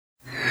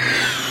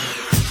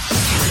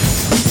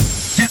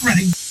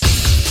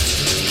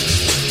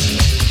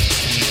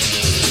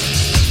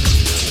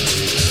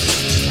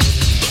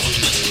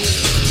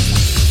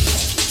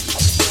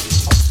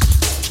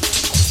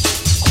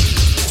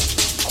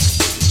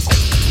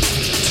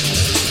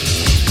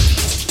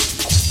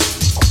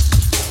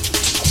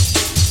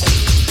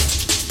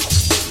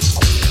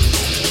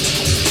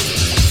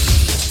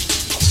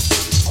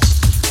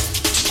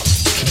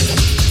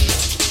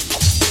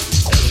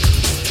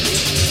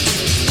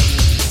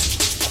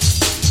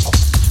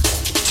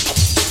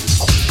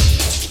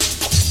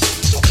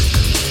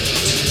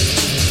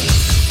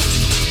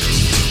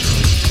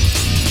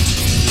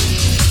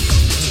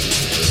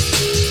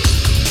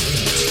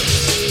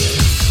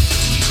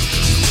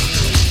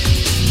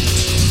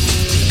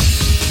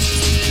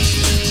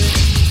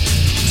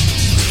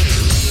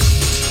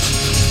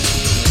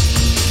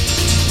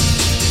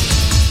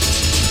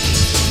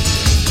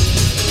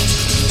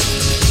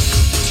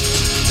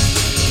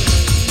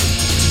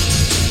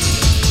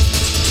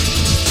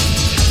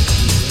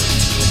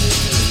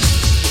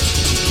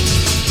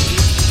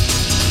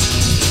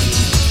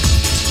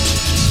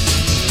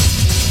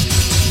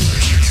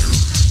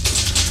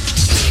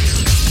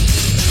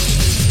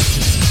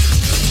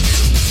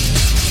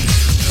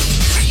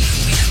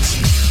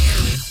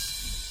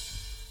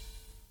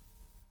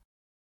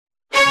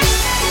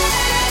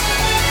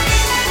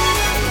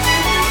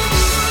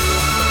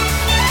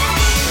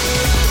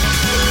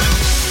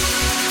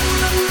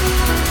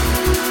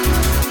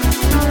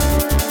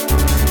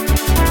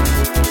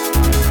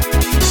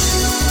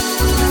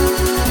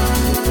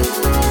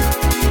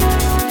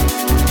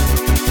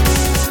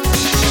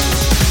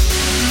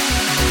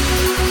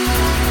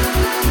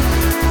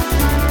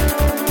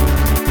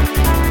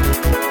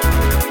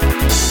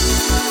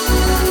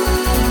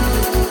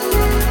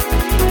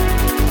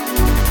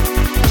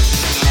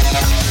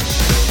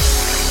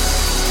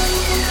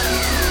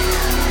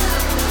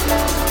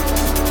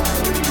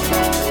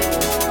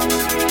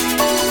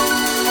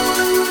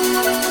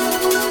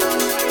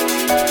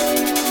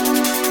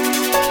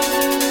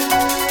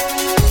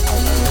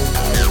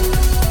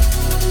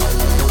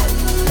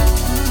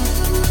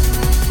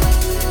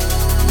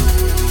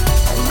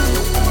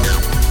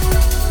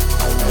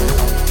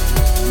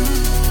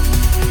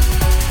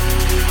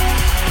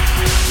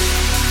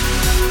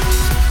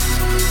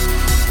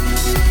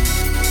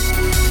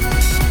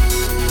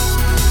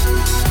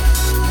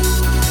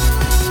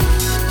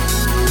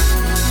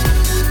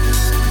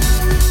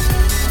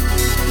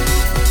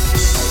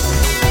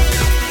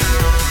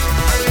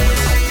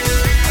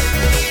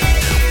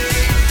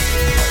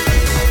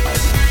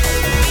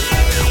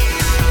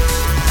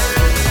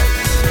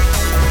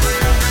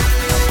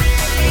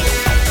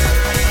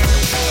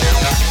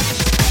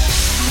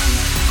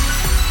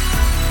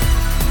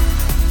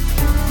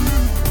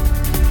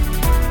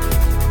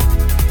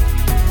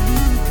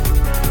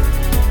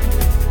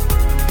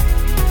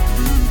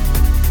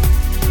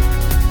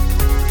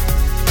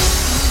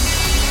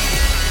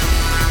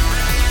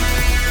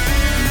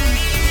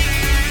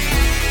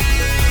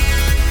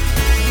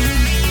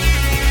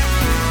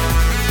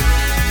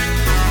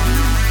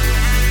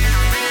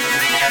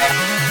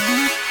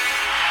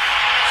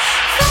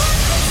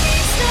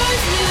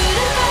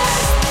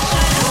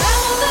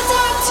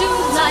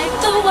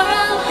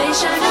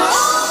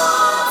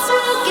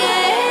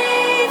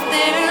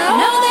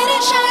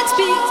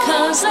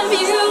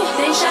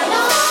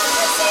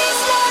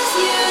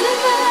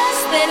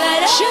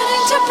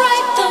Shooting to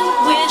bright, the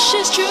wish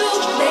is true.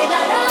 May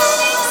not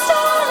only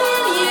star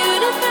in the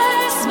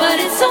universe, but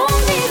it's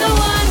only the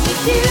one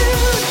with you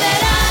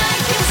that I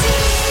can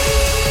see.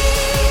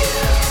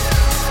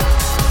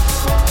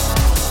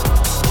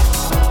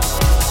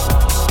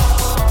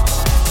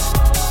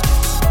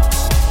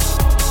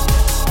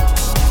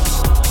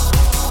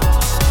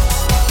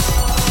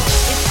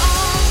 If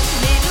all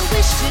made a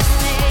wish to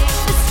say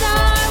the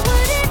star,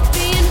 would it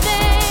be in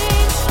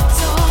vain?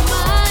 So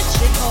much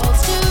it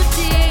holds too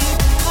dear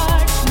to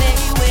part.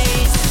 Many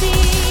ways to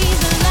see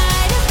the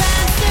light of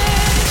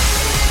answers.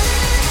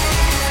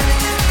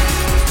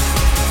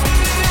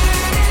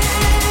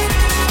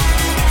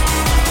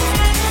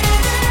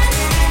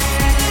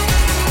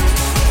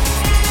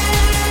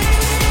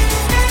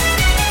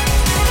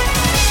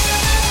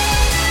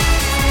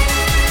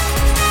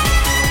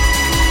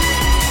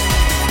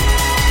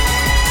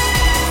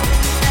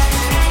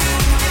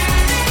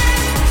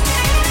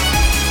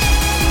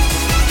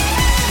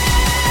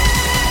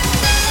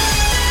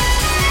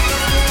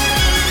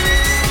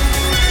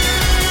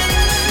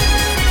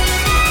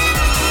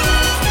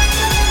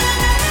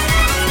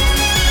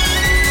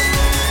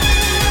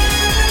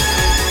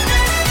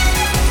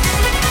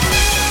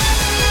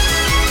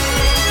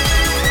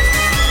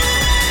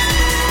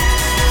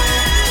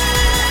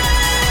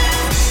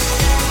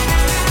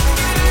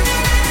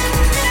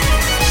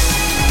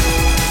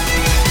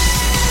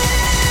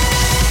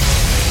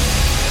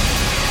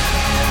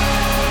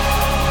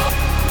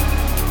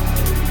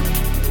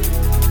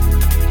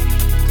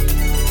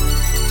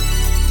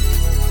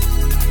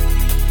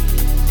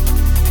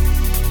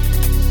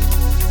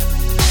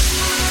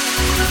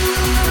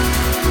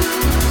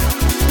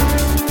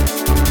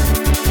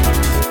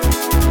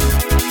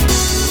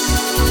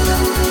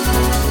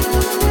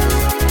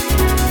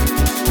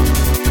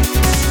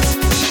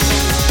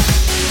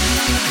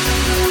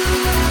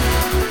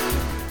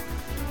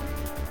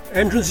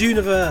 Entrance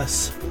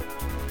Universe.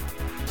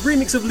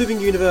 Remix of Living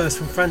Universe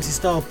from Phantasy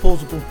Star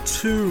Portable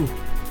 2.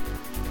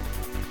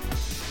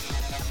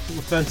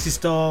 The Phantasy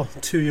Star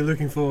 2 you're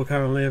looking for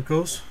currently, of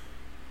course.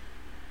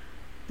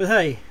 But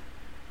hey,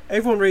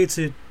 everyone ready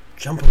to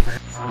jump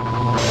around.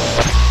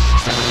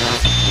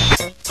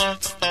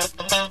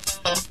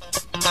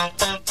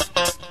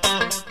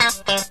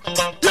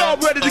 Y'all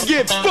ready to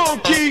get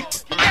funky?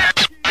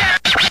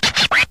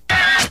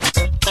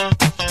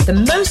 The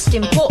most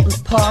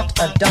important part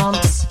of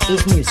dance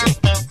is music.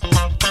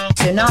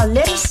 So now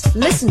let us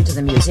listen to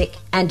the music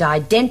and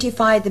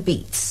identify the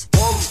beats.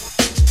 1,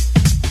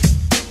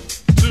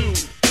 2,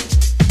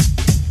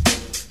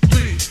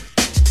 3.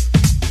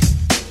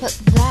 But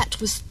that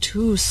was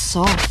too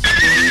soft.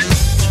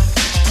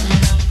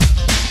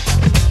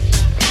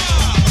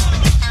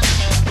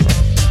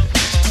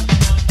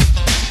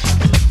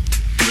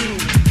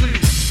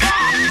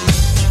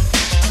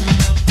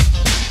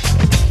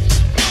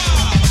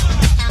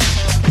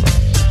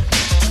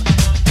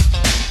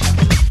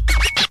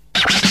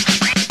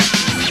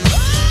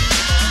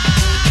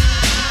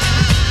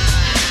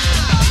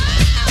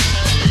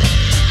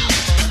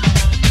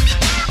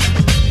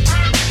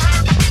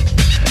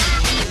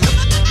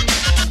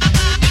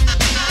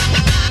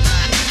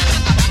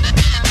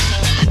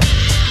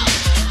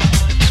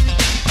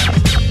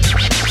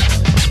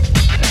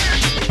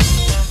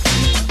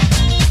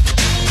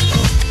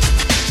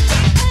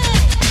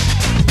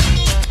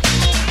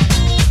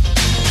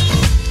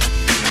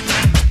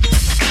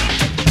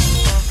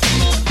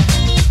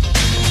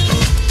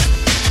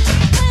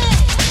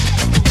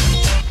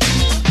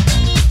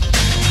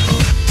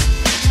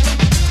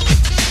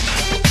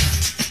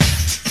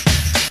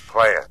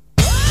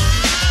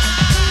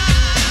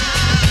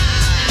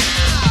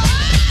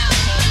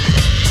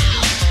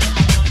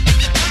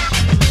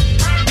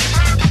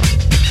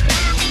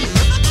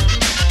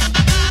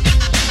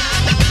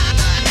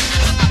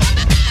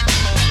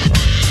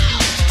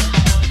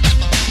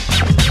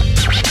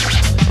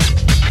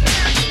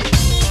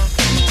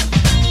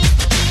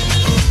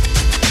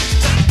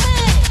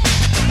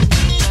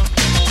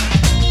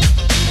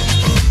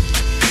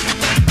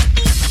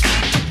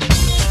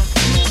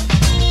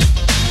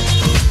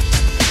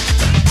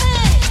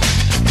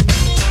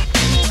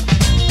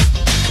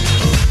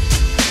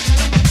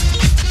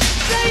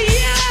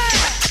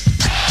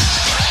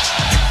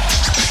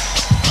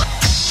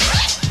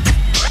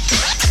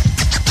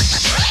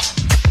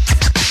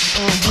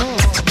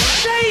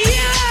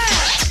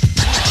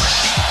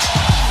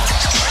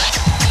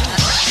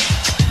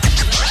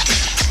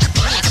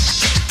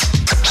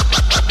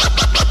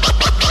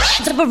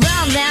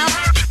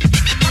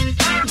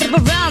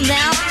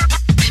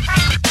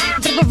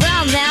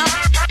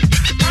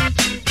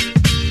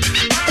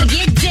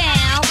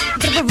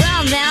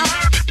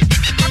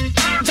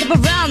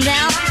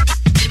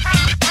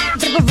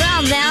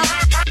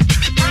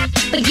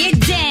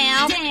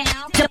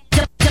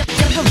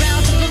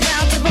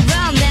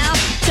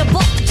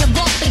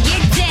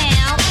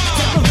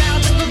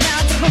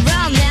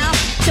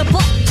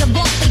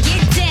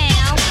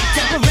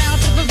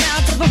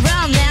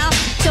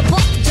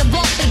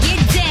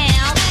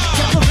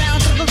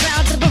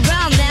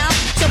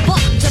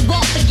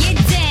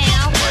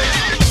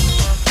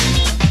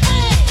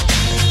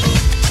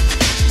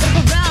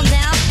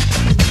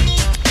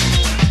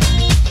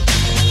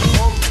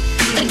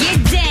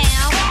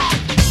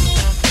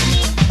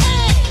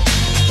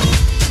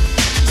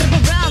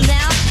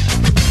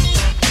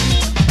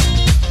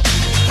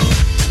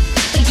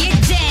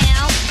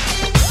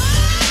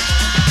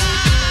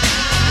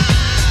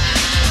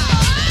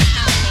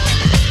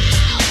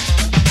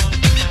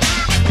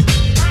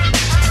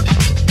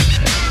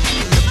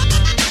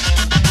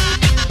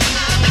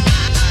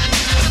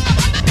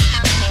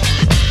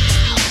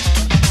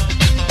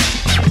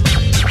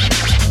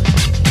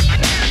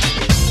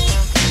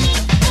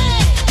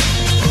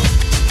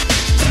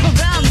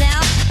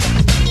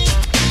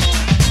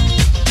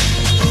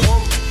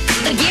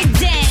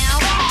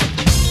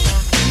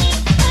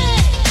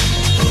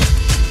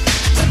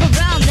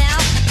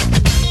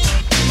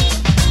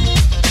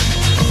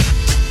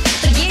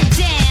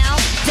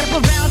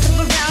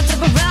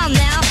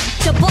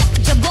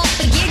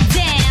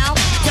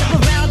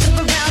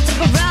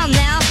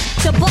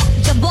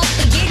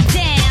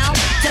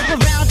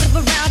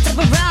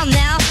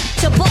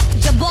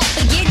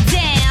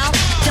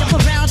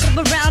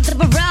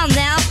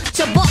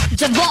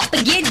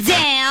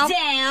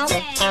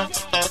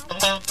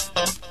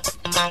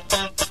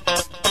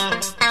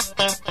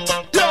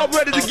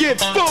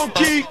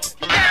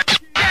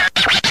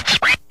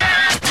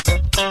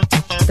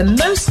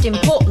 most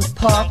important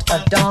part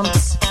of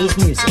dance is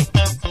music.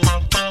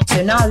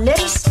 So now let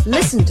us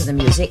listen to the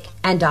music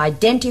and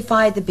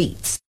identify the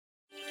beats.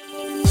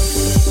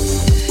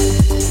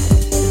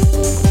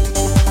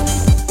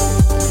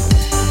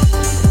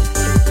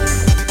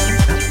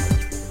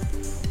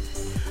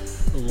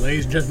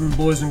 Ladies and gentlemen,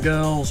 boys and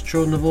girls,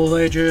 children of all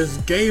ages,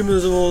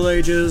 gamers of all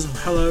ages,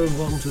 hello and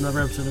welcome to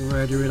another episode of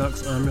Radio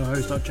Redux. I'm your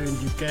host, Change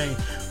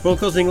UK,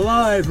 broadcasting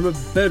live from a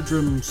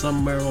bedroom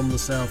somewhere on the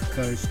south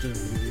coast of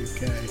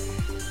the UK.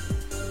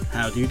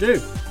 How do you do?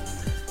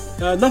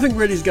 Nothing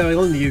really is going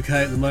on in the UK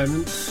at the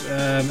moment.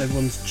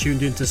 Everyone's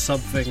tuned into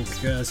something,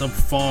 some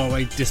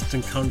faraway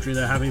distant country.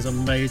 They're having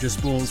some major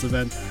sports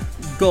event.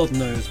 God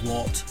knows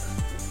what.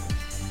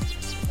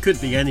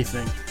 Could be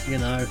anything, you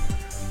know.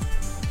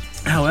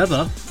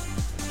 However,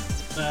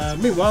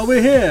 meanwhile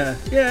we're here.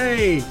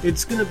 Yay!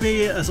 It's going to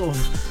be a sort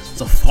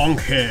of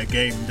funky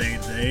game day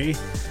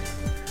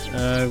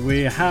today.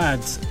 We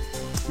had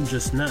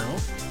just now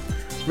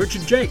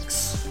Richard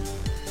Jakes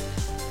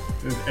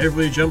with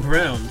Everybody Jump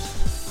Around.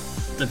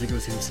 I don't think it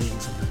was him singing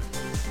something.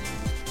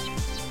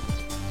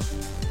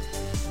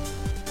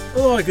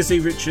 Oh, I can see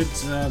Richard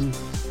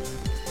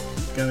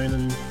going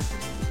and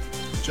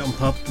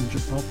jump up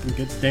and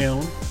get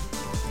down.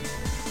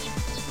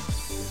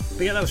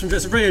 But yeah, that was from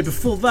Jet Set Radio.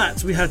 Before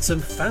that, we had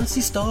some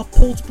Phantasy Star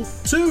Portable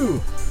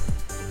 2.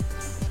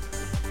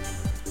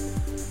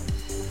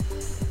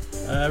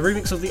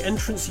 Remix of the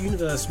Entrance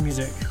Universe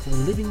music called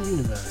Living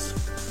Universe.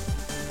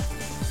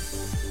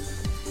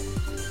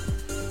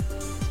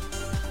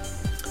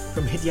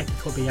 From Hideaki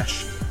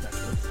Kobayashi. That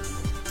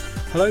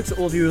was. Hello to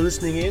all of you who are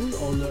listening in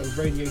on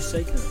Radio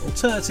Sega.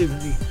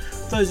 Alternatively,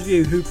 those of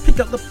you who pick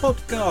up the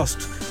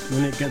podcast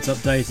when it gets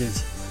updated.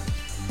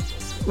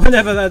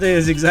 Whenever that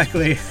is,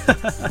 exactly.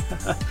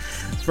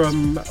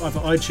 From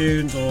either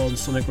iTunes or on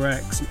Sonic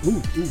Rex.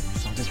 Ooh,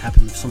 something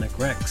happened with Sonic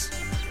Rex.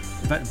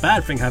 In fact, a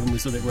bad thing happened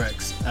with Sonic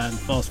Rex, and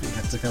Fastbeat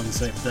had to come and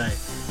save the day.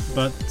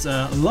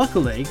 But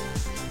luckily,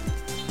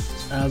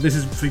 this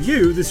is for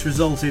you. This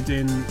resulted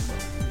in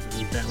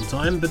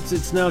downtime, but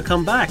it's now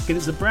come back, and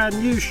it's a brand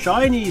new,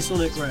 shiny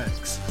Sonic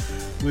Rex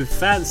with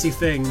fancy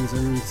things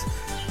and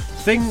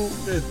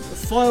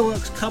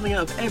fireworks coming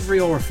out of every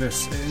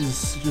orifice. It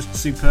is just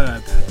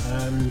superb,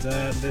 and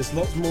there's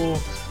lots more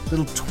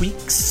little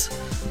tweaks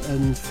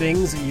and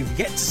things that you've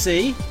yet to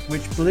see,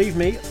 which, believe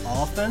me,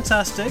 are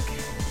fantastic.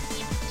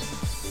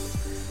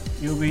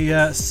 You'll be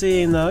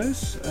seeing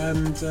those,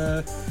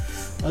 and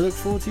I look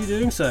forward to you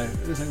doing so.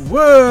 It's like,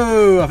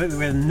 whoa! I think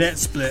we had a net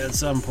split at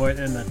some point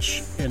in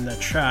the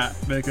chat,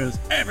 because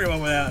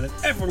everyone went out and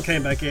everyone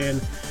came back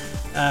in,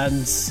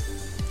 and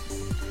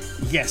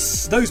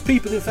yes, those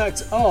people in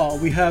fact are.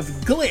 We have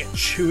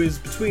Glitch, who is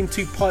between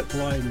two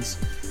pipelines.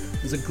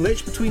 There's a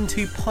glitch between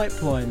two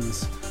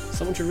pipelines.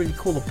 Someone should really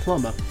call a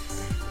plumber.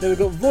 Then we've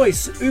got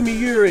Voice,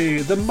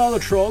 Umiyuri, the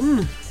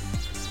Malatron,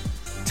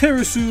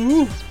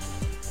 Terusu,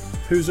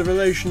 who's a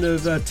relation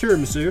of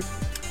Tiramisu.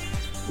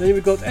 Then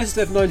we've got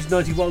SSF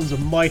 1991, the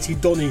Mighty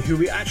Donny, who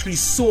we actually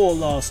saw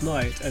last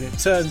night, and it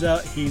turns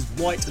out he's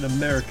white and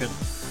American.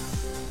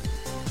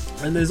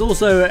 And there's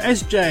also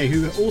SJ,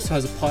 who also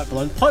has a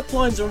pipeline.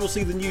 Pipelines are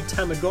obviously the new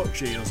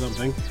Tamagotchi or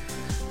something.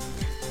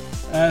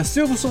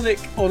 Silver Sonic,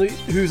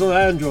 who's on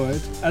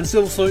Android, and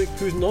Silver Sonic,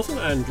 who's not on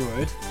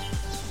Android.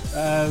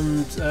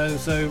 And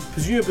so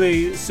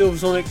presumably Silver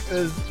Sonic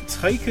has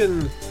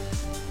taken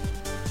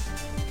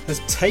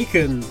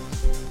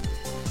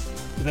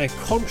their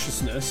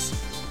consciousness,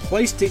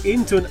 placed it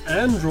into an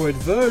Android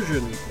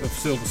version of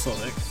Silver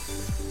Sonic,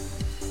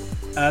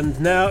 and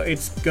now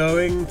it's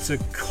going to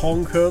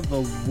conquer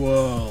the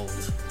world.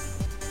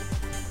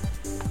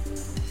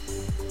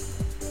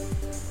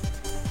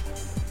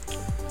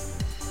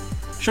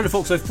 Shadow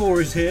Fox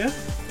 04 is here,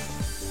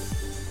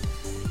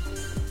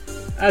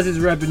 as is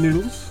Rabbit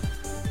Noodles,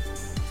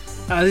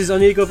 as is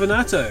Anigo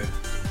Venato.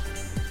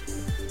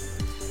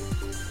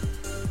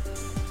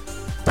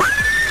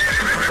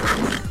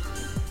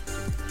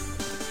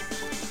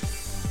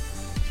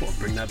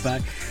 Bring that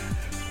back.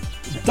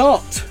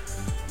 Dart!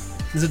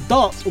 There's a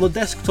dart on the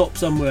desktop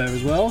somewhere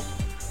as well.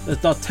 There's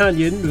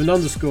D'Artagnan with an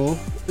underscore.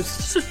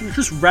 It's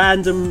just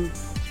random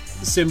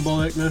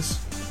symbolicness.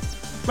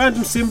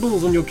 Random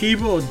symbols on your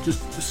keyboard,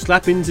 just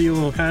slap into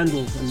your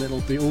handle and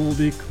it'll all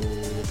be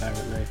cool,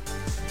 apparently.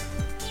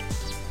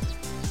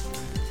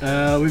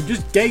 We've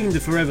just gained a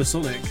Forever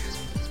Sonic.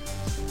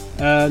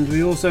 And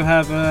we also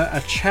have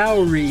a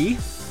Chowri,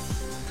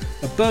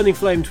 a Burning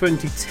Flame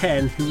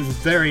 2010, who was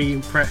very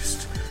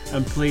impressed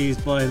and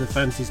pleased by the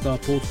Phantasy Star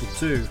Portable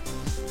 2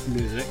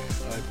 music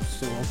I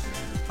saw.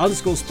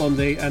 Underscore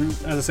Spondy, and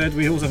as I said,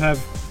 we also have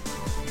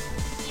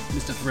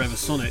Mr. Forever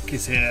Sonic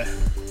is here,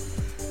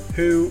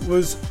 who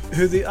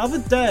the other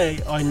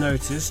day I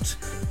noticed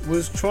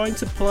was trying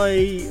to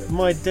play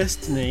My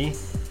Destiny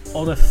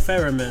on a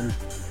Theremin,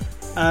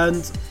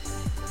 and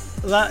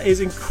that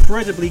is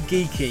incredibly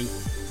geeky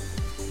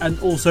and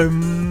also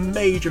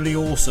majorly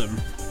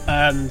awesome,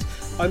 and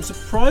I'm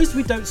surprised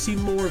we don't see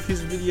more of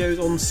his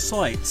videos on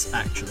sites,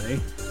 actually.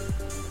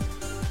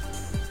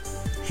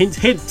 Hint,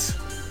 hint.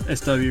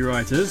 SW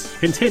writers.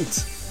 Hint,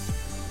 hint.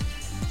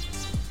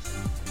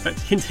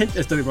 Hint, hint,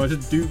 SW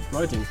writers do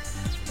writing.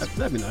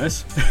 That'd be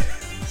nice.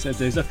 Instead of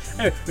doing stuff.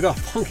 Anyway, we got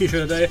a funky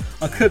show today.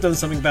 I could have done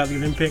something about the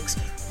Olympics.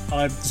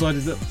 I've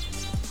decided that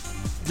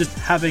just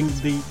having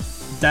the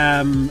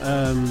damn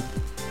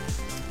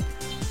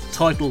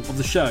title of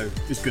the show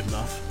is good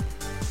enough.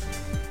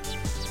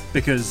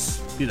 Because,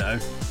 you know,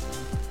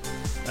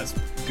 that's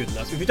good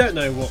enough. If you don't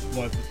know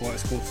why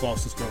it's called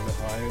Fastest Growing at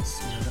High, it's,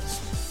 you know, that's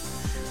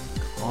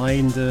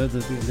kinda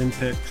the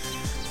Olympics,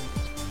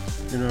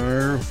 you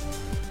know,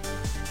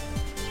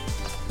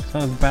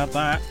 kind of about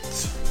that.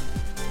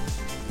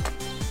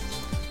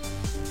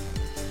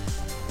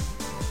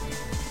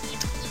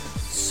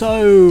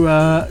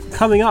 So,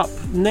 coming up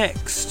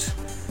next,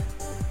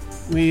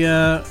 we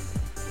have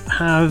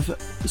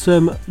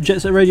some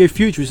Jet Set Radio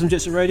Future. Some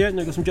Jet Set Radio. No,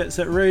 we've got some Jet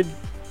Set Radio.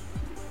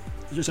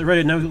 Jet Set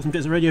Radio. Now we've got some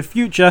Jet Set Radio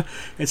Future.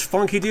 It's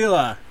Funky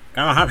Dealer.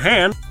 Got a hot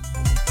hand.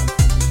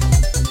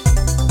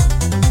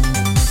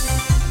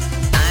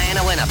 Nine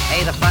a winner.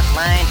 Pay the front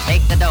line.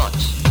 Take the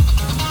don'ts.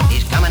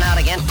 He's coming out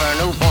again for a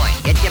new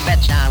point. Get your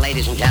bets down,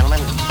 ladies and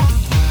gentlemen.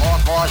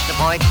 4-4's the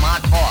point,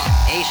 mark 4.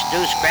 Ace,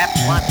 deuce, scraps,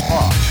 wants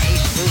 4.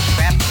 Ace, deuce,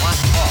 scraps,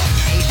 wants 4.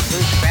 Ace,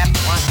 deuce, scraps,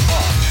 wants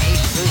 4.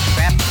 Ace, deuce,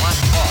 scraps, wants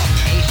 4.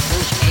 Ace,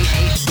 deuce,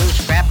 ace,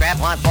 deuce, scrap,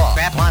 want 4.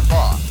 Scrap, want 4.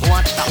 Who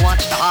wants the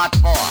hard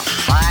 4?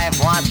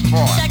 5 wants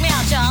 4. Check me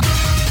out, y'all.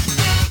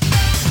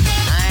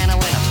 9 a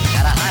winner,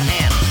 got a hot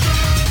hand.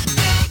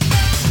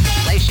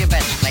 Place your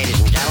bets, ladies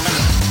and gentlemen.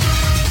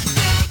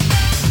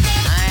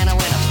 9 a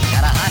winner,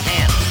 got a hot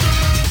hand.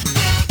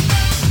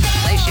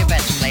 Place your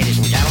bets, ladies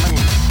and gentlemen.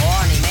 4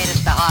 and he made it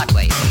the hard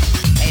way.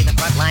 Hey, the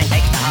front line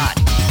takes the hard.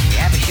 We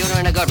have a shooter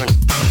and a good one.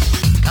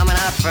 Coming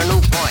out for a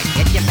new point.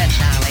 Get your bets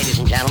down, ladies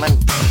and gentlemen.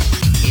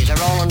 He's a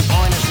rolling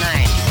point as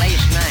 9.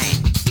 Place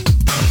 9.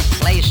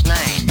 Place 9. 8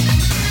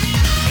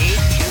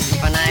 shooting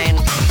for 9.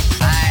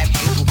 5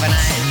 shooting for 9.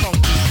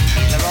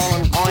 He's a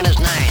rolling point as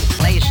 9.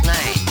 Place 9. 8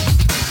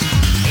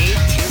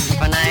 shooting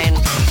for 9.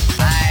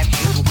 5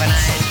 shooting for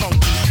 9. Who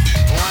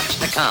wants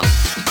to come?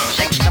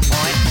 6 to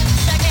point.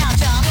 Check me out,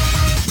 y'all.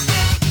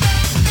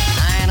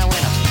 9 a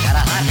winner. Got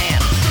a hot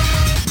hand.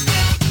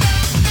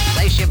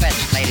 Place your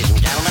bets, ladies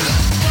and gentlemen.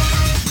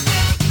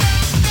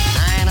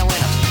 9 a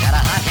winner. Got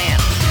a hot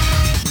hand.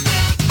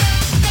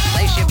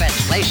 Place your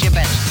bets. Place your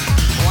bets.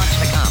 Who wants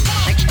to come?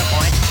 6 to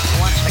point. Who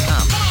wants to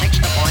come? 6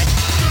 to point.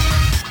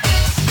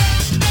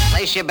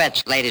 Place your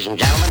bets, ladies and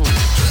gentlemen.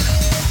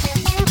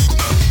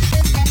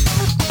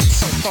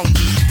 So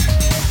funky.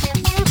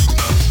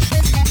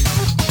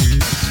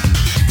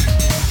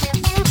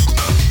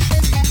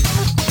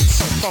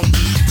 So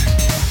funky.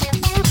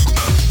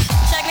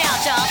 Check me out,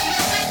 y'all.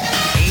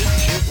 8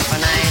 shooting for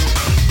 9.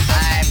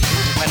 5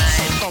 shooting for 9.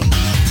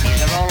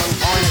 He's a rolling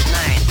point as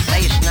 9.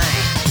 Place 9.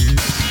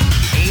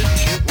 8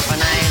 shooting for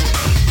 9.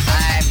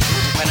 5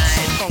 shooting for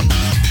 9.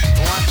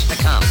 Who wants to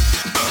come?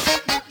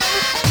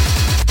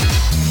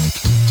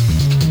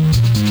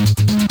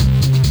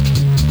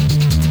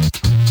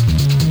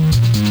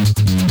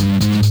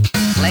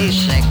 Place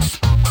 6.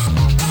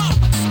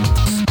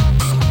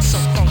 So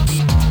funky.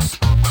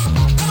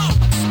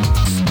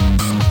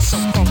 So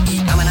funky.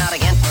 Coming out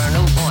again for a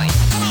new point.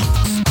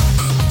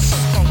 So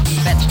funky.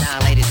 Bets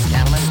down, ladies and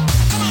gentlemen.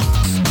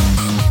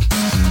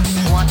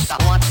 Who wants the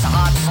hard 4?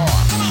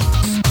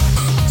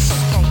 So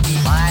funky.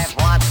 5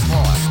 wants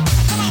 4.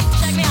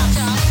 Check me out,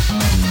 y'all.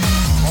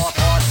 4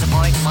 4's the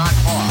point, mark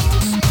 4.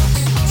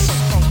 So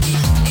funky.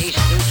 Ace,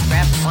 deuce,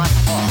 scraps, wants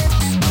 4.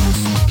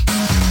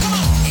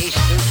 Ace,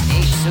 deuce,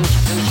 deuce.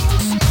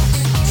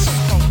 So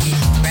funky.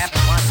 Scraps,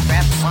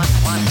 wants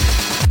 1.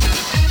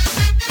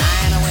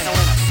 9 a winner.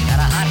 Got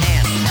a hot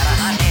hand. Got a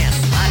hot hand.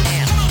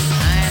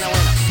 9 a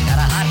winner. Got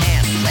a hot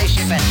hand. Place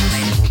your bets,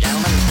 ladies and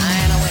gentlemen.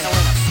 9 a winner.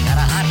 Got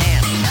a hot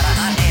hand. Got a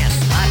hot hand.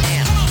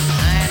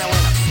 9 a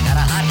winner. Got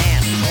a hot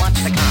hand. Who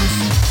wants to come?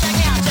 Check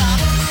me out, y'all.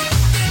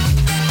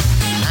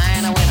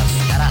 9 a winner.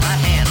 Got a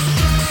hot hand.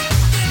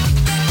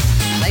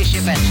 Place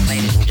your bets,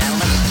 ladies and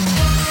gentlemen.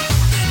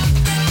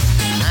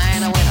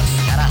 9 a winner.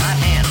 Got a hot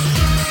hand.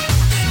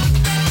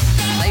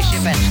 Place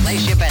your bets.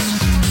 Place your bets.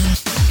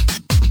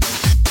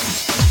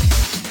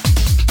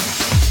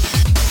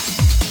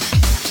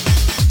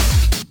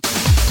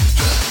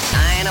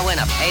 9 a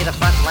winner. Pay the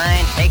front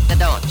line. Take the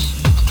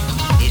don'ts.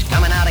 He's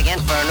coming out again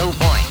for a new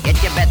point.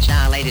 Get your bets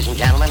down, ladies and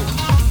gentlemen.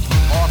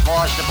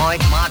 4-4's the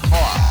point, mark 4.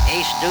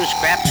 Ace, deuce,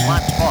 scraps,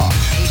 wants 4.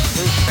 Ace,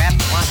 deuce,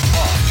 scraps, wants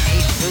 4.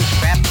 Ace, deuce,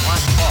 scraps,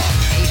 wants 4.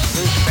 Ace,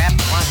 deuce,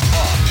 scraps, wants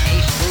 4.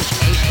 Ace,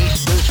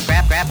 deuce,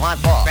 scrap, wants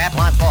 4. Scrap,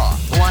 wants 4.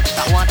 Who wants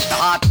the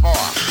hard 4?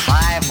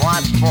 5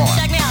 wants 4.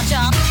 Check me out,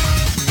 y'all.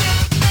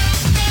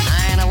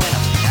 9 a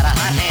winner. Got a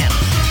hot hand.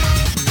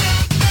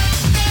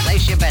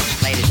 Place your bets,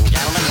 ladies and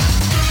gentlemen.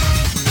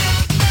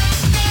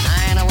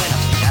 9 a winner.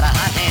 Got a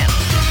hot hand.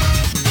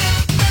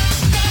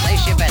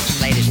 Place your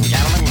bets, ladies and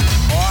gentlemen.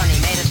 4 and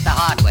he made it the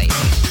hard way.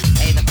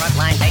 Hey, the front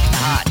line takes the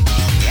hard.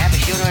 We have a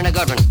shooter and a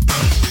good one.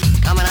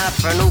 Coming out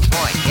for a new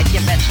point. Get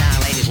your bets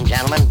down, ladies and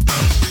gentlemen.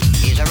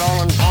 He's a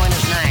rolling point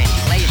as 9.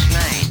 Place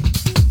 9.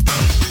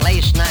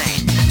 Place 9.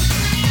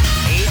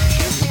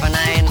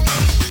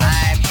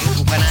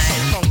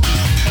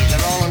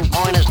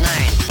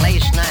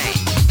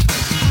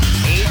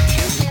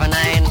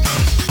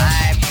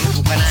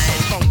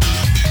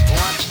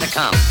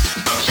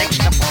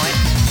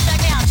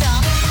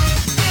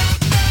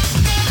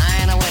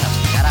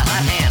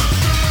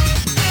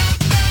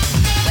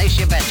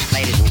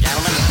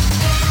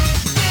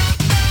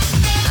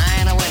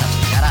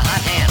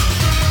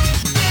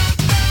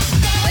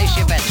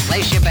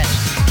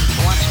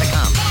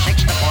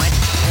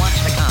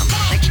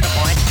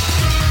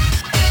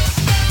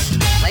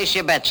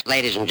 your bets,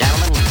 ladies and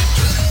gentlemen.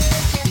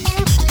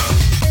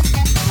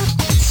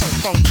 So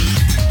funky.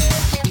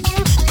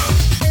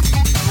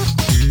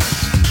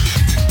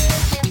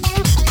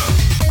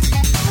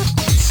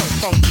 So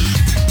funky.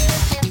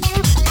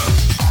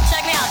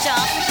 Check me out,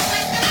 y'all.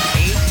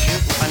 8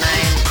 shooting for 9.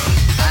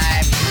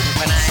 5 shooting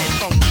for 9.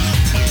 Funky.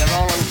 He's a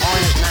rolling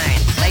point is 9.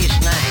 Place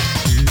 9.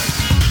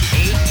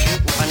 8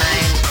 shooting for 9.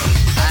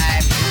 5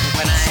 shooting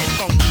for 9.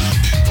 Funky.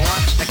 Who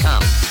wants to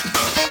come?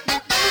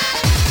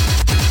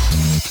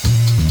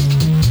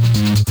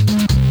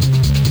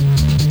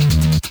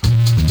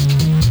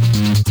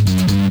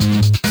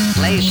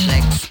 Place 6.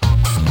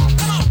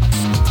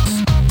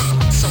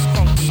 So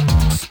funky.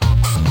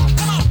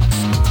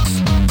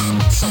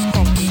 So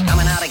funky.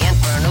 Coming out again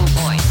for a new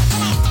point.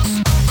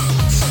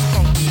 So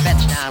funky.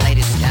 Bets down,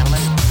 ladies and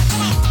gentlemen.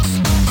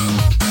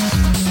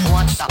 Who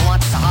wants the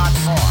hard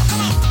 4?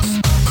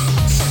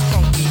 So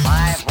funky.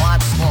 5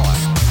 wants 4.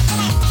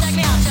 Check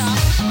me out, y'all.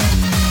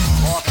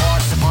 4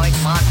 4's the point,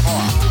 mark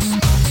 4.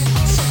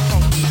 So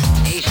funky.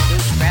 Ace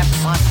deuce, crap,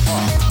 mark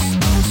 4.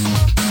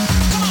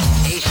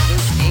 Ace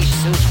deuce, deuce.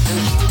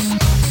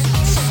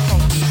 So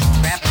funky.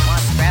 Crap,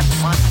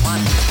 mark,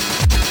 1.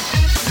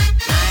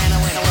 9 a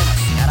winner.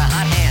 Got a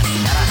hot hand.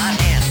 9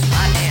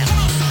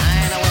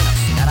 a winner.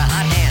 Got a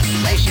hot hand.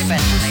 Place your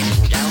bets,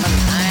 ladies and gentlemen.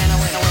 9 a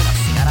winner.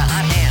 Got a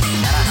hot hand.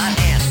 9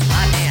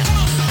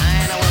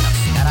 a winner.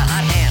 Got a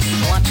hot hand.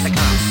 Who wants to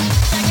come?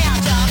 Check me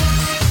out, y'all.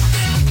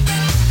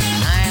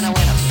 9 a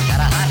winner. Got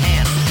a hot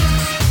hand.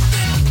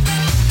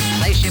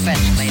 Place your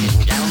bets, ladies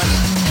and gentlemen.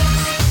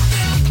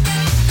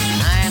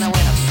 9 a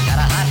winner.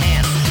 Got a hot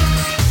hand.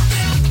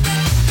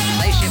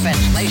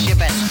 Place your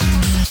bets.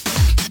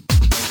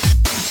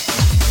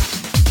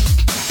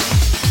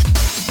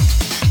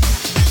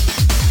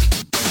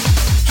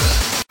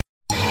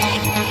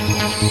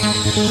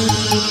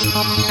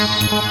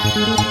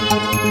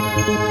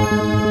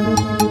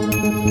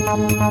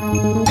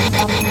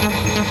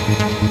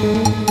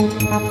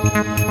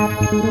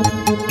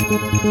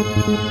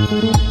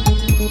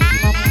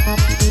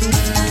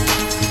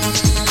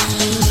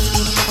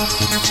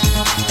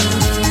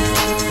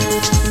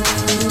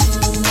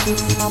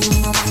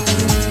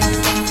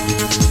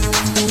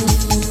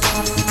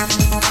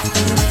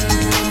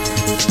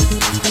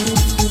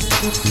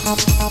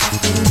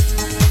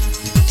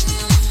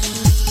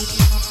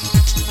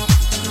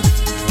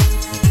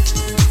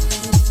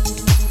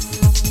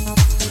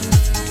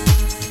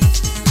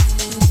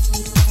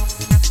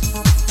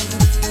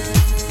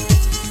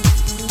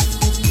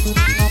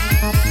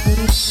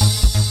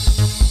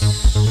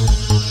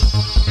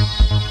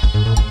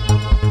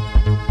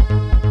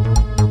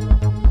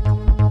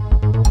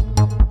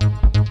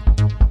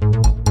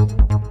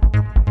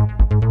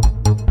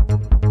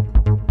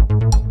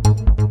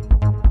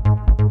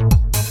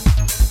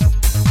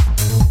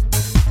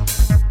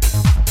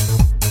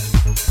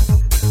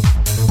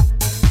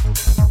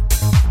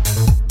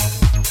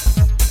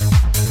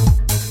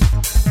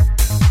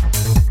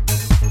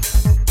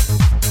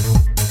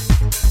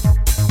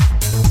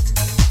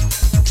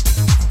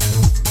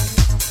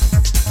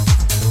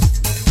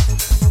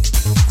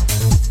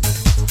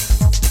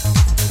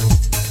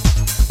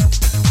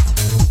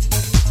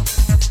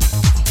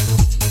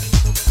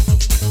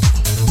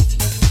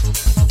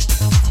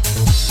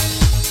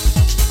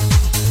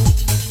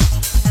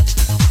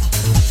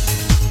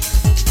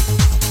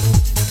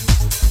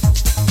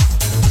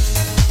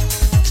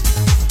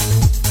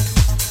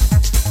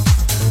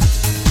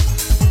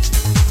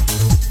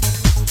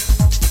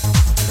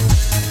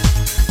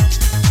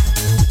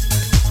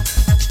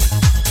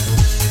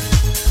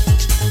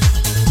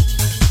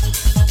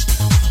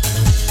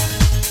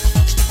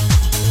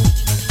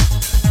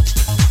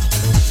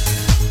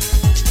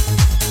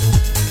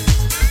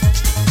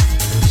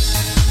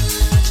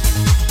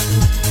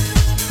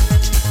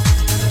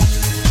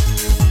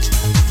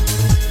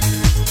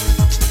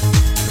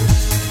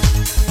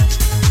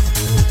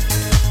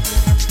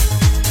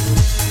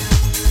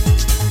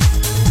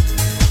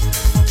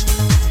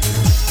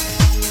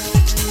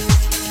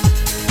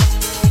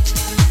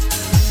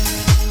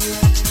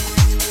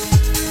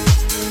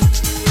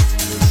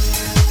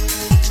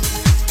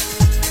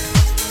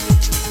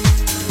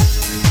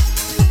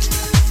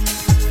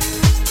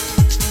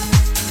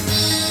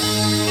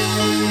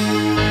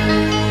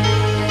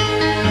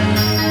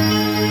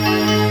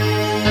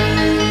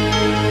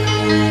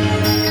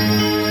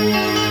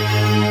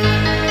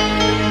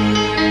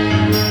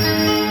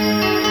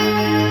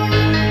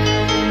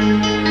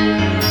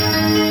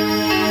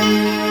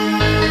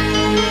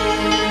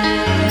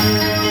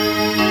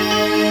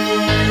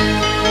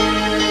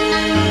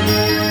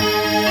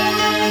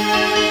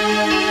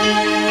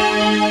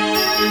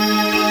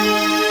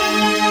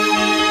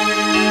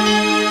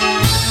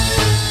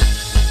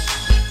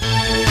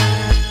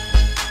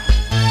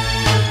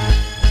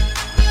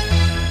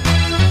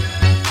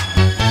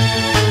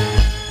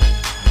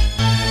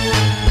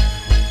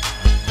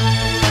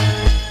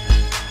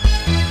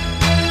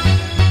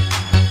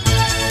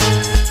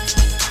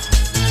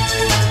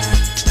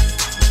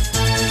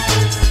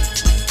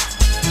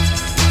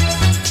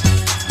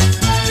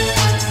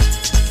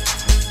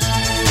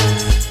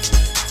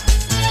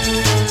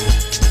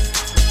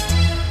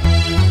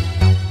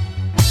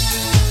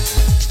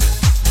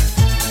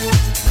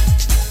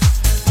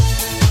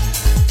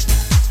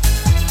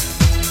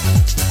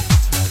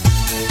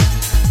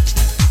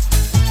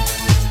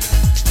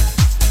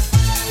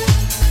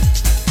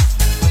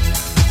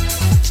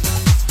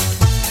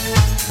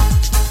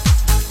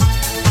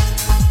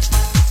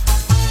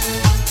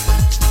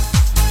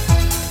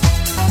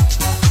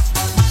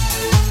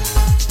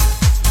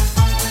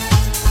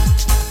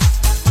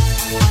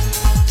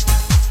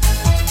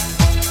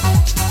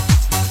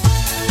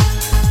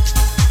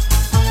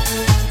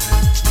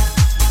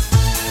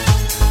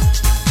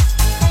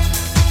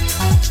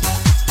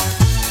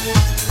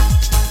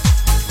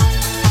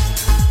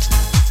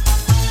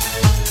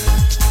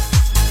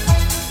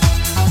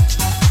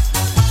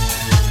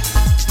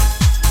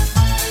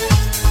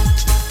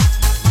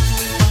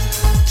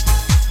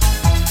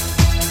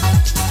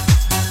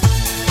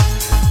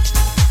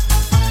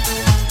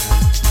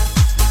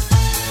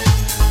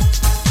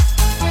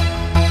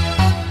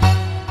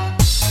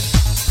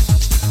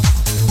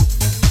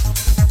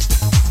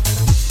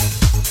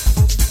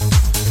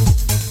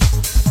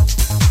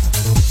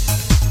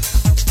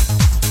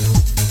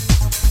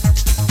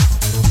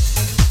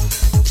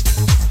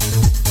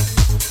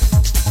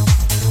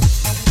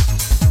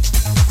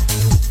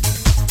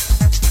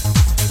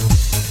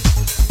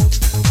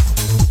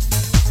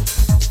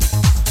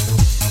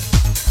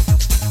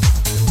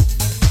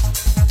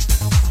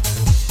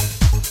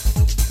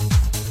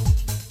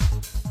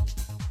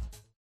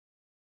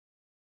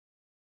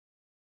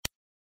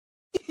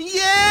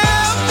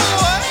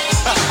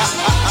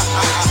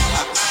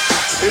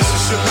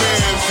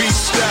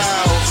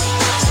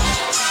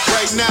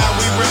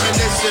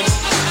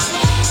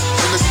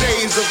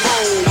 days of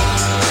old.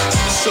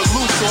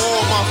 Salute to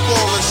all my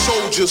fallen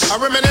soldiers. I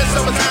reminisce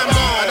of a time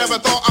gone. I never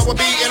thought I would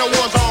be in a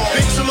war zone.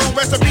 Big salute,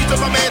 rest in peace to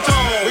my man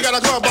Tone. We got a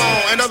club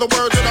on. In other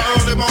words, in the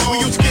early morning,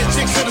 we used to get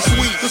chicks in the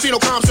suite.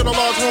 Casino comps in a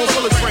large room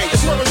full of drinks.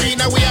 It's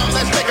Wolverine, now we out,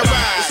 let's take a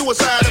ride. The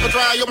suicide of a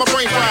dry, yo, my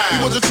brain fried.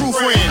 He was a true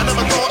friend. I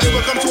never thought it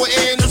would come to an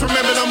end. Just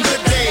remember them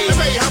good days.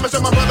 Hey, how much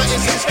of my brother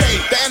is his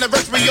day? The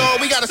anniversary, y'all,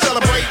 we gotta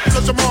celebrate.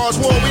 Cause tomorrow's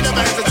war, we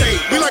never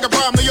hesitate. We like a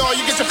problem, y'all,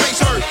 you get your face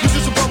hurt. You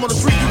just a bum on the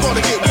street, you gonna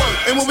get work.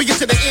 And when we get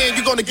to the end,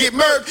 you gonna get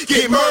murked.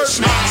 Get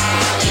murked.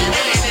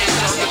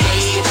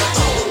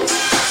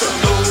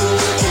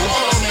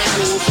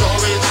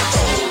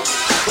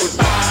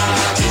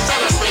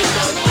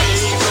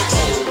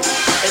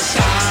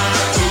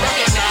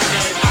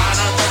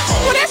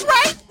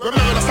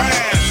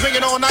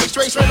 All night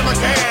straight to my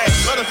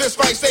cash. Let a fist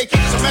fight, stay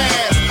kicking some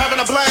ass. Having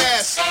a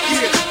blast.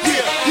 Yeah.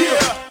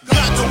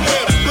 Got the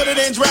whip. Put it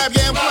in drive,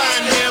 yeah, I'm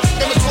flying him.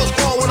 In the sports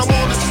car when I'm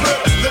on the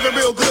trip. Living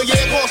real good, yeah,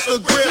 across the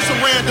grip.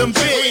 Some random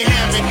bitch. We ain't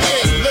having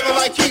it. Living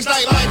like kings,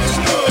 like life is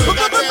good.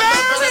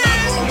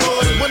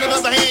 Win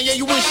another hand, yeah,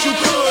 you wish you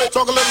could.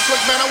 Talk a little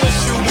slick, man, I wish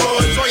you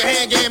would. Throw your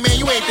hand game, man,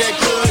 you ain't that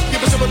good.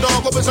 Keep a simple dog,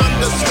 hope it's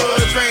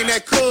understood. Train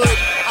that could.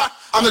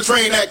 I'm the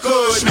train that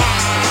could.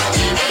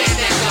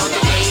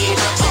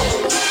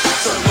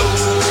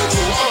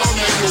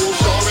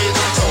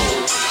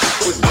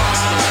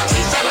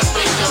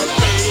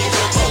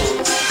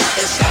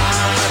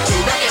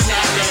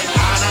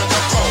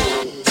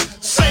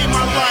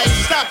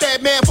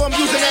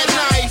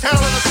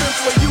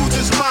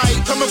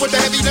 With the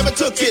heavy, never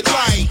took it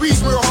light. Breeze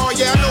real hard,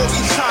 yeah, I know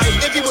he's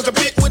tight. If he was a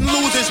bit, wouldn't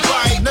lose his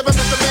bite. Never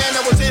missed a man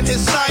that was in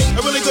his sight.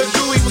 A really good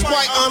dude, he was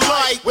quite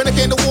unlike. When it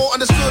came to war,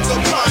 understood the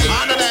plight.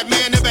 I know that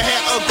man never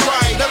had a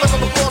gripe. Never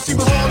come across, he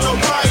was on the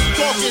right.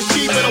 Talk is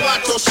cheap, better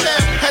watch your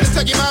step. Had to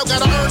take him out,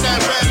 gotta earn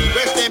that rep.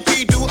 Rest in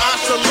peace, do I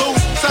salute.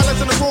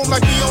 Silence in the room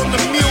like we on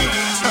the mute.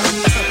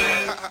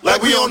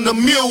 Like we on the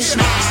mute.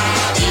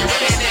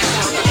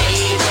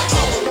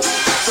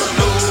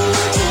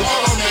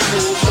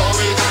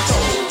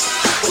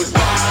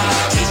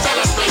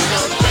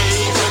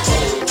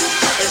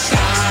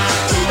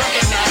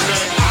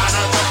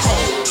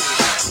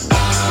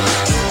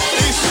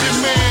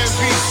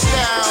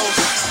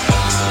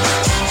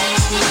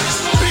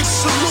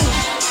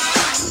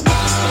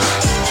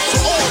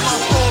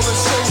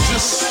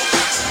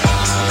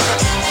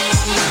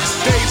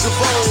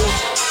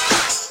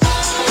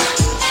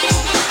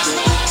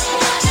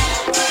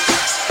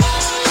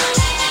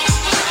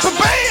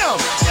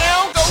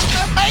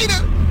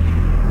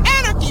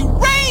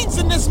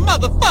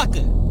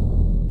 Motherfucker!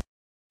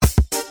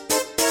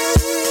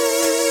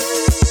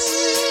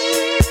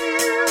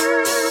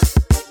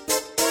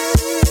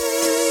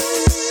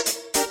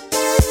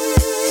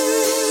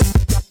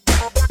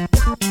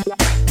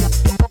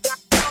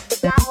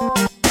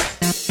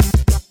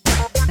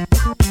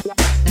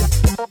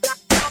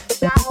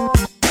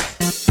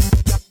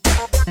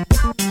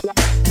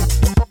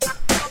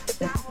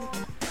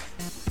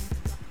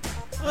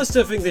 I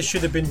still think this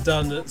should have been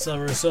done at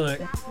Summer of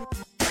Sonic.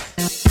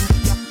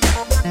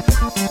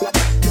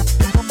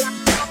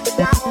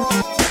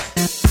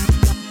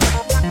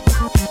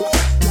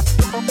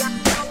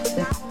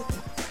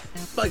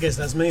 I guess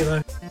that's me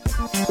though.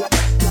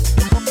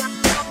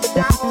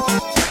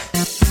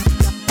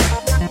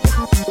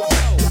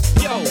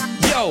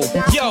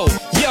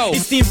 Yo,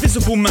 it's the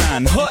Invisible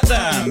Man, hot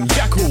damn,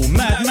 Jackal,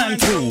 madman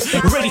cool,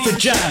 ready to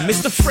jam,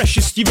 it's the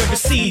freshest you've ever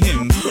seen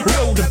him.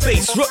 Roll the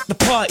bass, rock the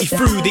party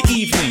through the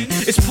evening.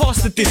 It's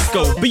past the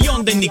disco,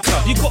 beyond any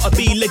club. You gotta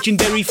be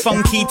legendary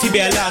funky to be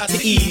allowed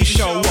to even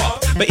show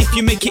up. But if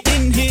you make it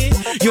in here,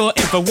 you're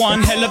in for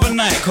one hell of a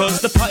night.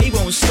 Cause the party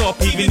won't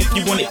stop even if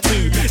you want it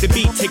to. The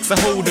beat takes a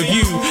hold of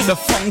you, the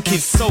funk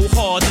is so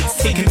hard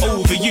it's taking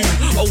over you.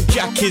 Old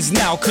Jack is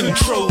now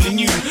controlling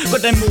you.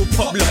 Got them all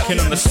pop locking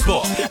on the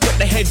spot. Got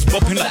the heads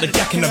bopping like the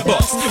Jack in the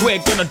Box. We're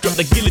gonna drop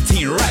the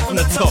guillotine right from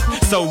the top.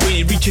 So when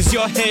it reaches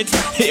your head,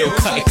 it'll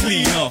cut it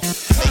clean off.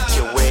 Make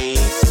your way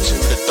to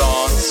the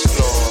dance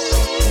floor.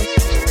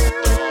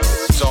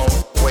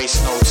 Don't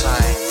waste no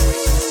time.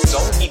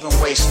 Don't even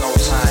waste no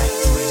time.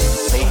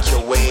 Make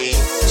your way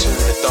to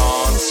the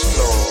dance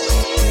floor.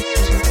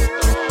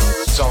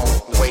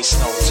 Don't waste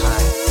no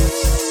time.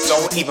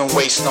 Don't even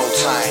waste no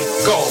time.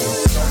 Go!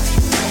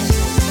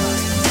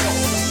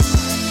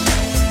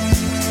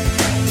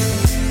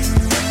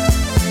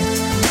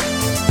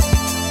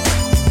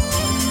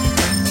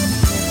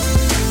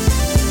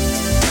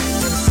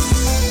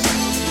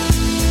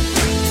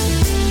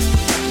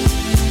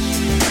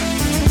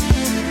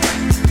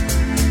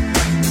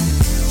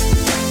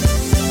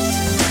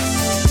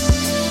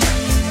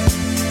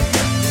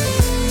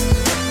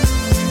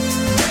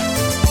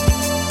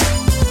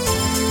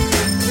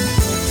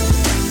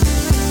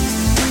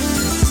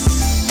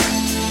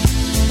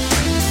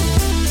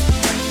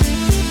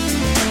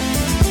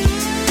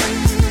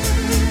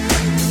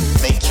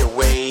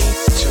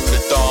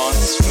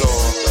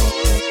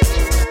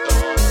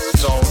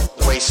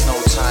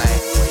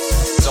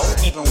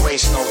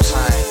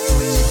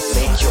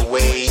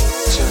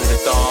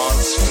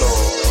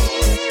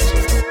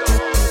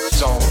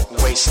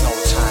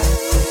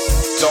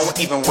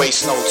 don't even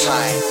waste no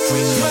time.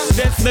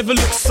 Death never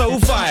looks so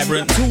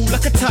vibrant, tall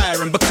like a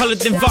tyrant, but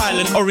coloured in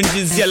violent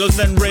oranges, yellows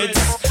and reds.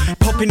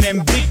 Popping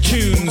them big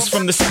tunes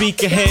from the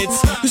speaker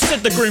heads. Who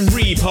said the Grim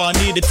Reaper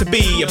needed to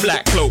be a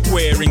black cloak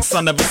wearing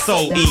son of a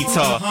soul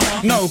eater?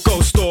 No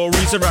ghost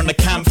stories around the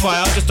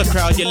campfire, just a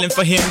crowd yelling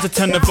for him to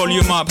turn the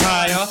volume up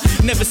higher.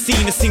 Never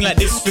seen a scene like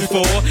this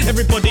before.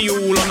 Everybody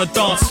all on the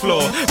dance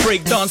floor,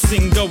 break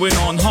dancing going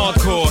on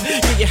hardcore.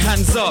 Get your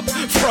hands up,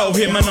 throw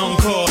him an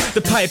encore.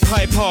 The Pied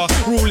Piper,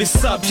 rule his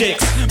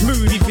subjects.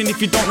 Move even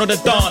if you don't know the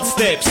dance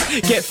steps.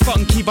 Get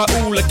funky by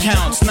all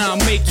accounts. Now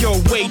make your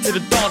way to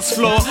the dance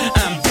floor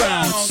and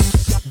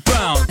bounce,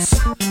 bounce,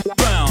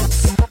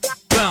 bounce,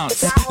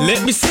 bounce.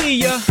 Let me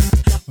see ya.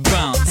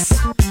 Bounce,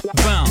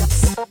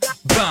 bounce,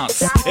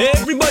 bounce.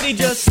 Everybody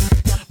just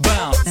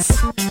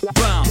bounce,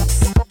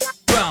 bounce,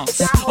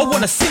 bounce. I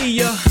wanna see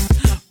ya.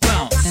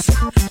 Bounce,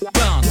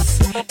 bounce.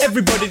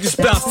 Everybody just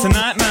bounce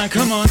tonight, man.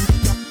 Come on.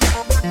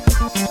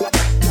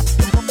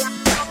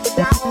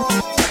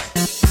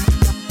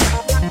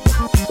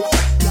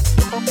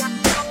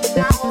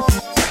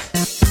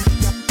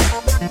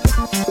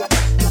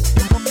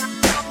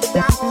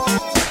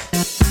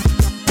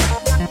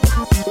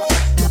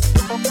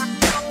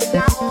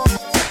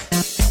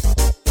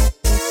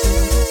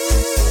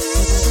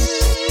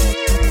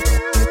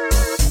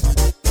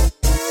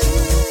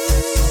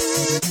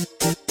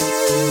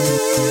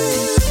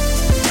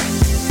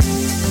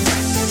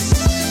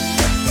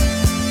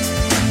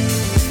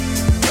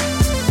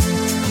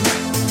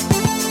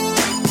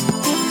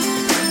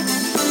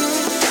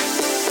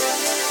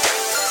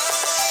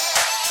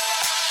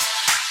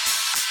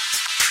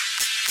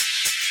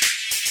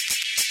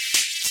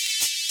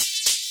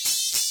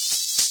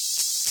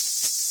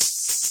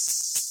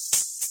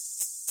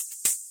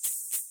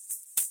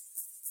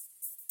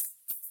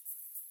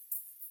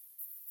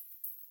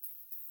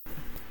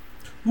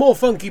 More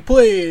funky,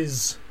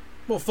 please.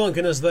 More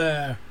funkiness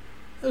there.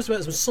 That was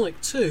about some Sonic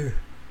 2.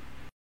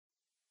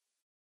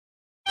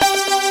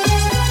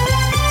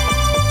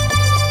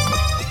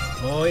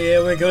 Oh yeah,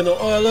 we're going to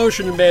Oil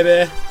Ocean,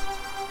 baby.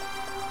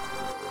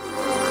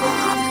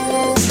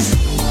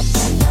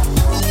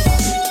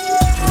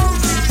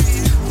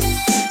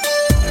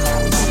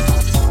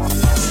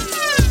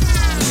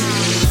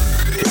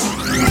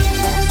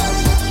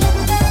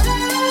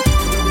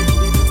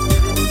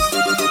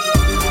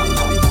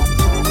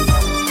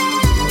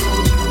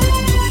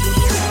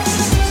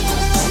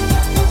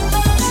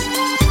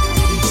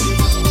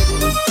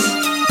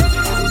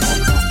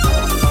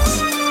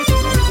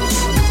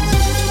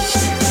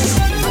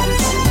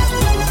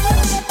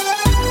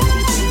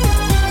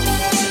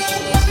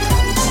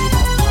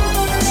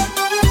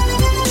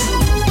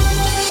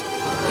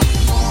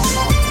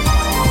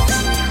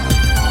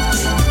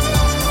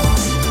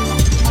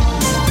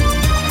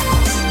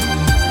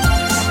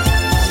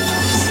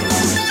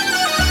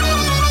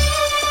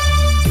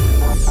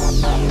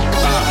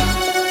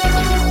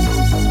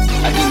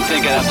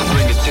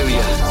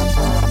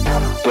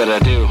 But I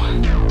do.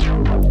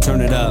 Turn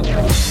it up.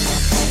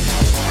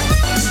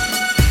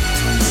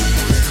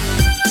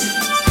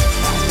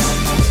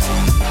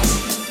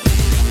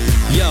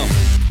 Yo,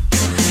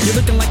 you're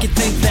looking like you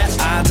think that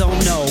I don't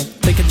know.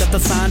 Thinking that the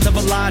signs of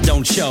a lie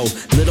don't show.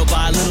 Little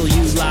by little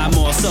you lie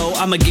more. So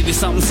I'ma give you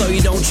something so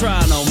you don't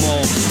try no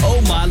more.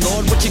 Oh my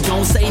lord, what you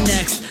gonna say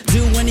next?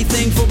 Do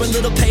anything for a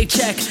little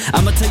paycheck.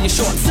 I'ma tell you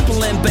short,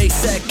 simple and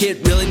basic.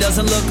 It really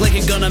doesn't look like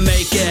you're gonna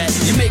make it.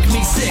 You make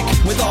me sick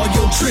with all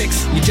your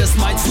tricks. You just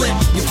might slip,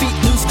 your feet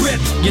lose grip.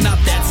 You're not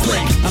that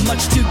slick, I'm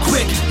much too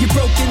quick. You're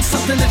broken,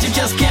 something that you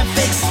just can't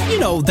fix. You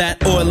know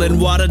that oil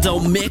and water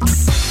don't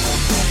mix.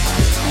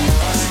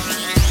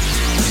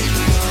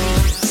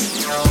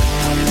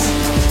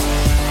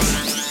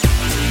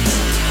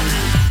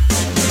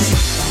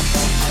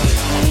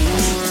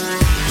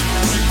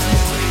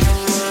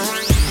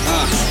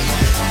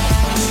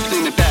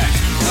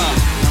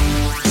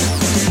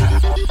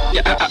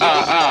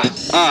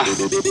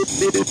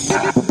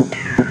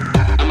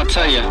 I'ma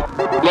tell you,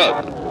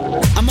 look.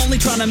 I'm only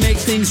trying to make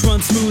things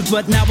run smooth,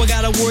 but now I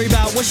gotta worry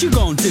about what you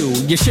gon' do.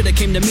 You shoulda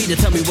came to me to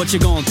tell me what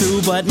you're going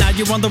through, but now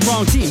you're on the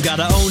wrong team,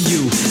 gotta own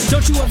you.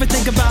 Don't you ever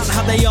think about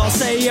how they all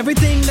say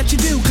everything that you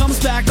do comes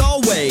back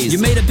always? You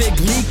made a big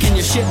leak and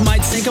your shit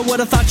might sink. I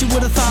would've thought you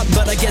would've thought,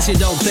 but I guess you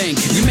don't think.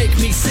 You make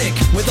me sick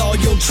with all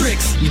your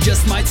tricks. You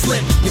just might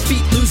slip, your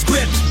feet lose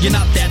grip. You're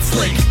not that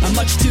slick, I'm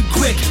much too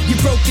quick.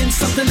 You're broken,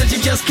 something that you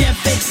just can't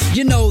fix.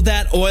 You know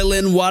that oil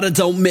and water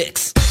don't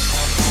mix.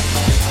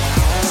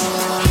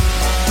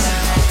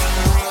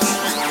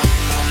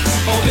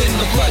 Open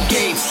the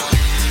floodgates,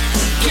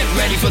 get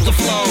ready for the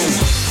flow.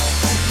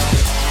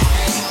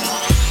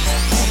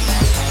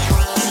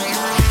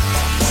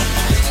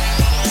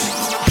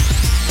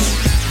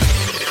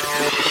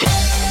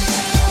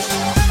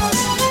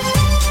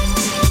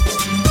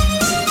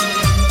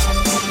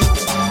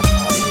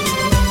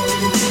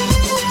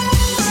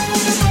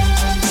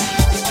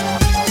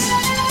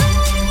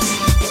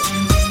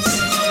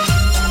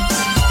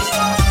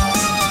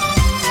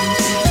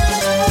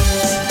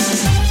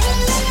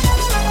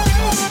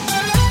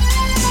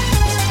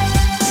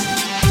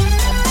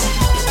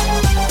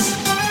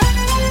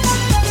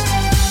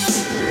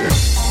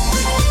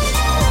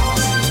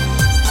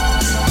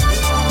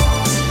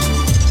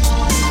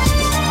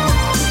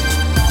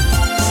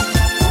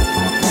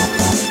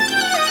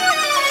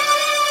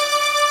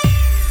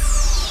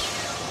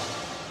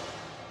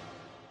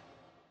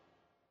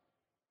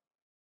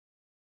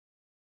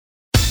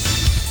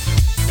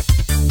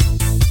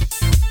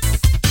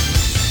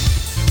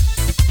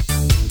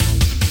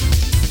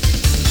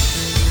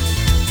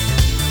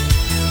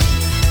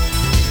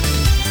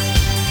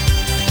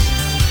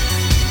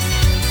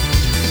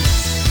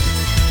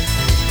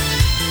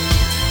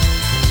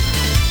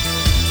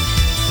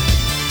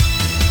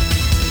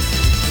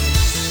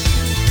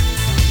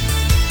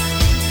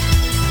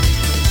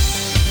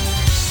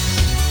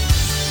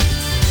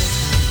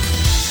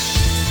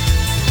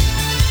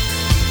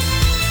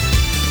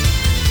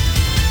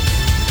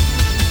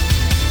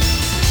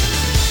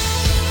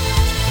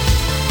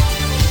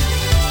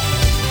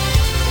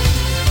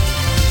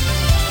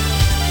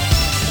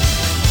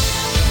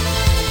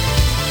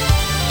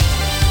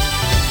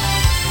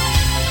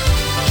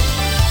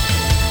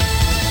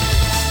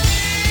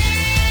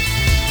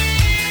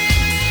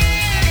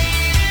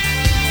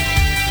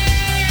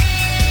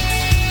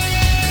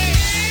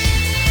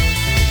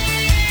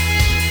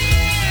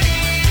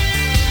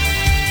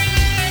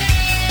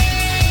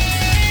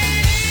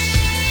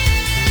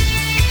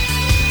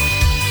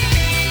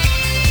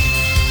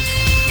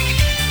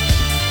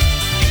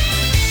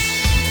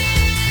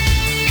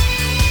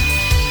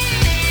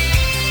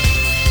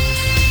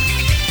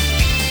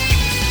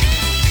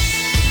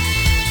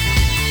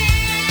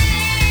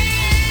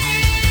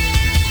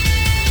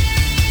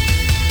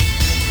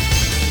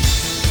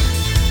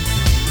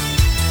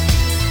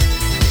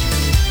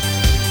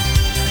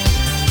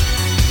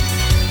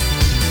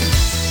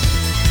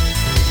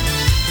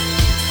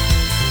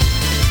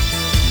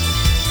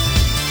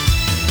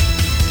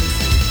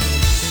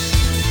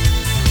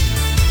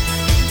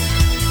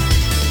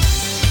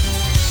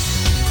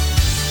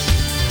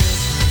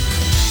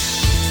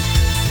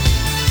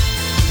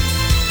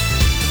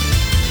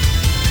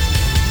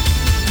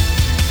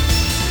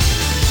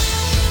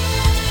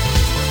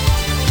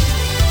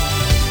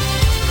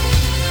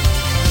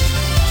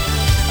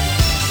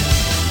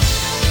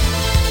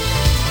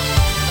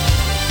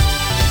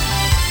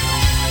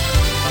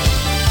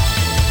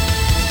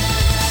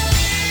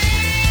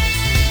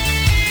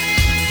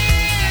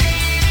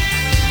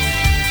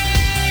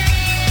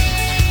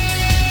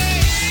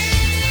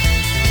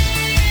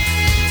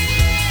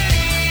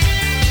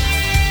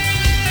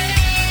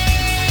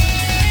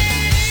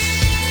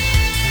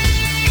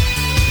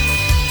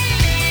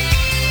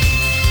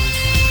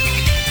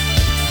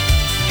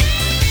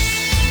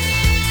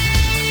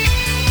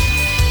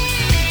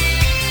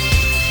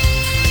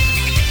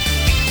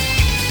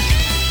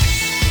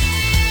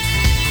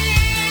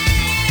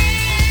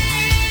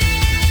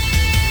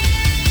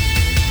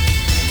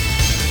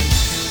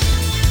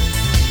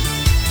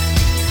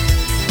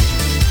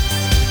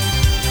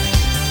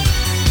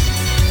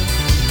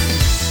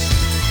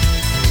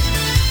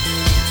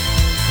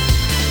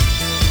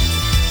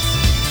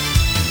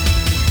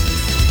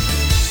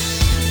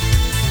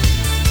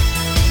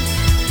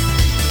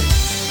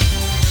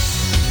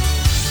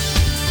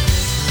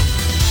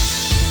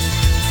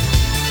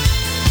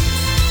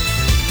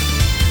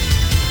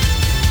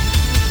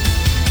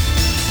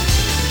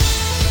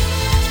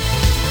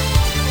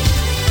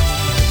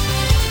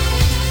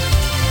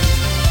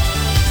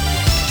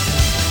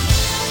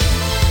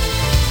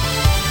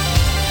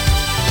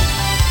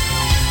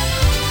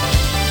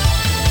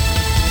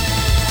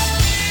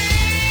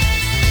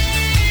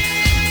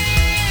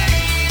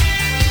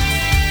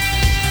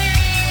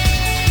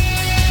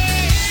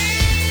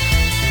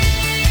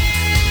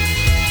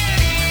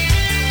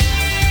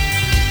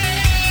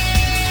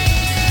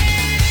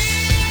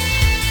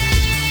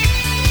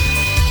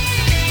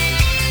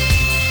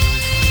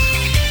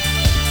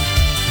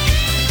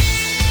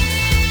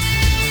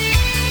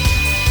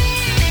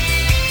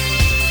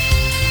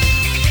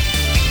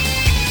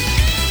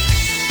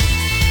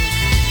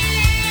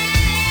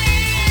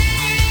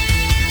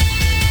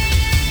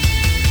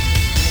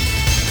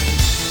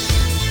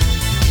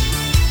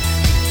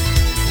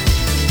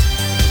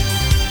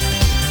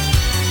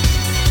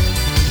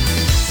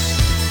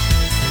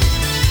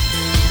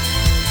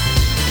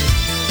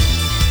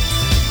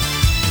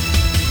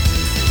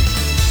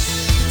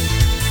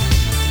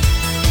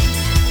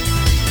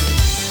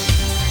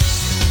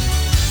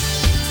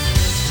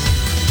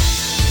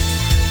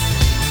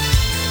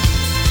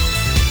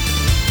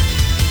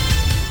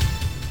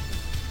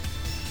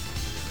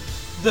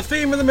 The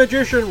theme of the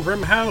Magician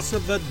from House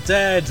of the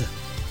Dead.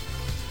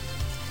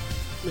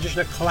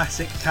 Magician, a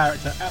classic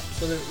character,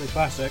 absolutely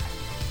classic.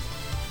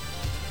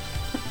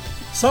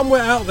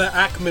 Somewhere out there,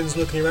 Ackman's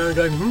looking around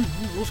going,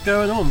 what's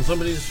going on?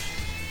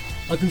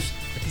 I can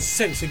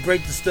sense a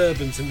great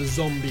disturbance in the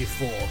zombie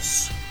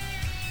force.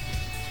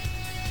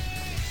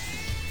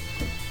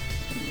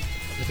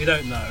 If you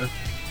don't know,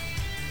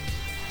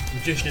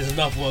 Magician is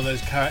another one of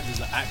those characters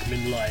that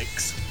Ackman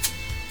likes,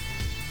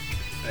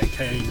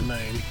 aka the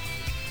name.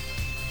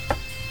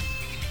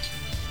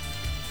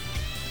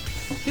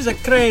 She's a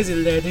crazy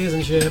lady,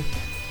 isn't she?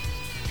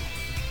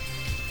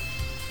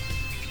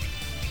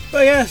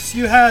 But yes,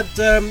 you had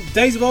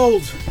Days of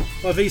Old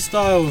by V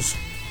Styles.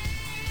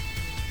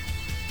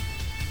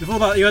 Before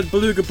that, you had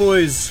Beluga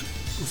Boys,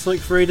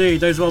 Sonic 3D.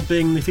 Days of Old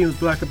being the theme of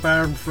Black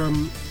Baron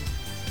from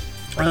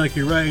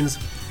Anarchy Reigns.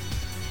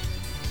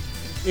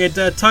 You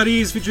had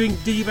Tidies featuring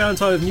Dee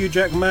Valentine with New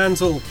Jack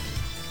Mantle,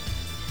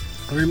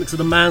 a remix of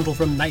The Mantle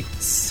from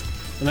Nights,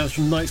 and that was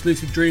from Nights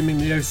Lucid Dreaming,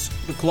 the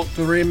Overclocked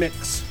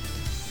remix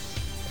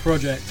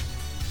project.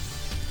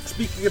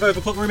 Speaking of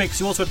Overclocked remix,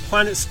 you also had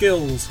Planet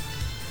Skills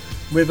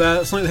with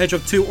Sonic the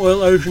Hedgehog 2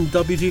 Oil Ocean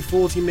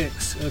WD-40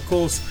 mix, and of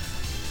course,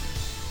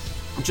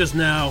 just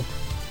now,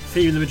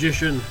 Theme of the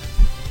Magician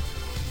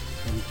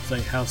from,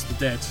 say, House of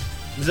the Dead.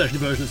 This is actually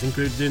the version that's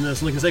included in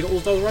Sonic and Sega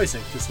All-Stars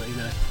Racing, just so you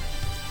know.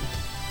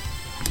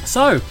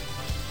 So,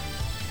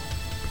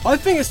 I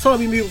think it's time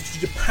we move to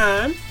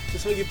Japan.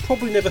 It's something you've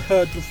probably never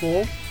heard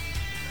before.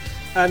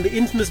 And the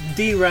infamous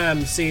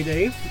DRAM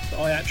CD that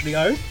I actually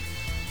own.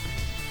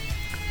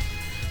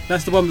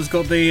 That's the one that's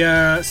got the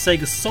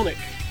Sega Sonic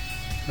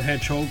the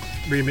Hedgehog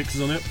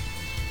remixes on it.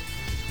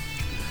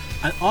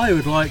 And I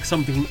would like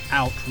something from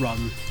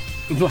Outrun.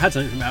 We've not had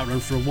something from Outrun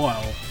for a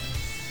while.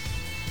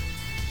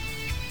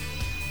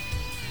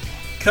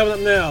 Coming up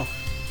now,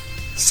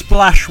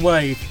 Splash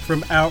Wave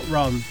from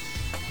Outrun.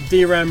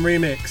 DRAM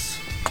remix.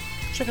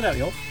 Check it out,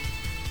 y'all.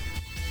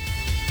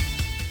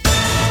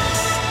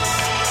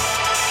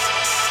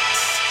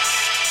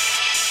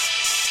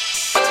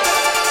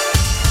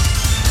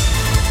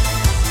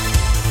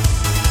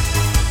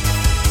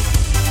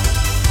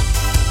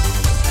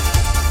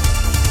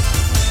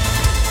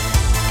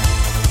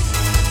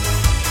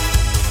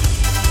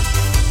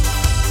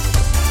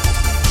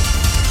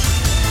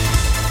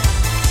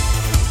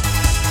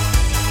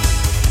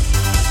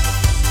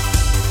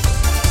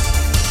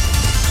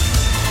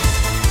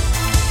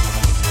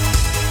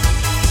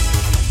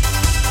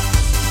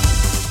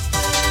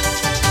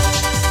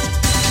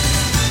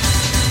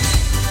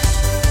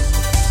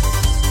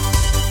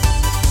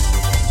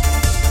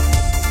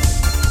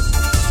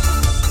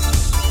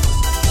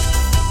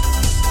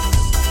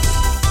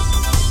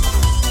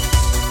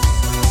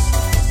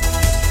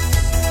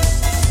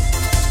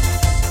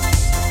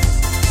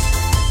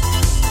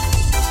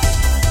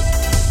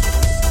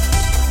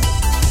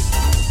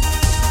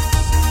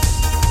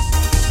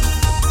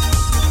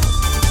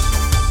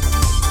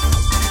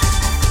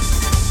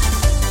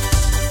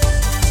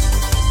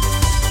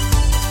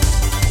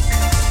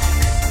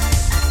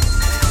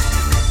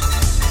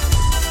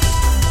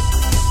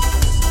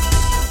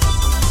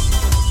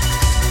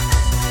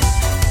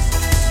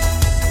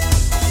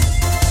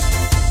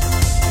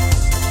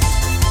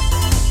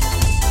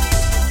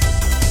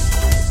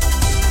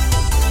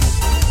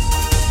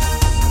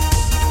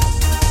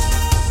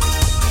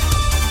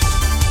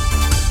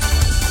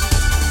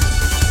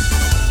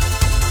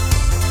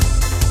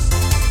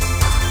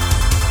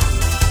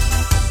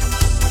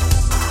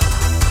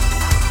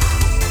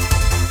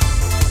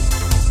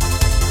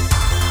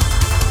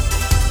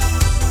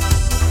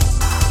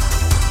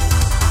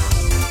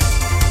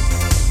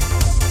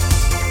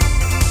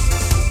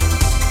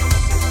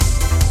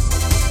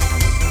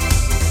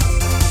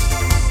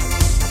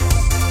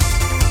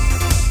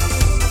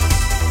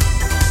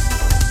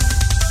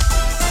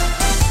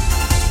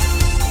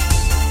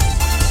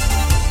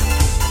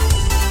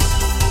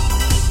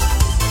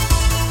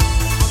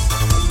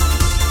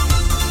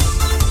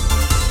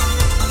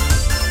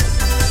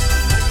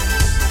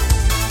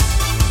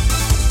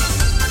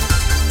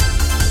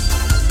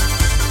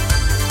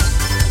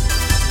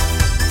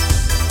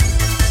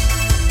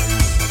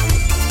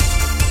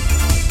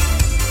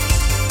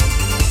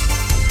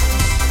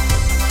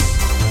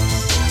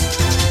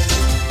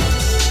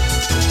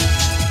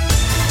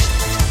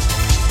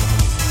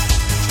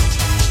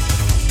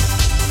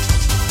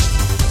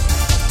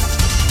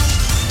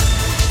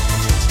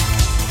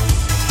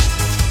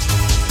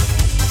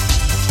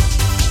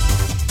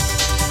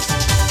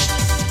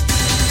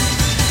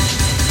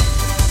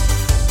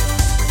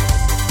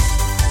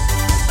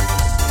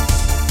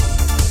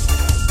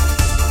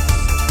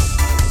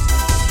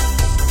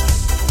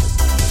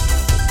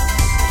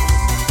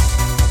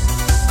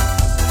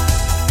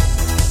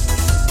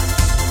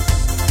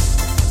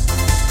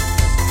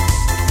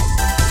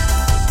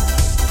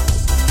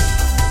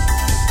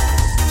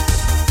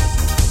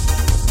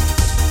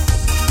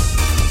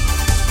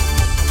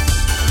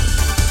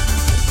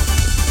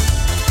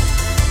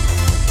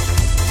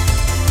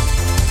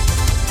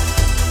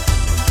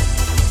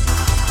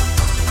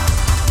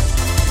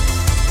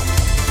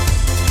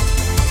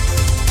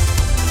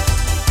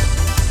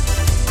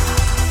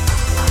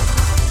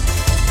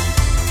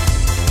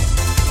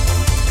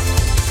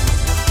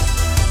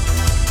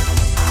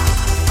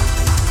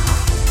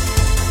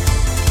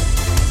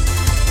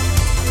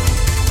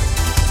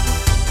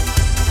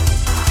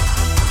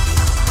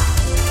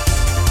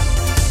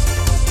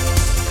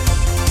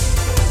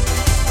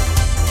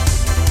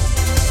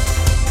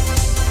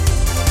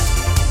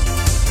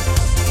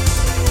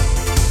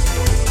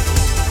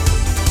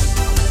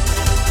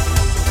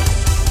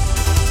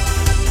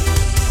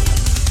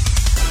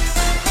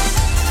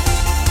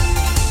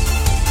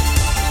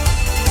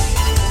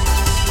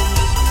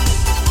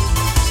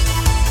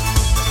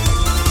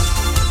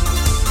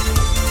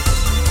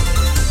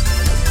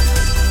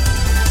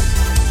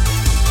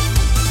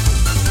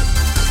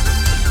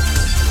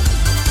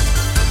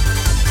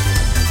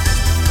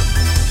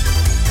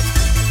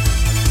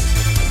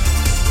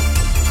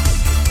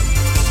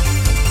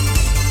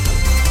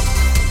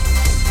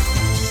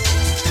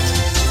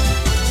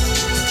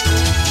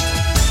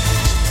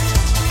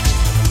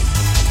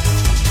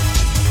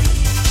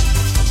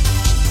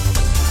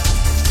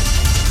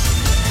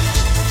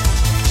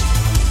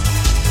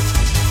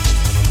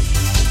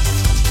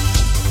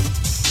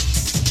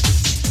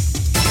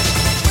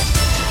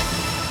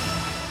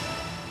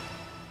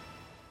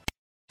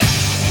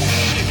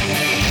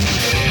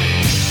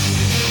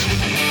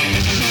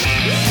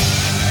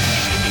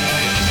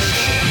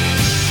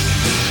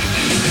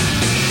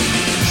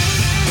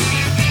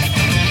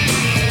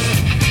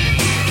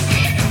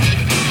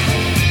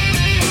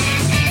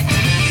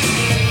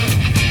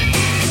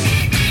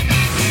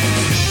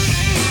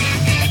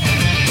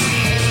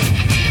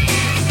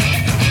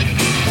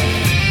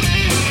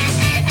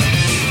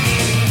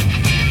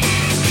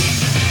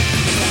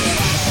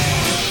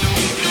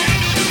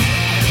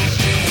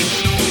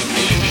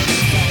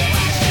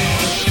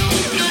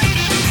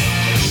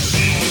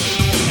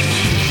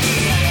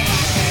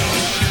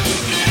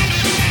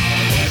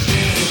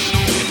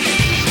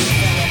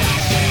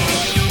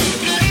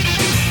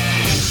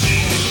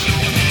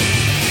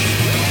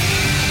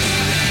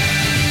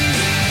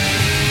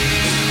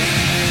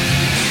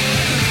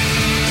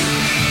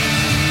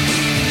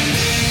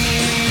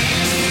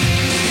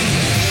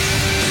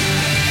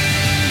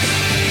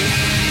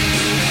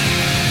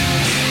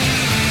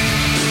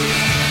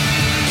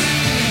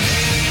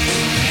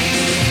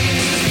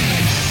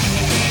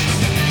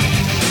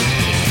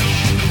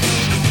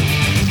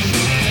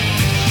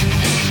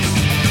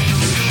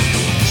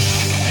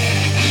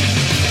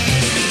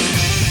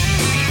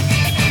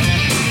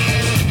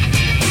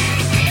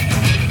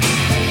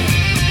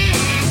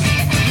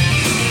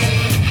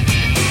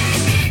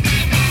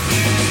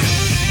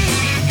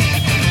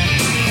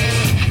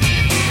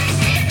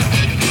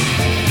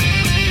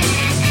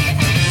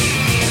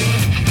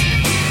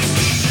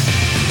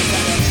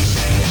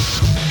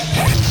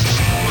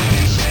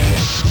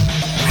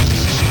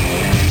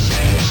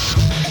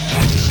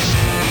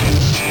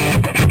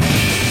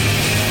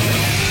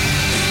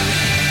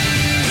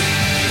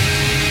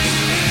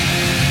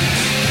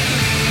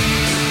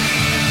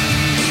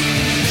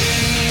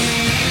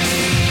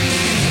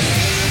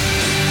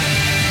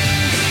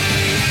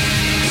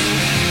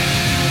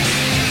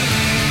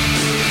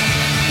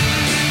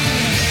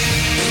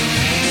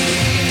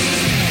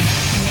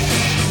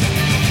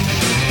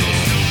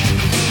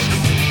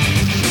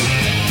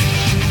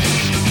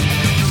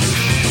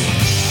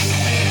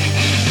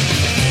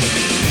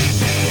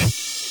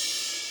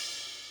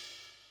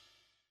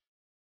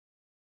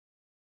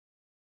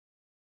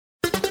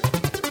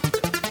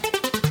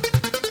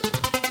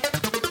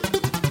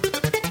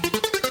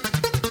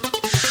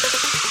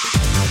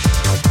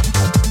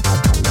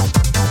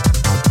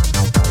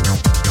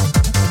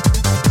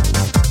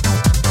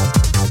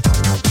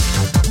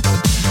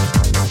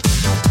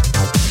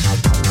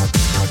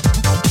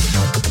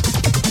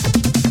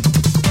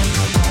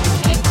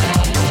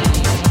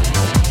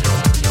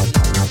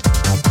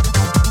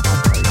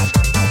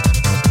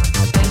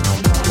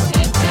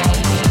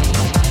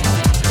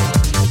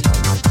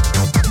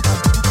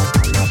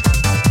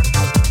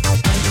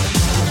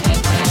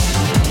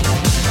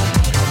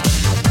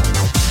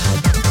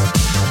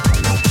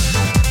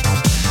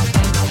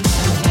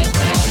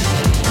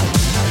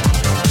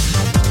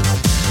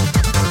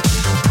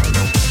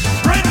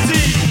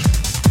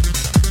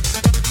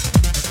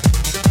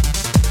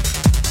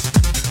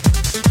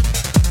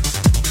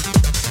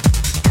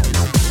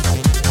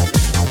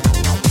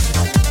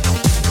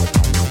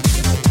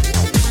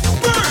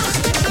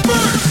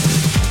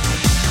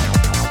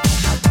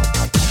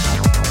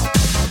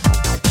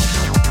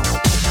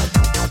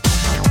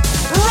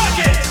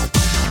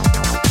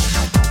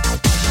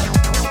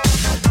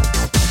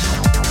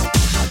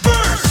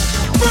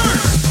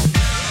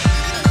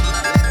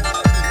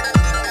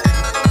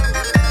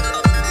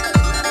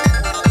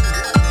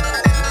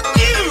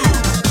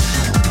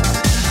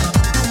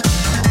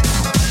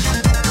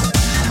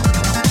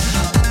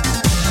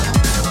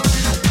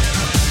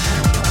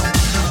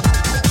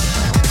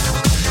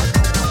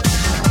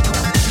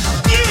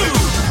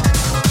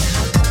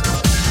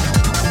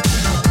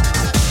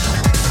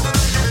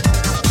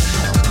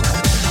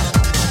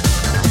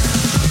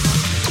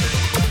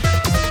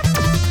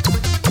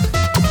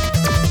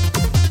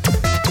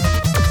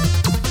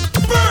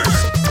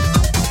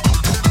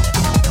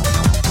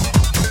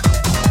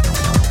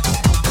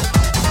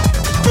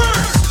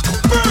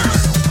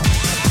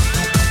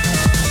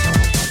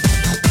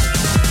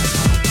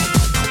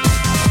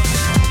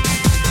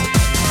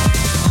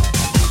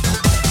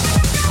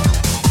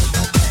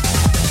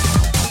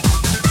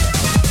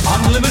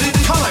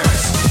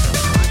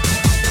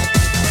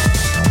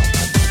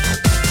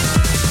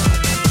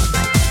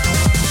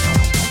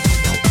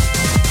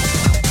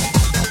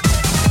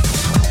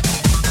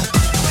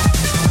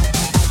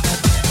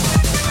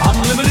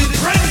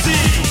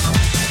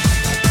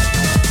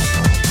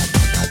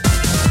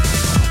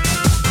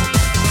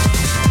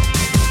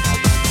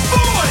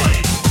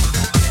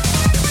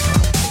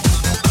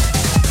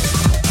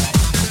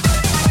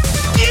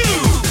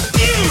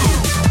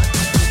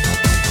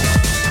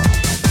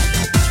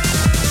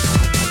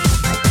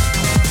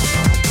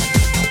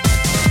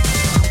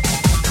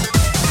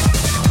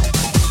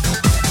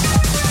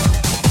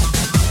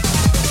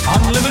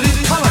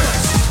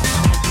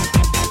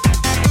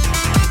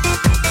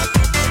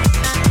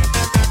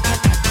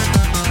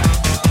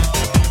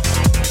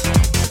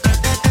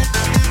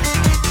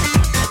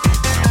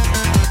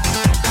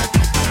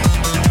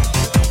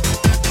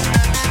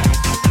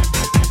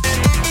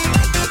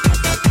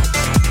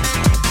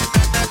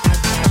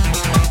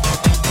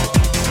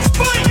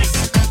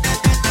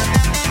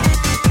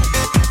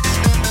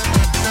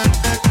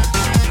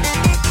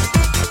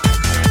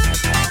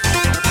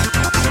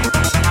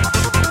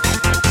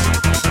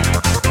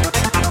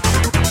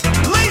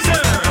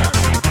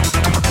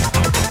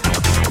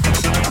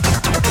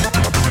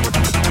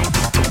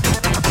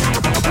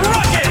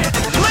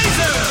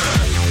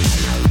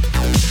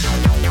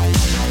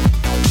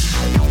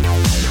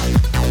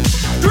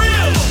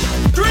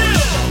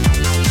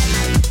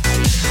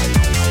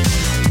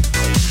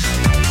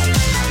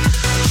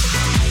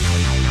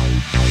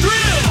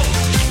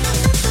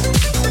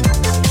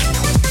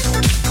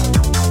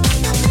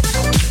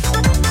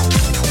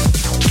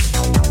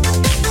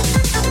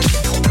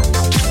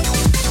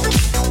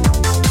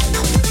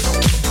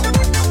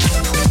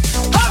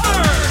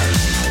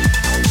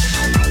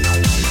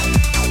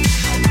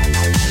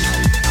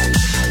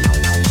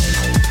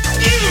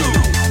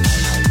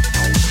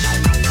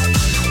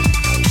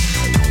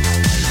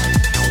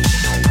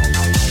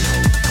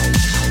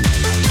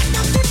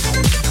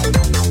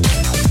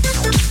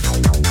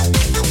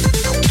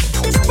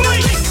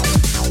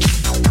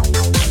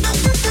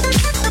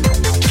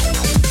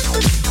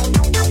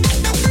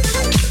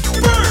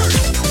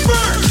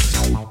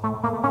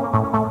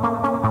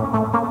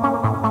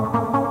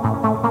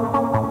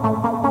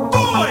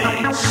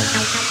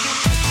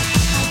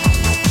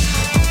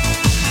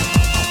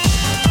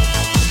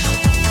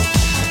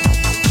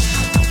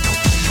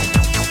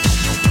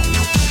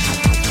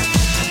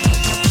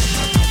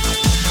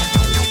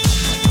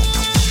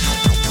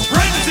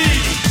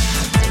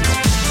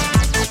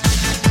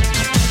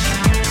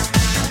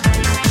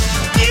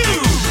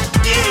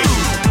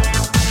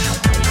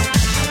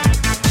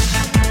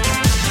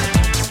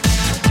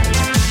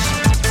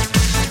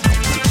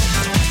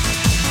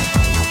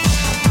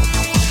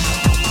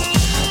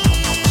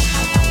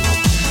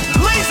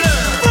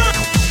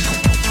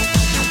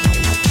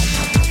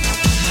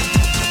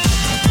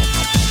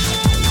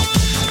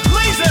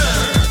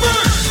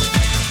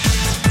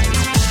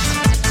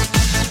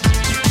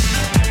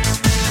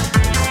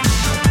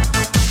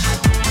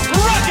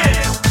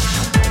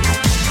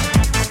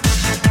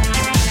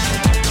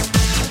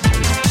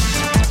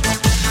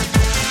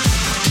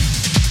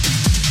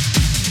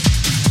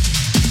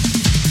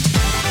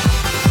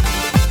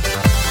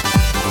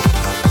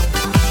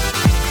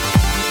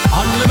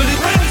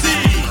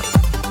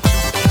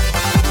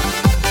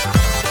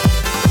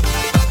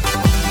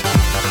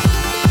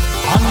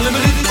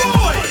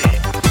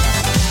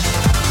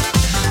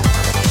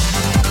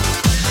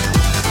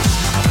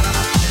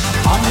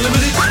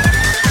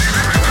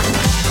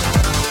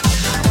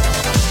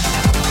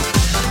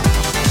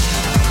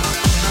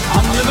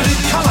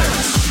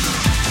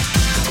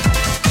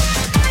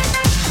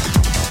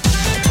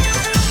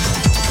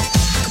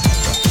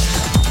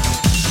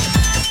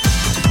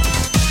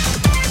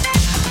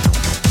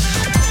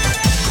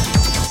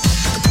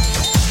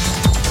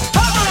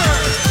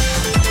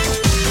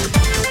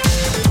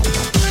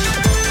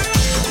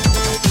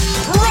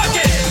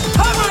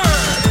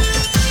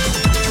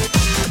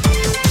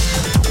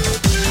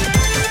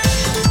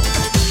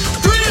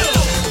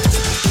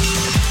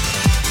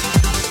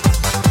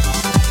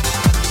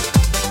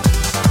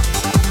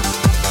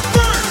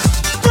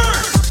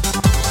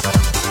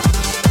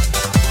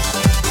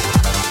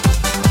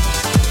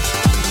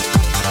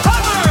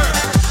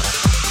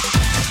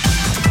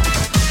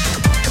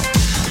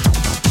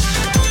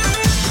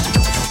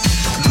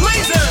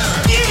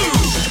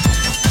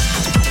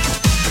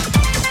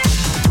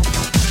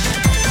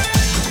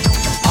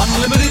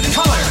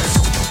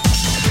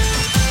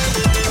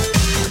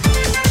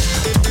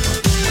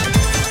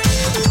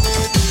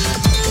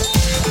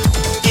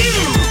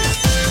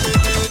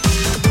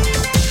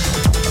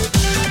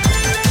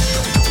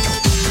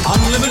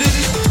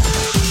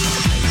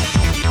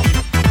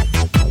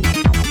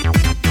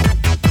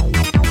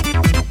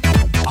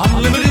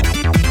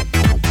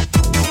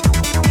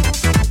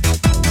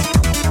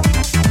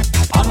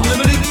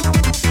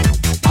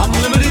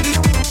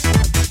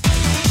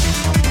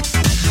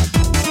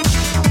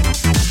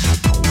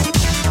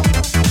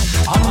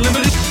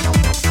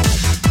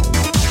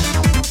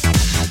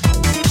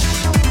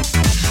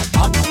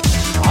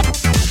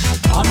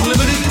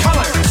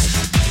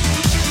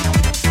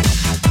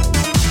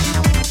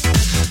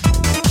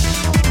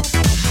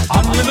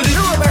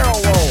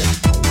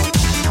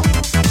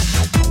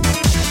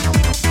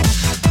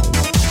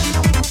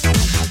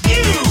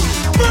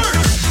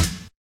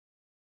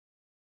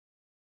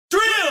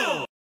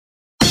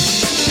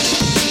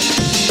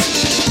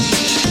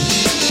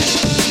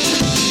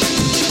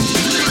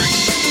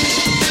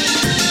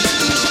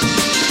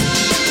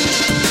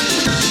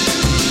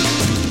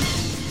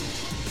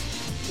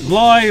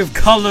 Live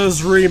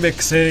Colours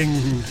remixing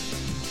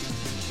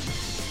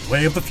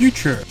Way of the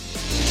Future.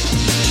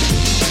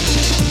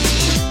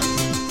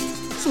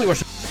 Something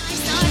watch.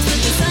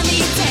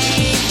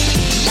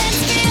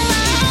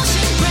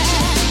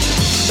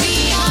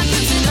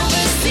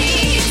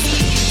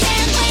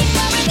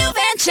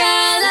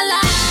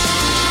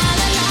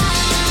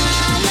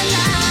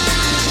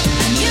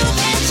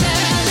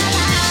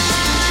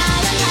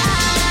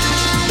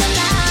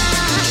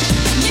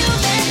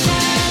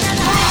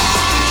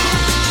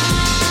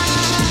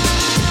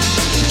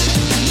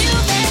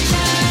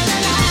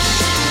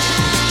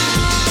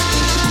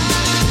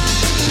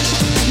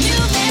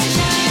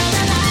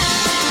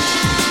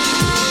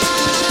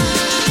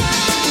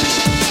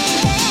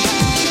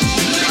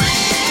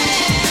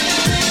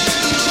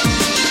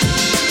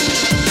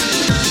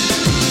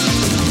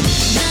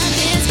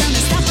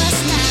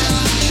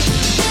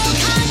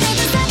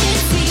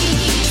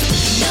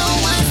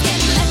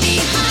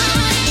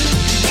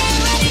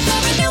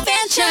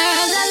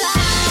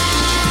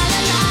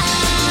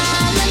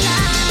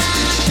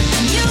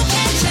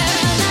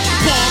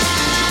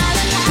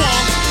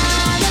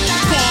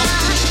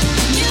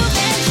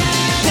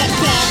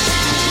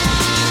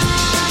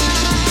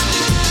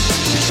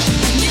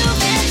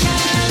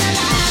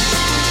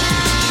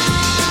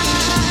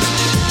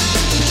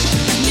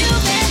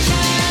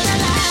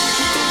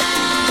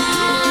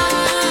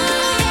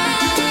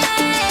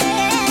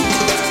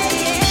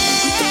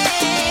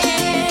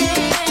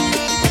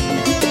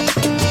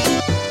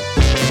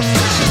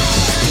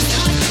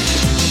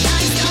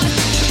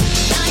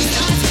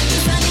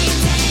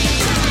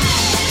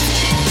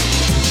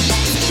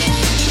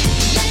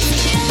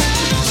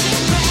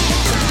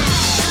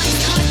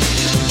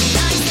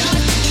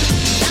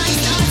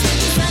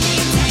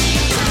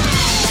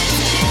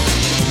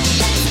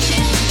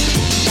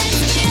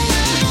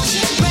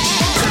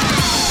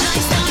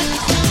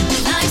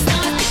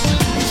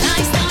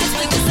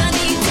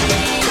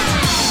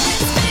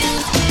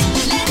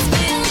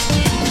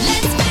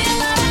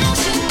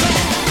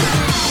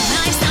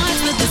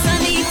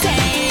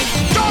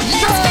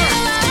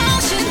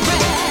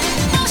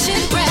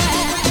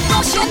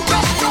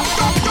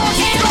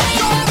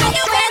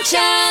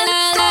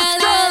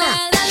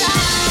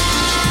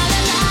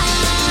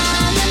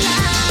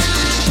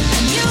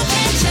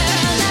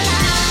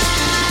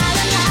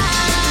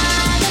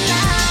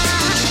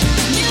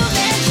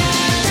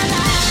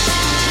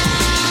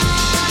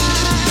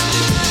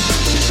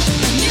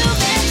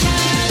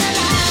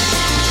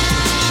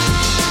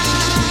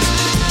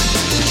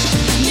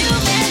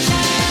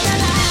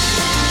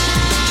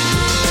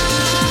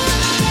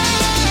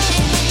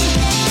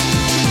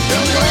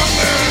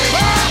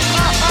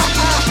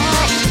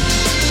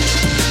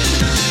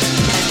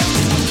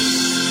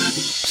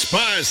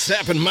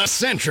 Sapping my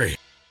sentry.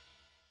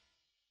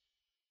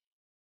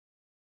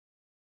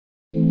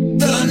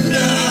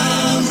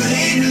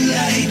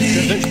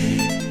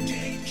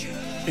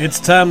 It's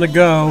time to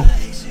go.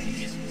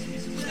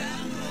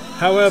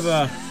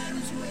 However,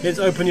 it's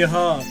Open Your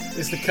Heart.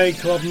 It's the K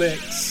Club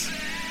mix.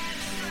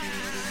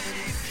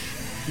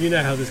 You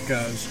know how this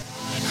goes.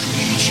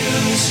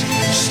 Creatures,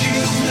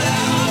 steel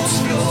clouds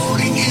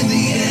floating in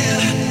the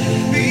air.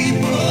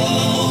 People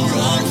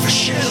run for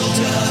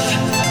shelter.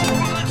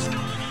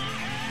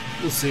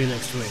 We'll see you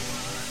next week.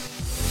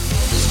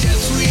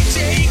 Steps we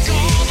take,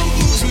 all the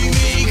moves we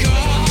make,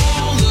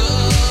 all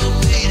the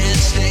pain and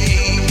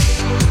stain.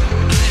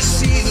 I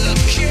see the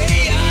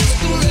chaos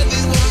for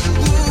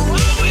everyone. Who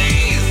are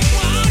we?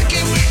 What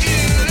can we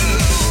do?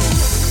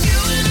 You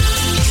and I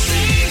are the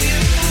same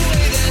in the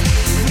way that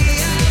we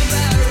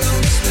have our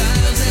own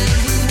styles and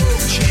we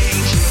won't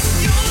change.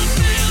 You're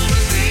filled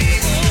with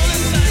evil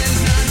and mine is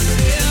not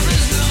fair.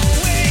 There's no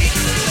way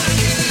I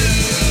can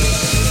lose.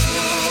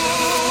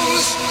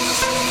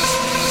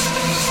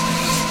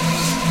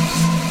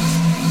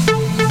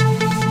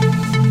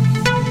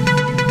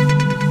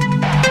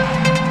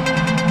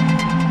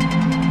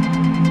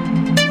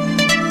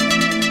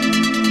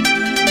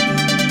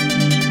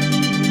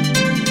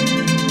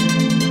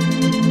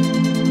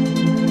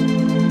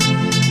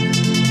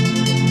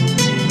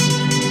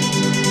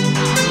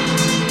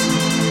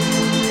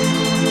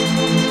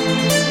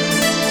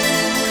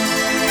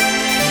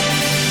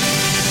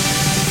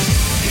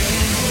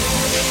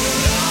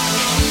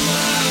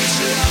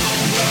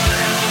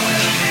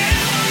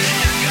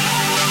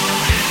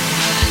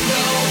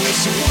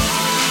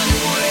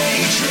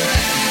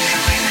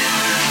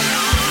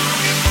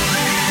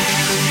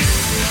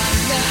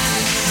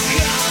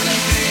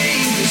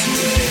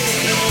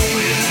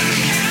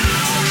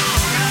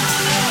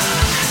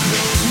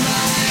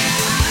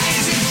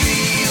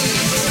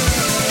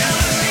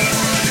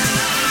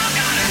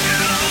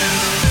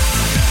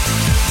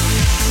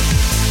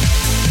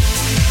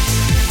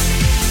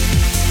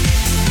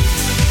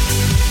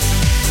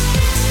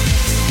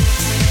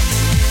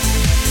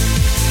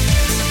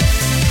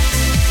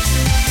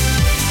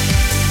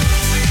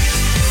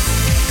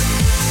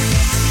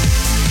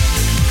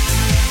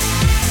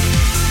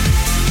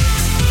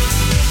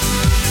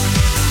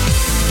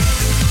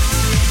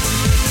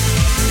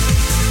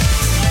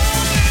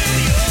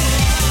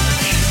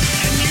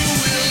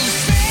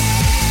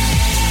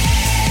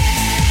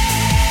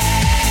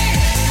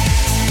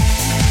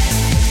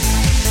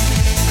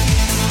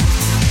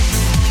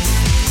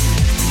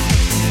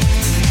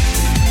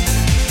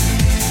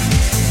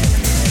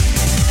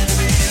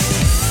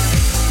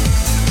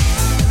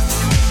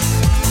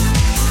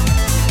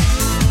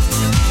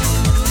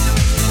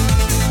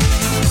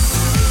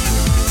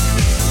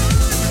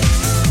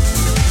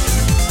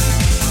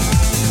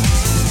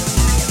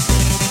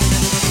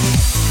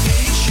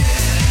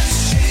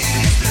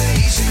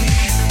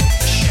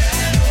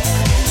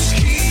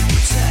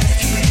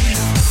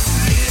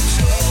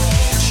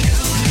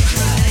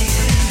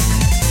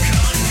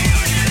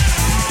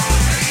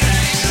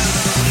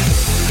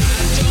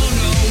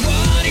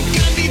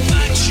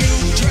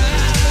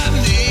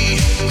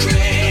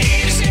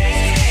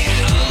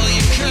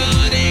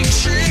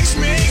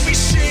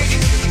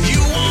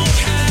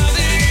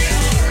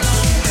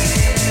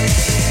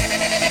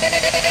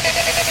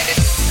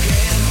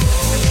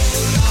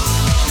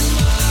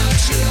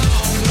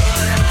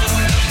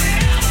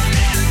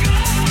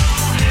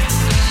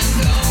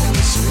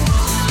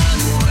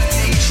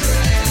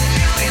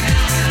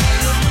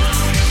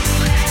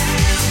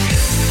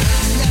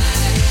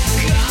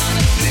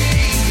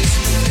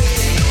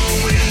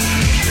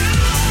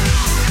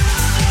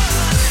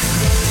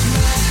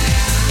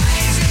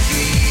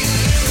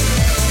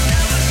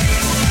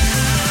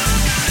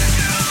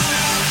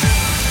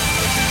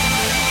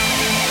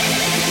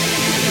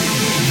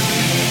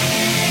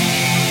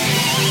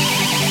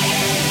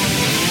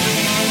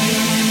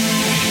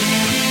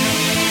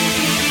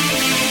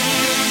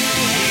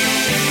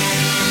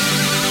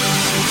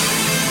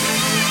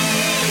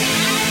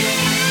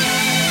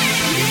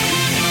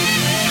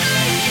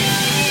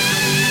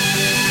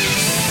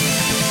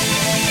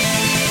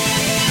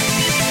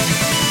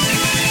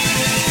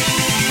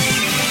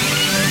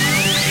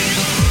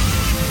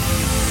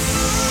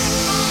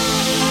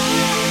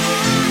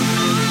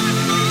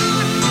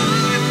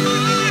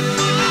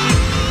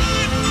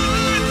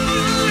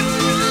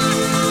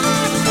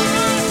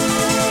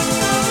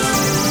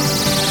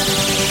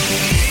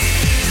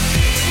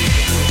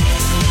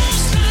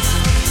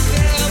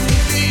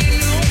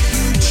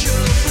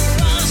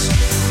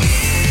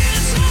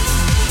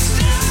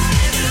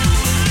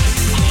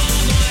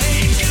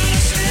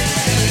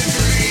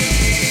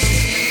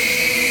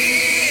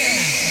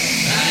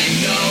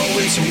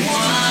 it's a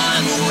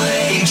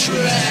one-way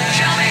track.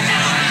 Tell me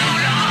now how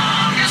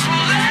long this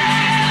will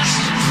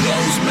last.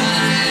 Close my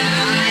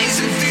eyes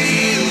and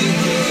feel the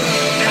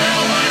burn. Now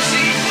I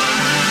see what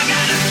I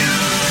gotta do.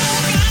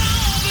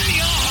 Open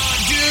your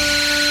heart,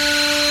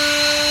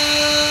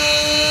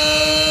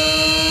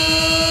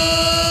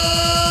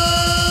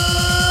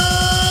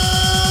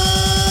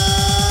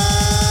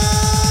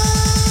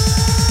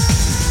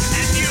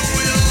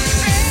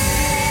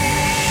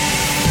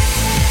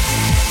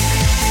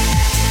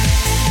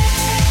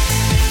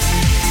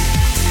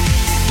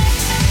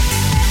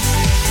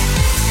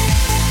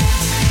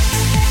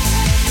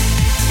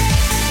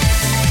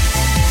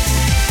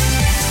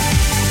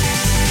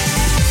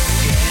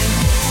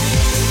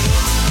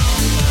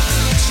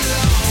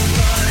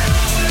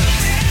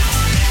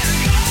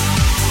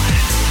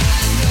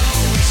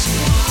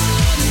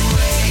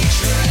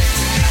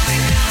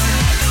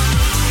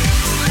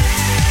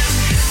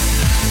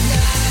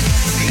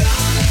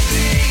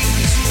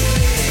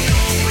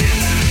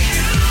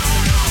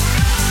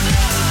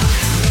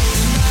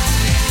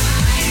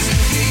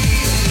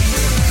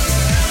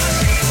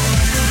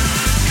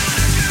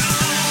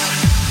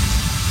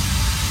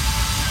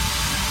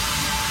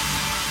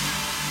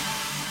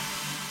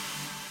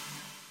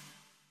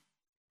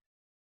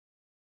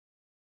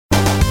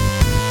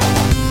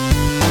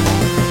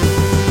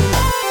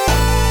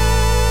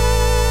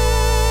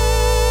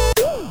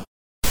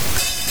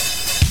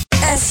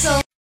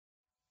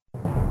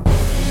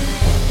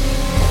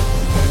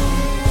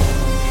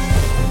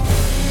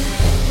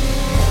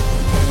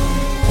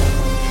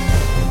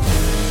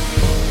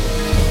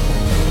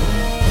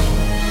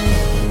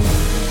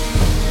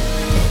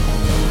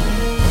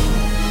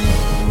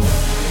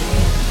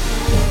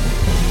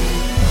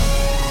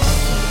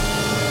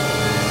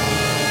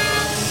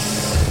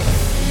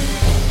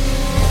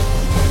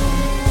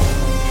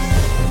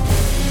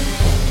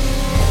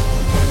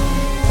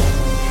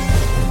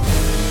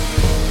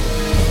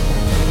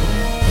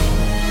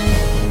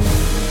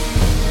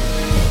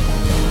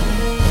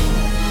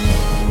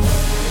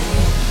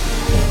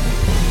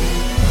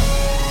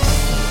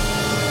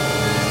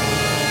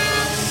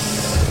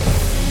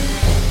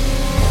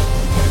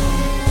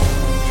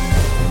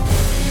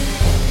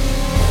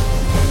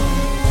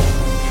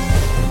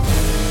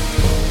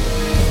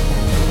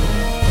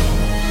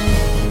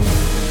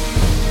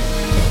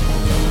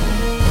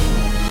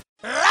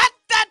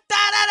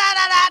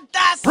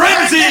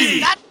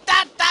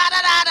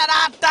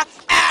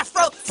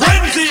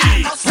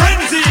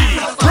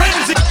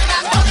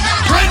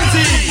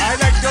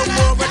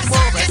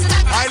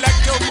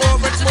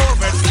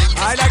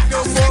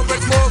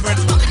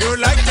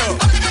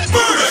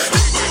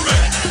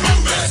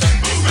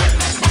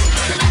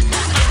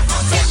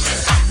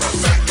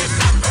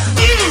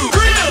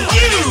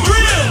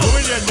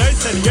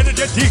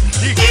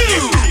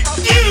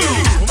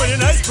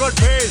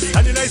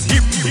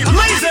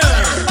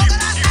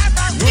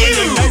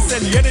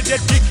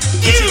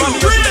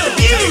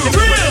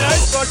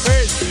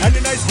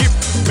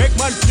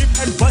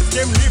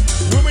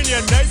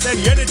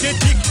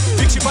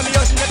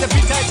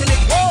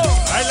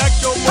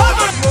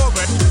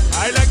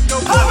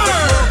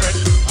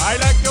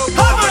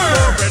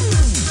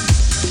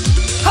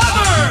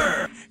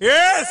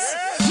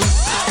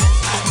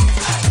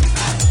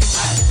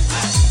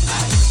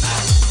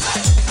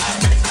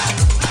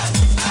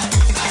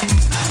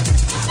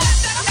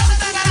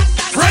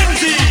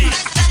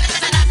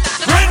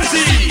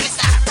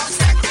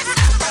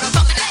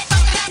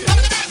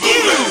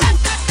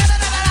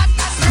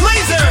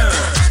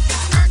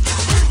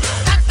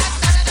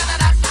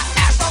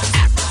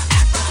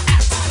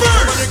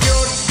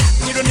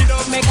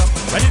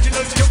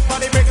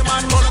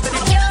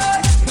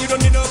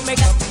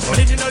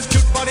 Original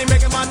cute body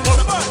make a man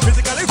wanna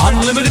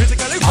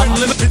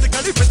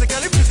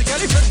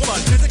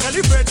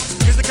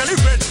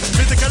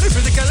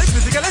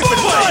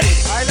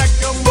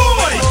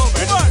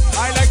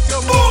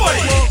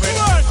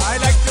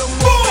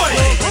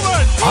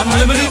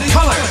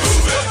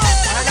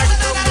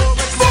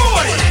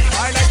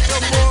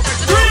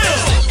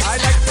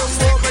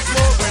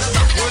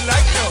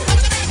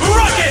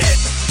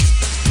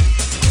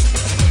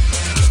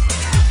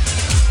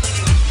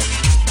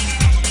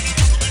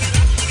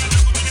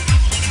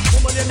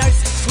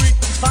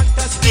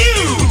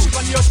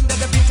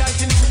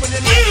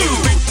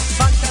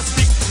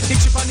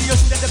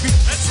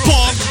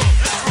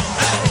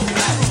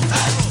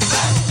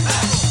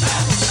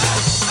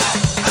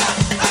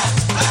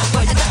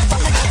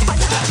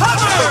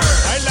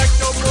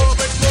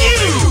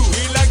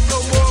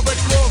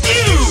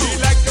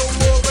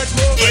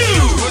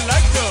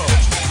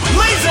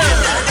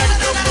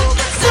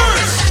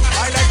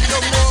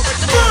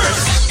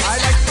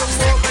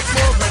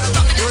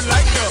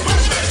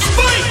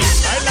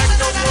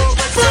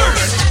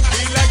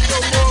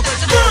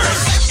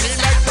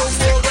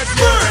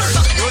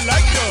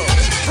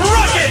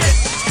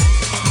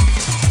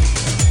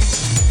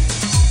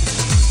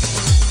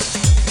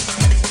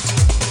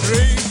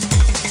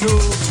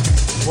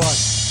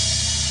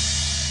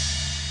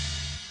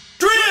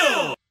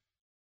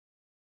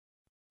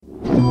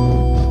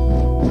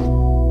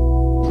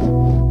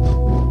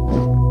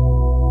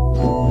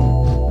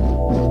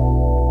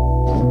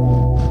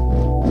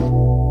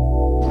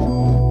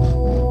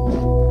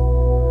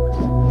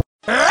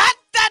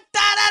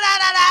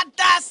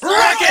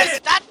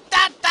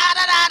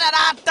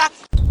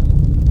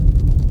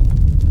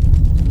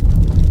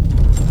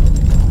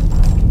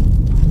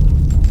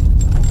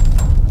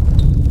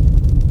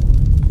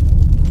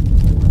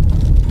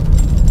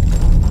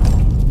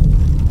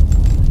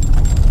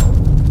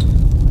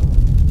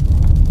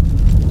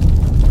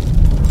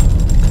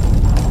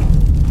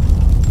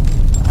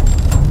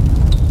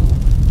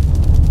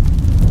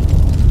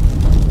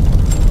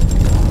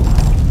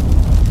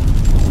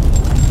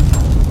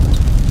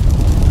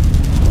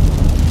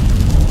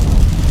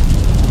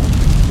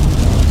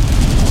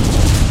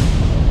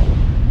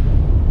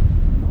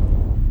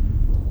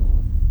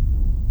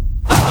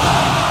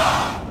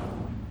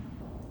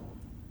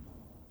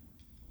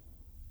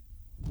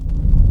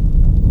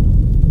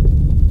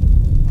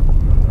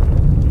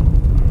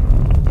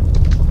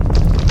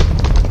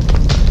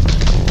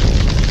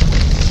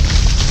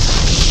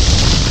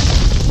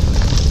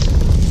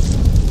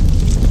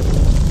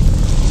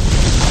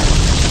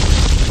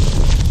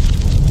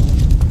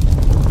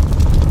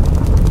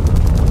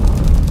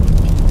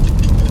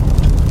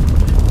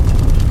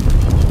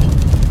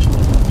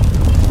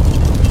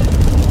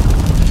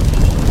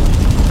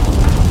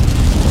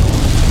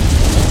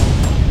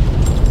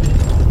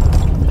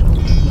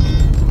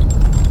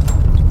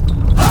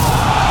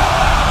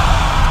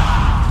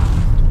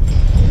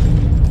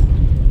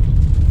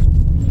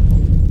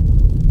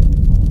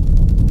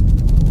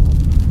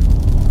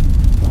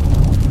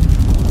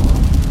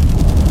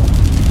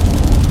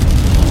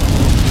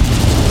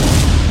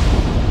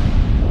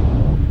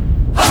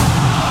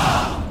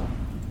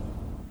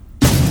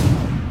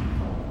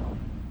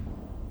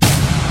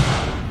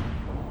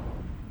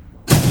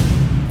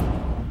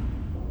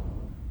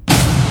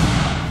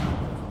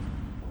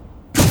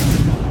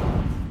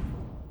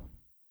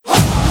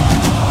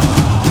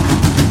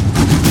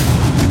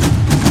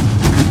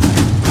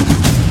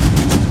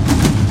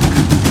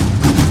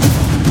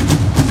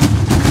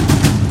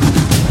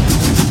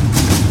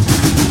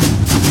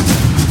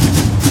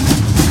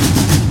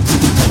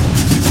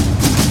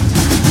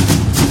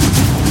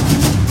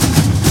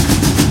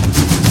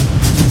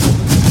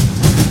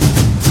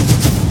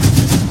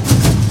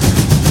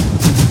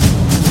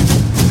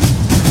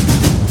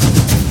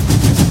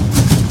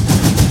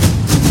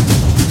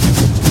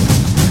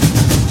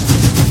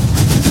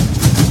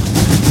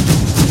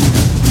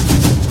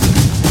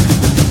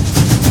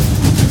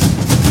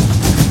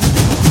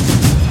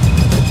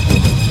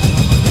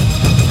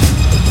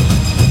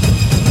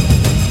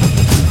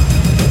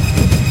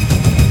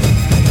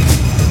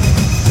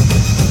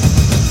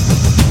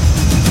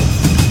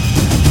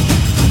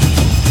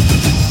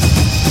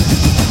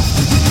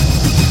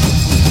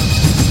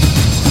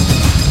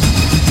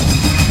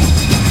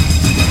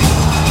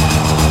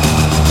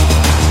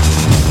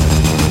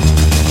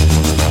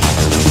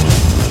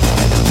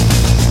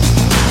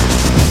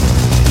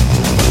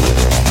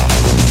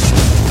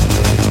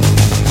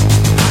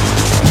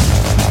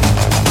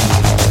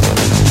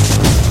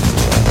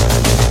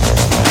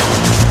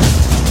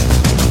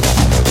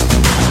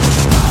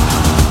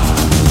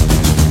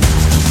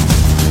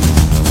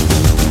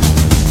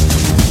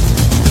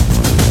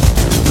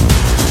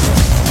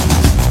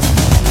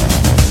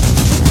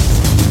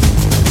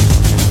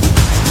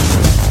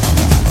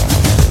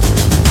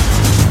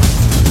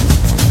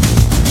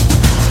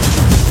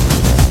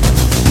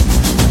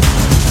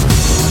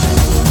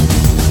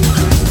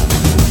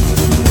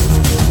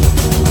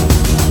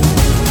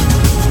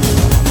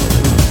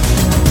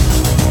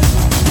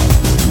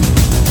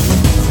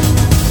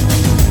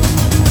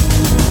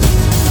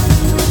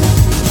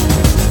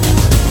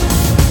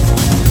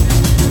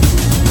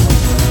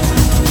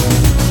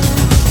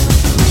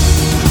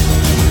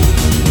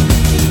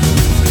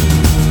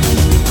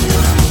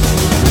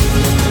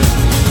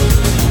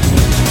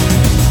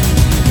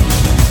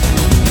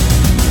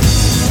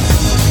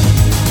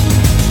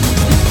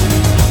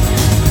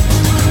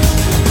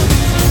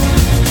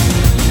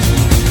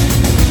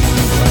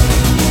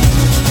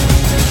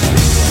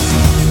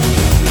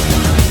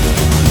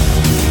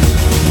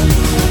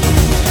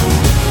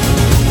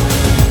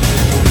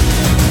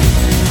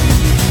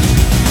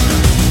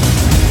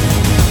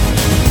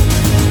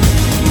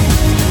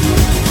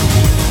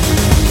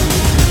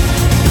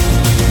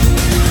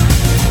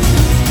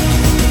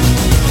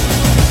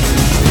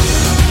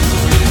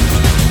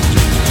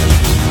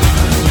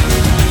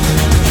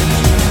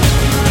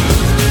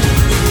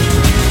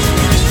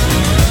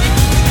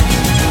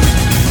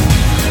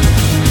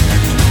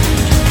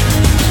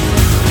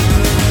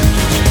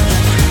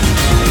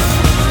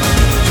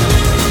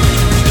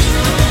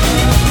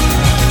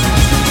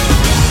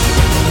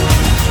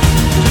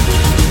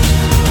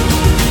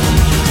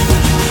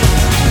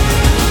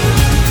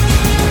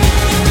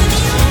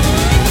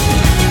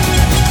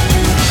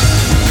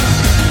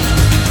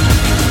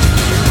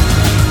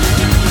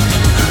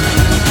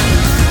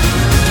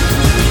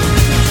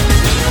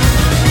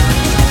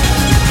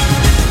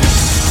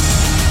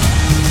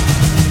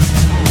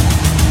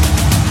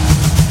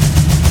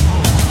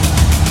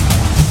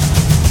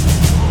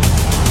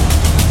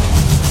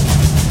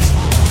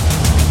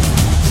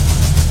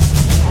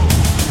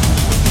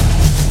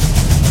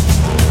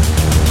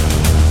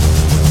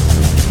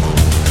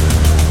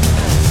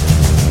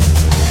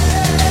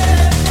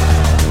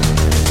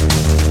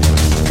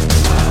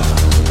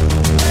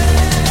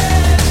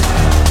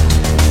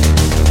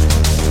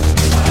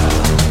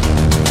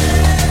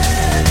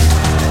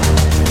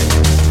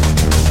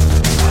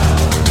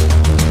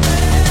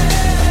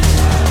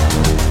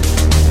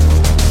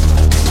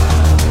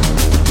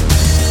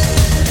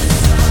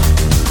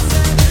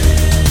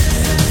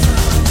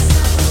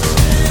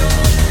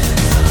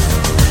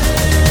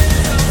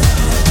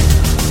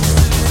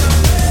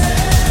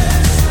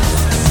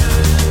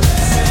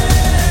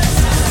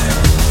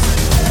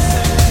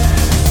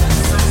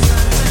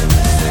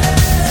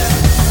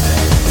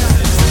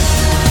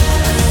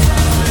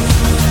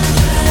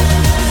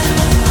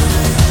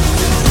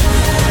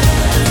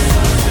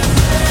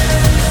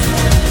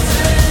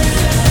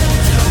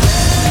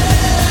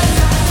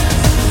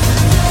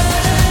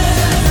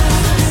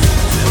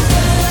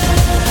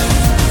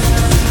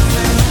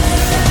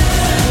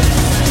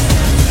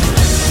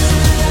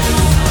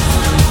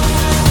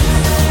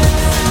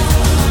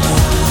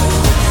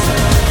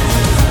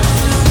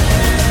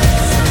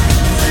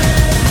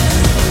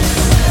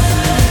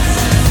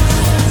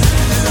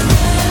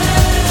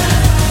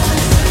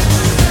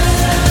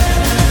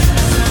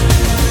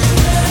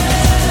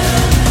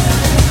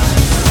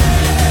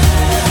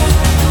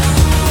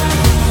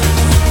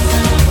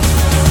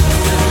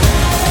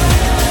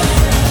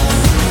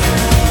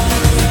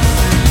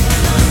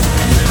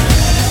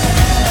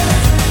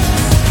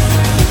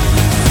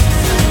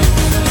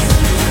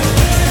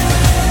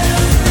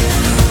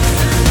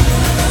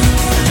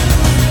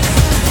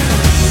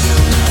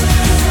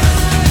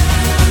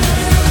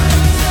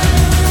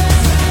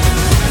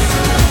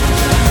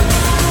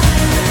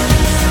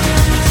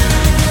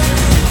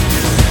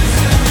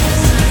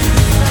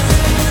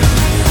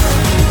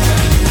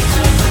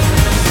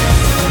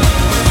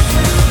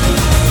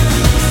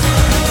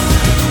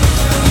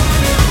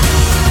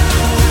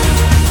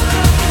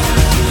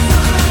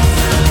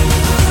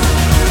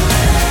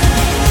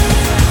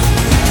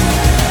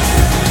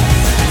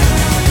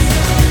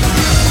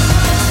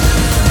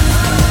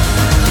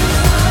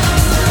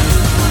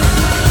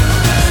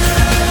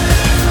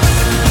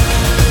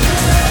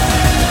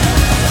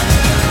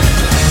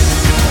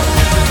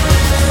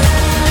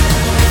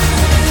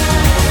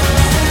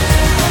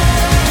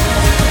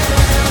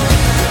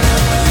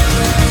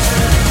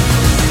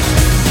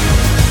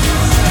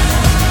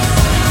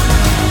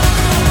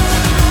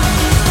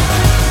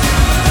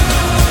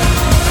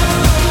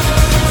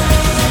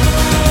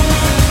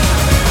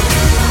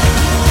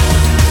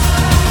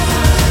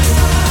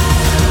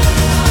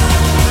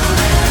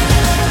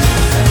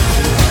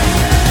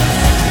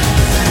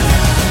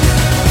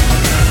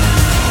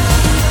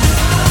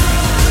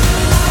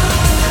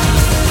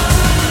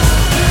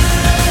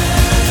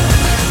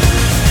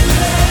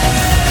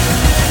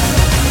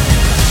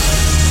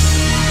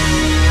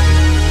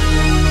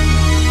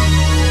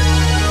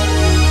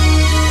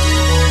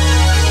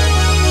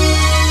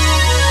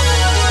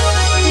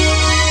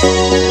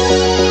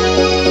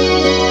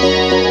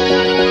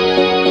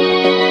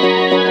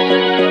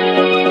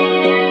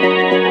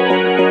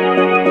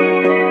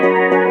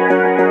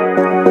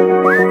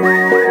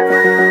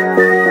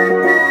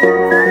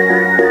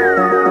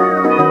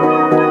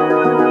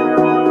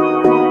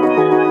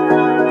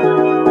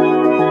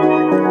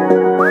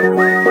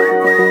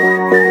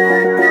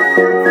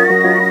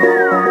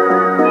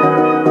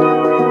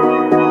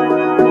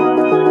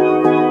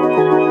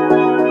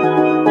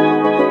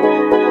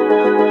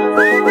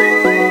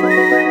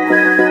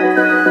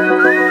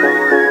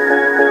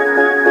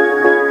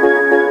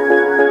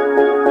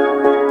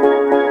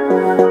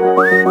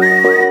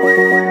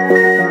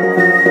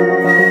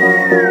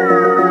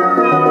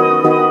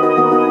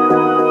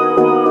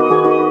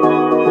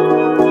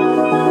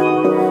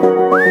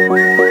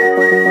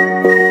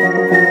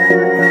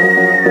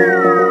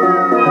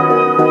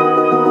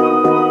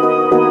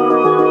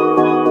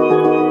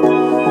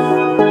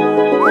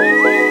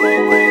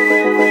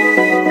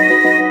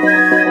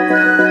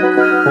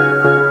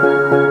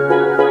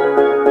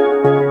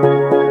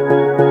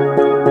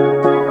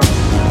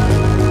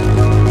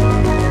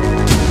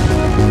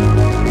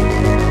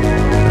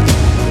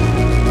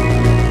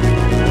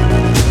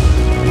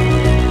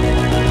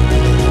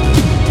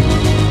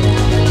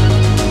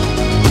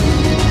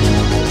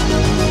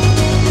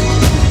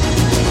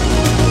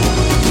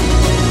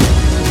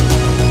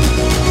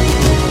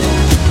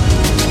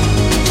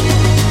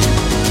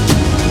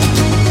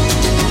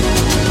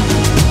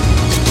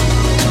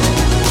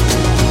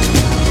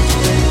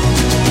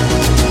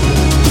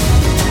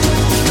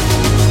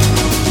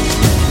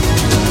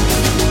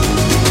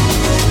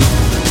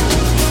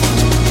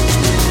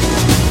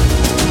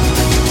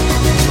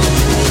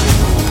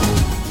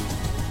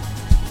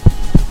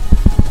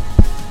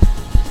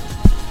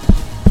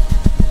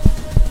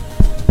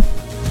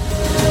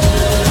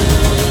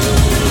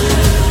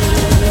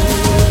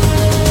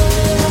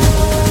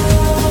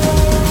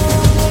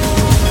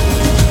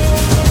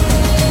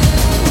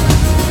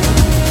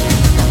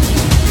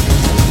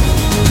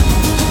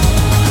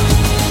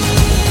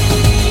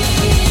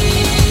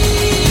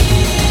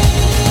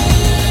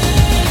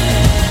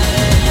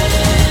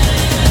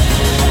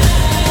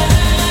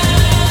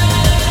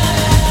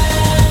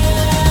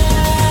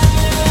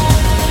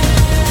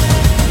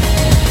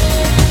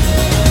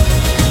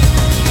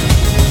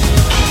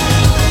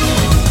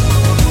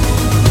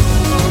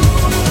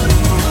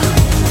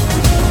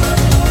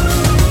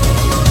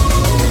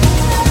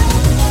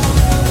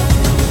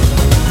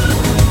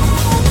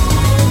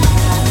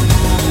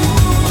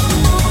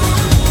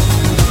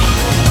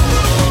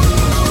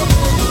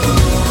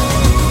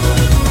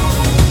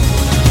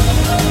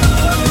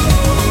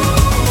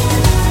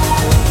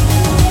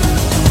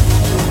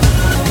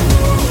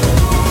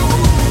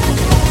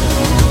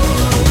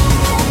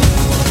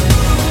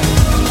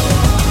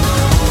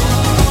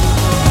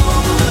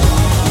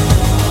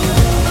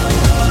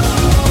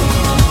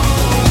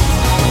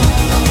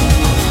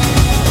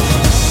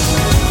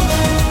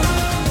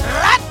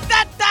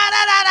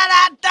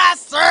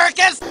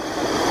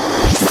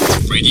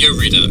Radio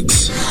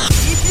Redux.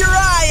 Keep your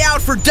eye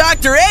out for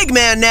Dr.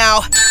 Eggman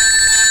now.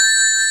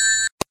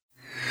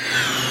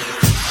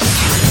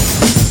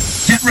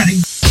 Get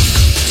ready.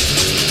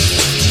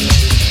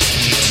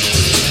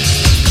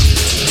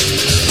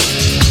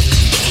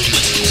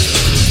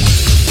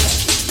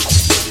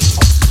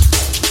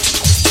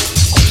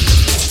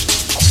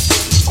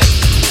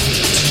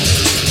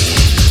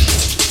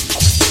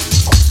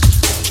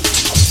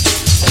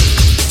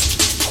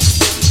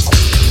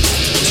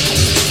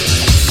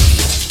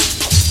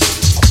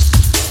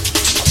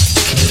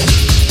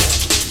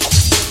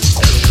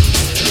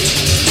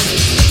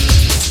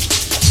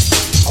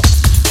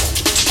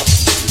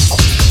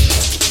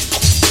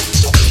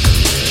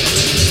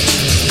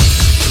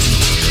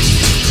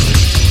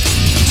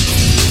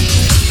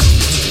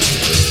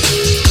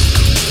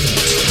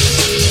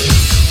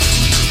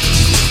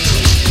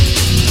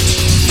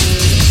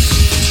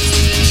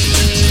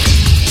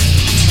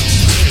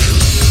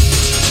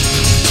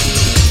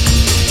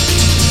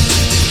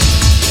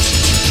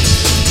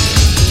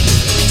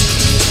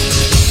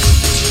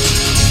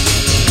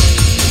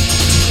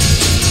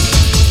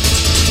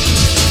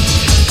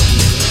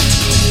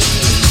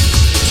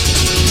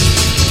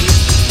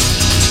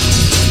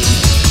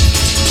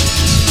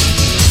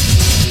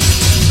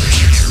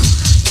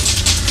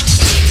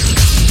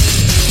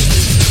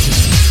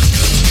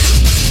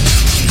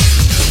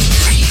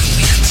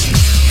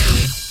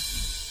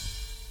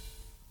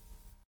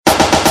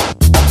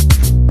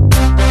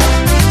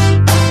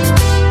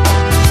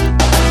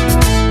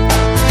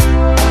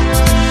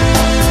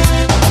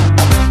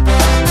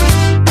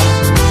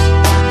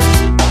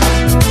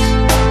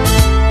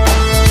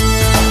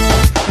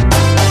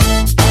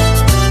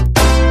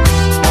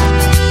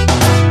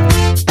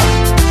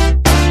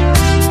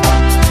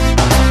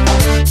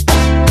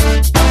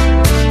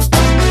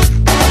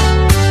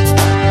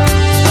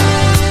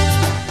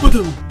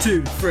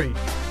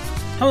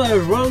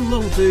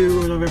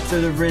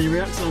 Episode of Radio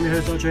Redux. I'm your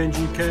host RChange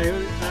UK,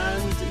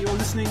 and you're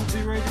listening to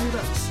Radio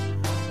Redux,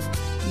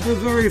 the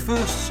very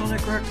first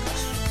Sonic Rex.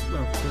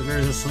 Well, the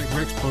very first Sonic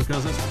Rex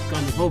podcast. That's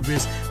kind of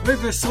obvious. The very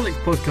first Sonic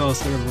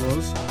podcast there ever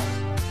was.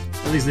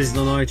 At least this is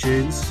on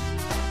iTunes.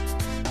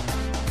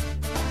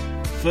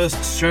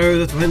 First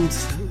show that went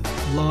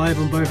live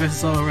on both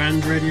SSR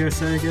and Radio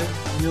Sega,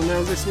 and you're now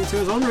listening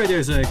to us on Radio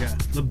Sega,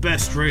 the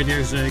best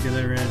Radio Sega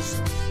there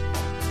is.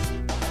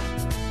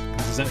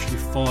 There's actually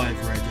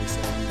 5 Radio Sega.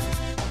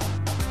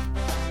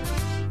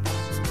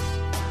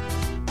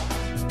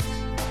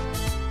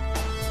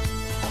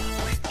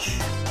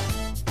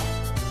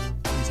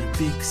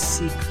 Big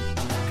secret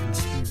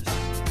conspiracy.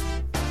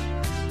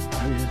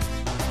 Oh yeah.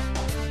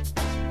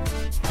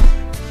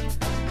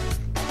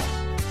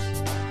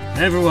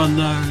 Everyone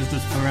knows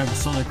that Forever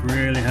Sonic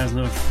really has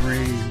no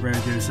free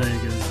Radio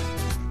Segas.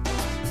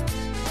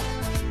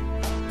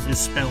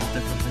 It's spelled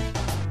differently.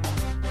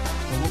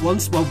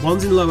 One's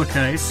in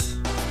lowercase,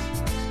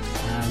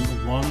 and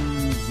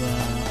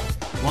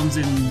one's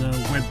in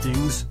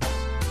Webdings,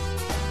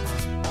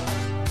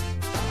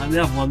 and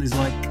the other one is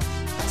like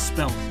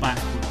spelled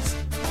backwards.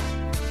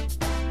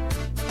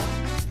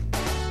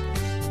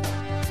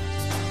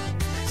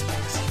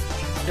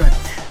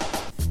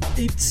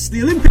 It's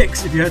the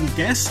Olympics, if you hadn't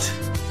guessed.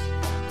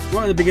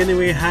 Right at the beginning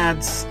we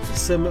had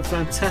some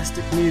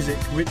fantastic music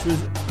which was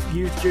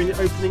used during the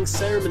opening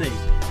ceremony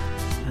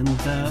and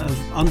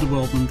of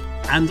Underworld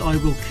and I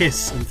Will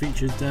Kiss, and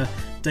featured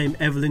Dame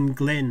Evelyn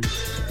Glennie,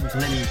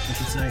 I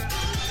should say,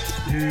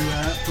 who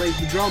played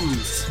the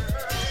drums.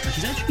 And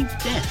she's actually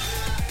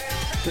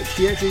deaf, but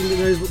she actually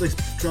knows what those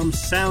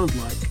drums sound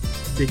like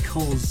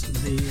because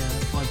of the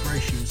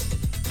vibrations,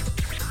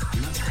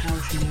 and that's how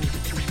she knows it.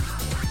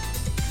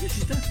 Yeah,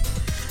 she's deaf.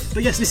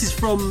 But yes, this is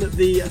from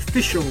the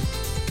official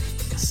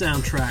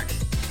soundtrack.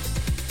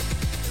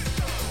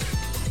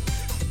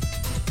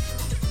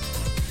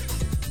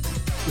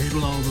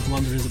 Visual World of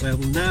Wonder is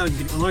available now. You can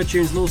get it on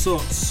iTunes and all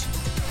sorts.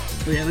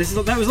 But yeah,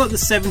 that was like the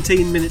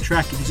 17-minute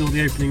track if you saw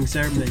the opening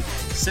ceremony.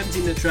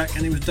 17-minute track,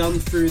 and it was done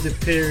through the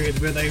period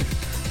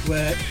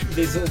where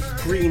these sort of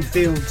green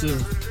fields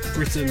of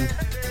Britain,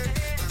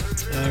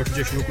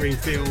 traditional green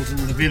fields and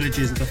the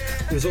villages and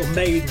stuff, it was sort of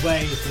made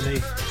way for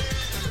the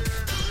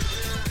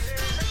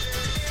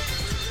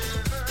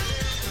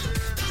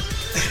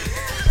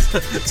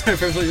sorry,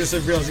 perhaps I just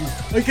realising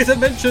I get a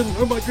mention.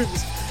 Oh my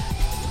goodness!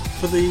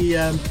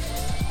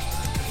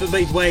 For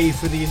made way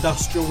for the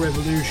Industrial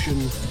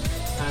Revolution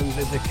and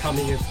the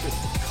coming of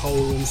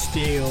coal and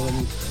steel,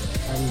 and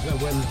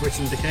when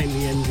Britain became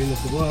the engine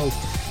of the world.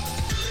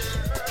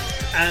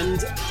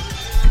 And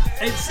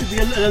it's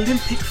an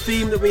Olympic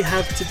theme that we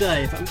have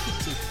today.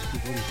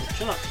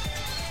 Shut up!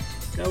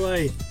 Go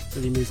away,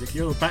 silly music.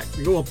 You're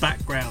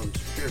background.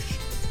 Shush.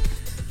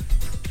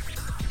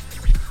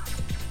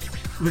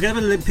 We're going to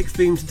have an Olympic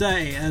theme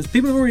today. As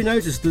people have already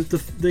noticed, that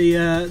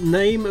the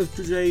name of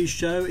today's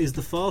show is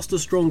the Faster,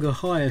 Stronger,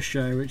 Higher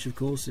show, which of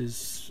course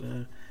is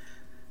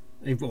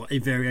a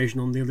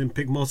variation on the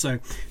Olympic motto.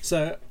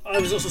 So I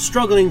was also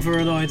struggling for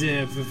an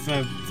idea for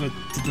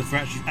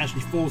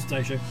actually for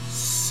today's show.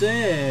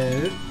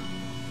 So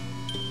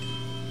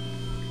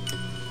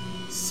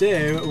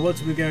So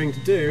what we're going to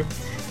do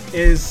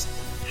is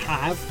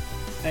have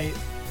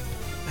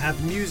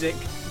music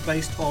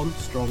based on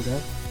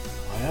stronger,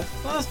 higher,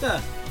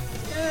 faster.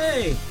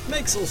 Yay!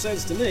 Makes all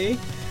sense to me.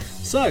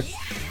 So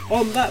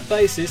on that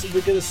basis, we're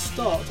going to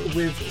start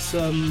with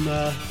some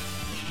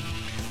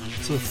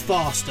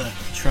faster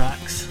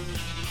tracks.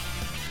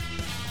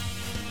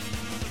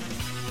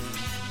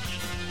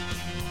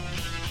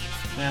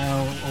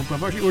 Now,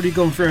 I've actually already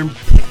gone through and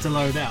picked a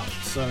load out,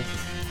 so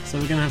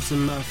we're going to have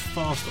some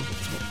fast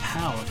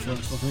power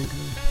first, I think.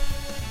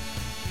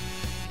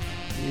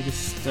 Let me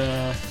just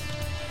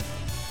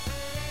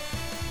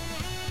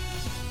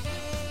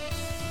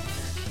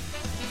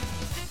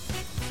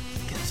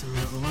get some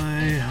out of the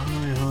way.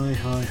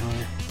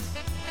 High.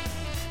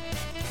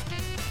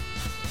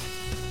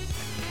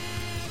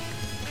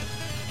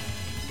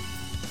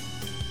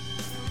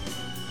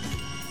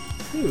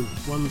 Ooh,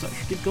 one's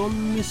actually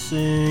gone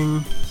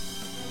missing.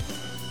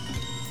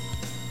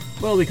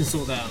 Well, we can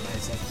sort that out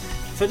later.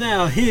 For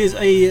now, here's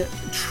a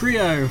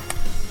trio.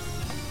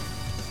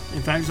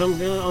 In fact, I'm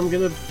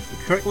gonna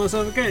correct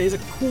myself again. Here's a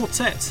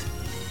quartet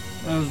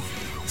of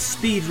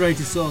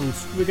speed-rated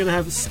songs. We're gonna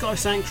have Sky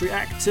Sanctuary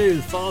Act 2,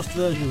 the fast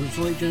version of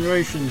Sonic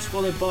Generations,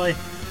 followed by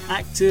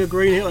Act 2 of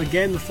Green Hill,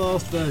 again the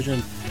fast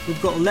version.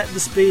 We've got Let the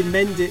Speed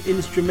Mend It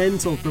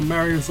instrumental from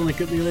Mario and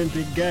Sonic at the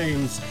Olympic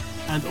Games.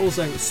 And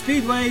also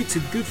Speedway to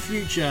Good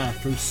Future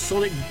from the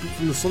Sonic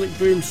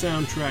Boom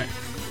soundtrack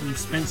from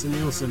Spencer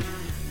Nielsen.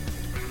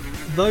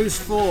 Those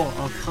four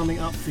are coming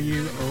up for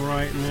you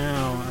right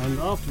now, and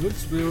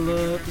afterwards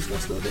we'll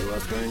discuss a little bit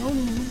what's going on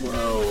in the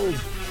world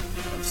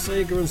of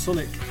Sega and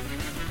Sonic.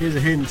 Here's a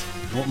hint,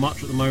 not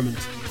much at the moment.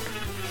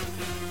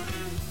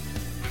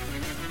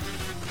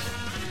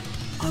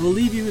 I will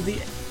leave you with the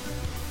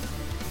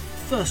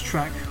first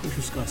track, which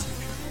was Sky Sanctuary.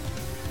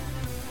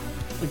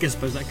 I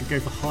suppose that could go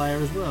for higher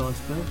as well, I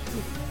suppose.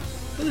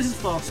 But this is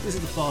fast. This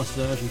is the fast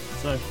version.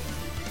 So,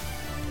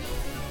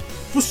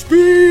 for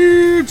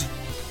speed!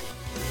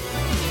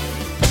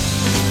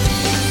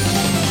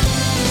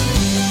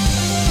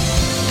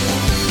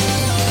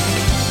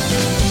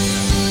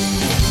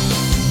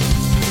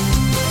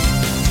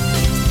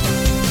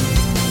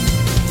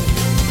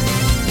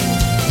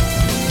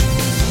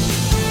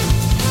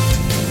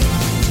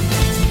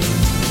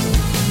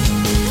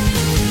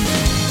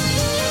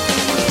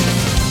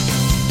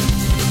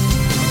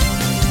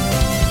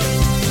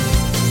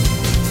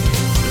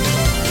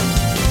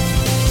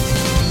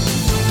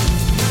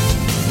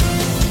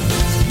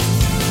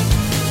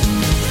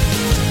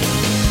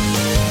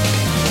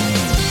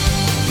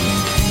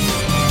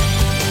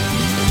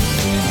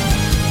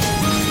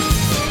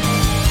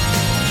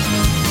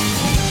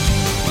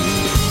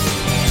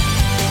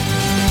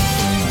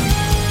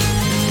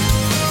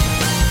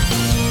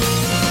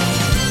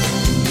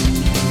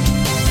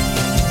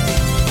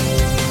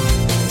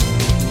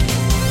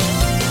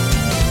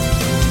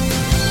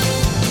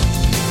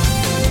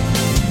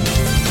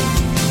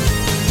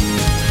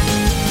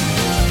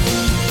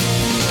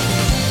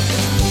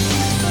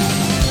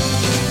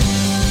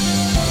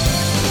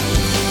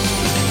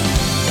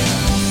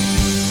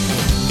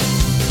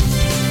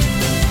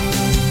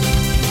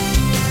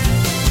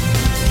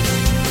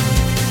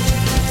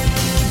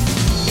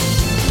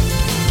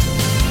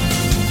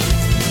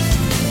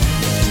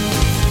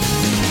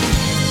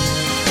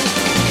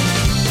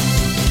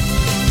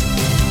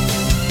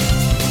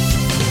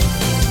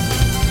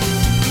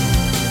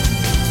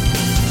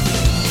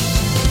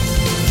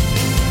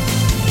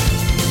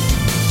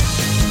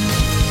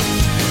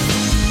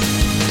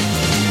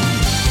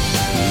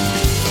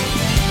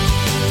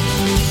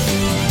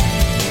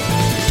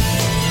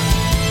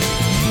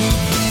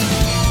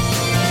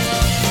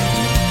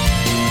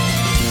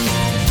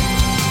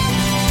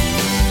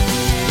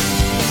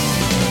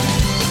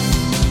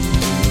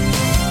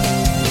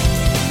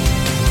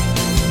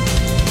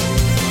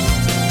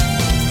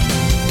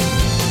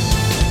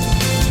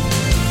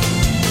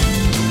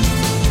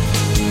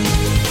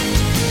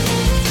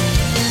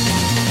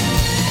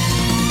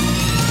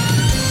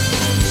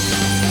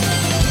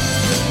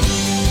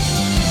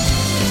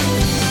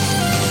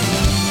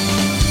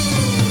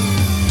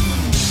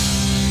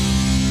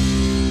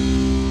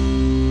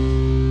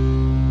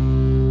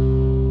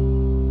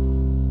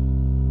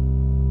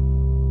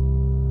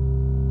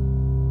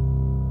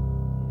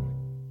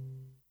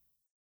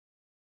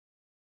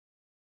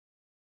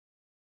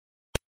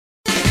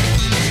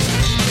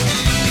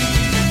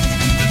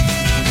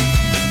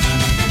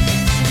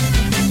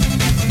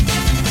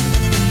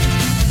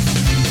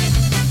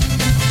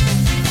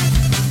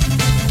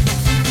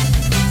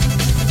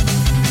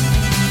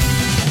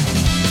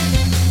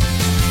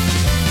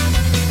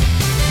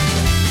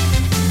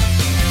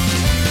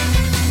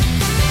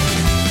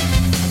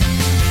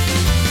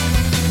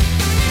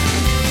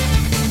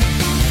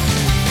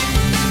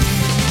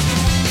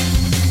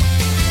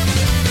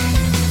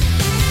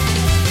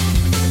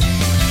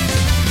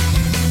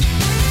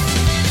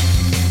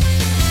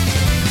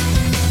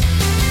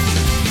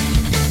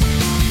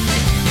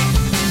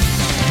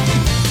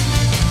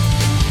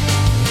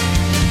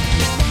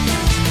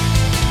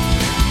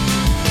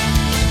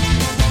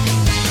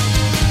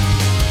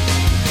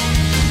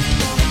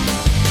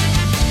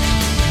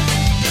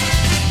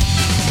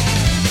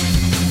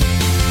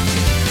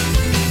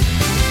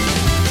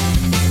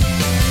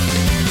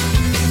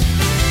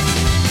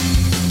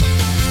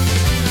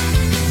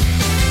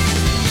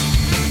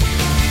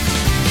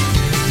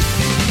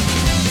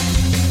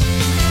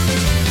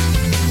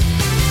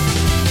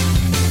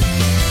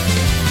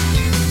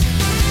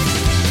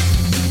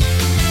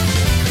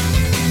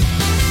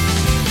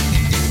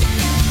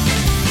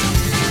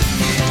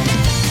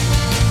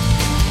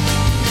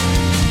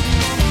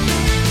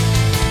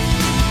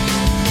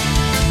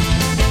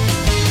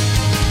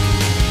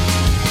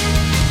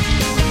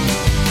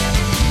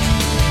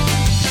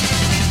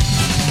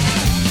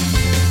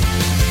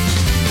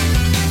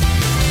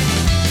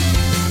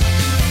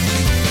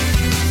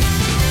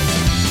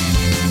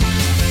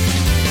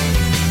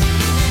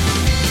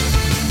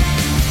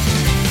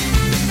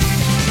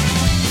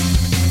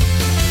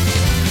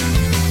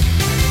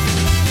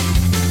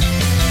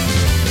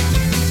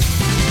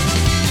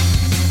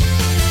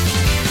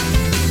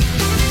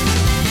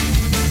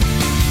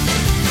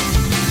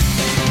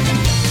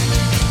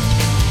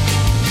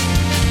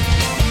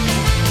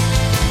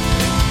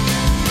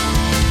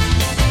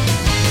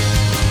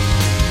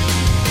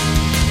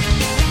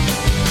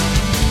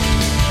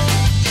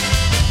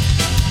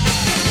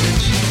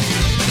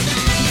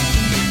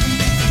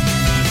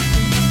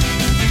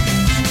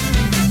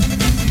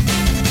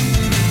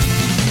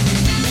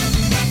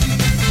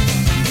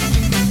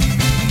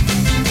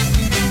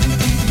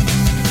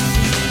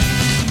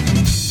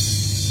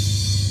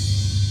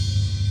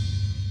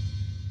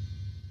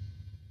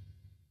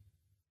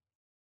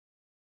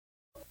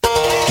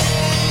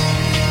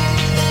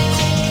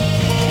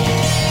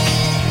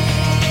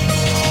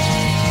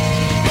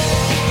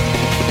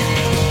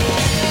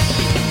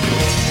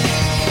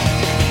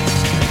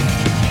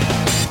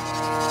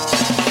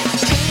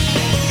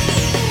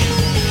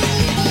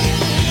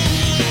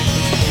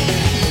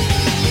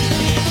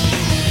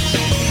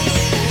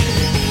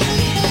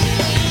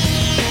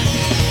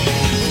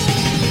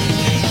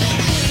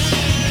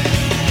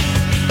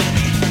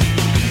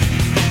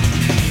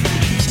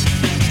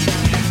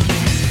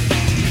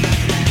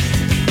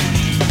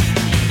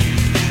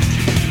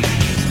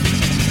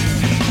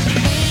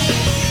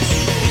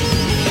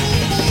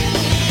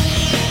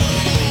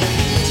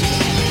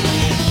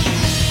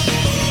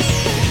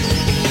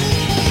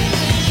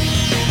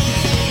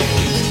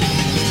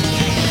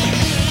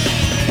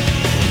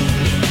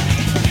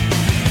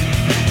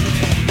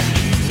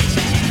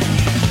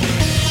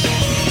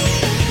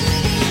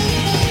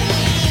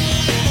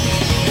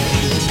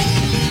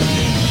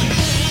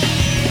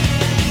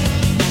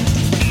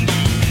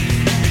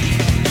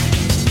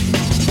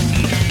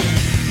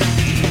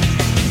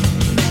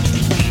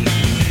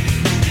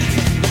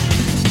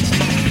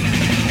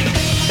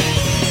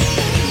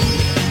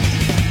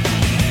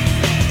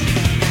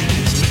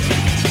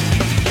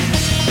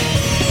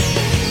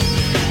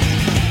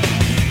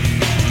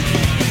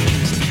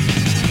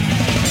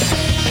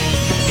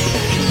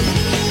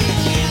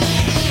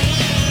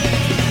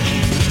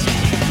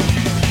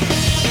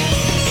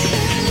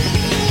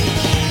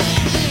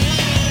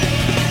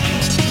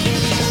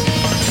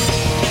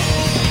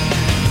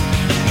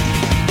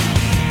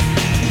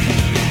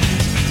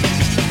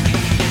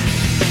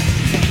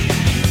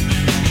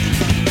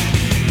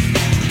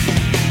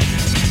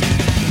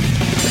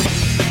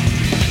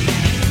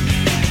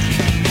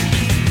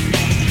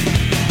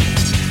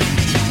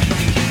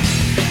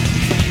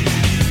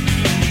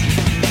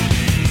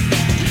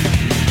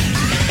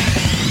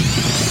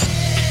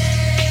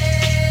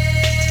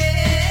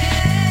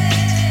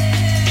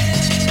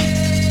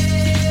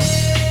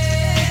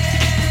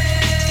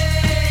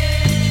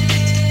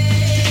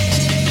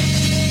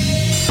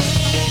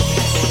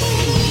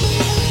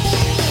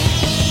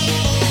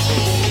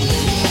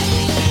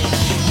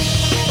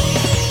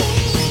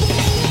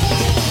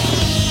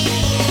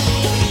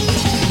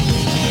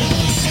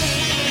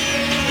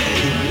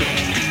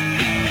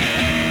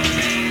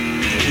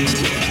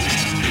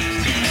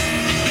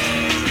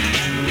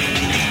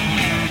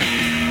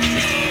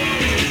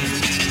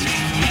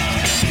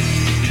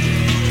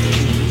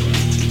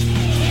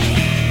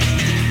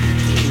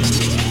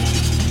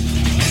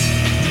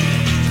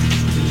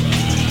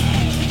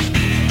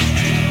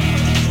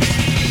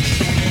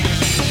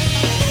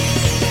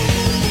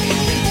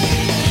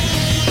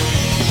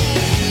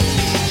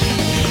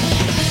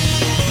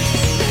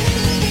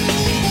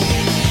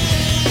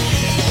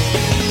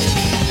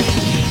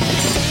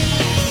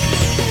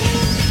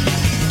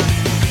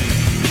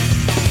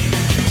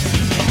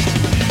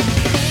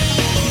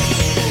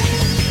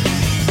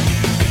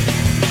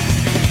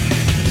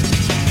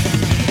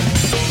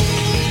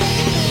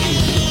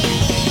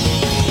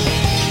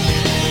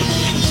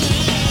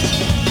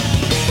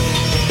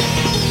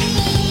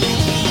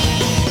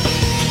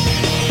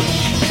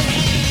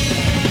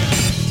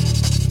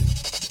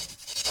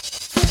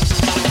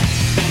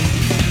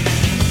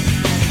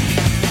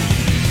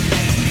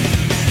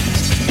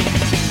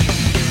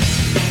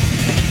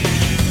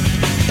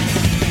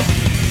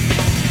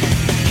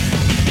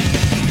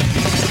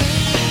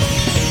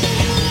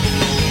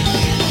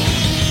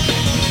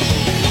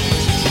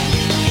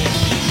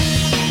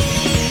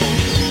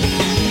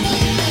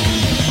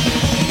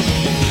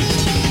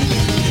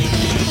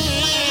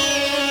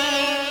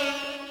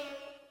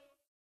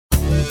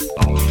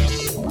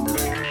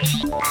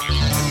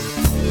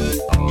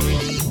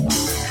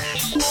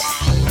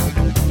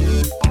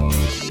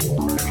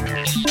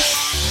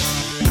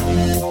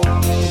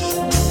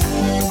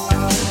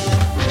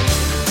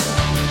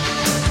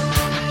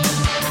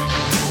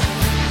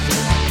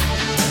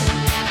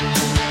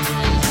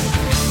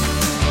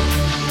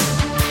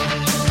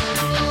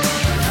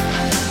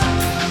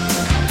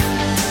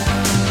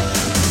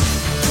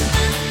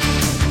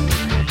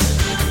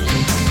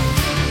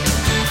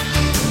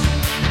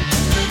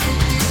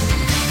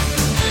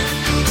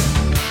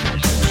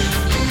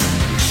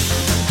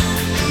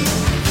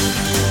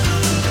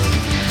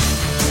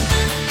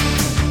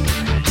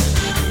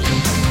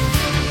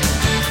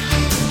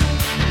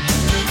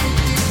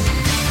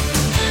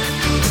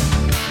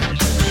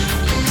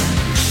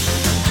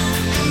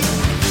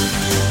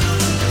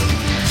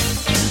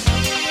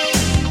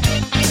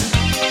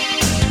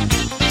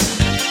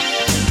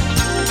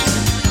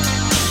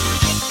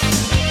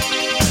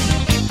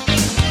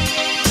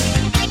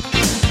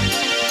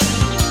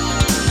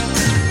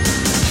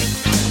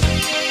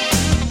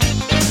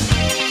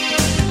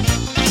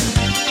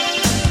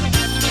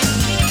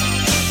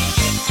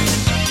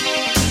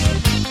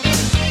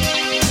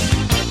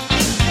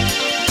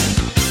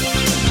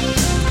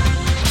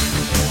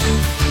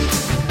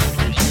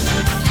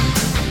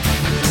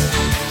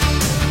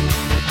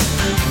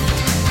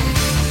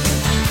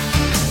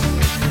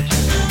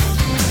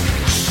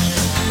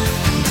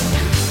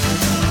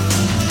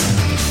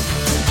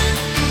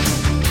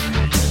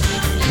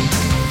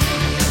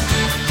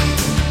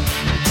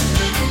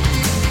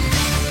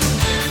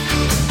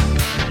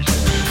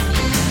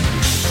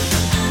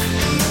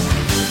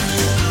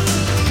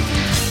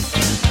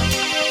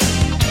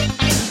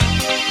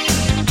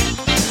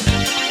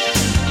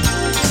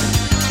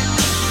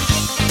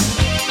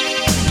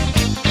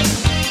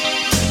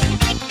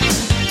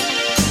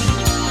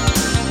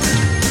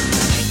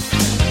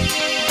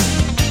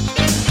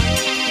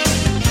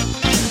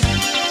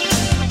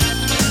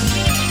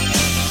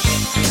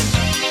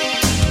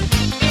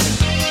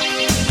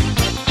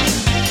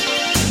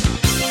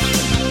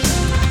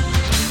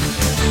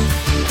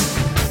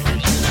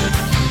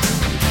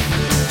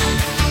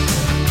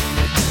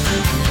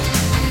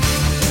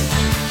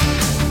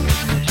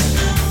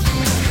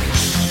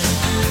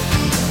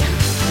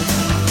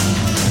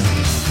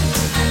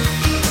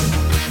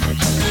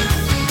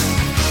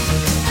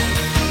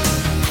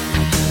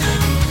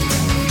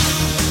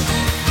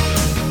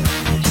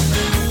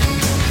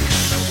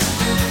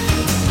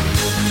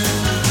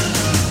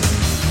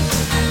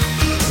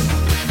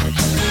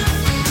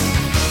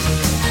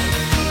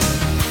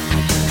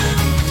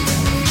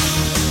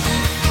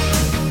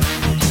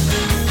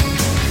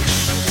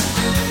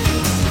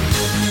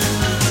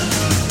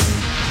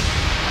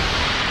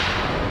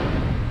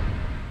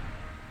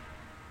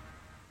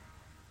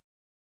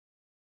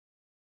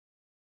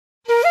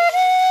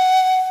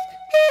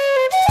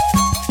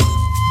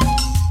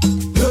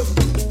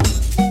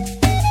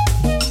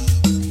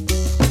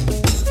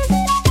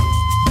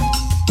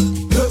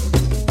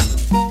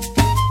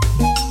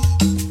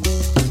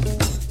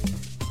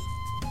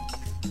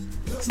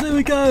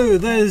 So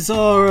there's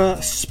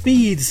our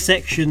speed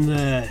section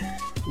there,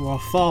 or our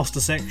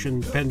faster section,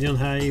 depending on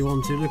how you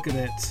want to look at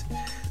it.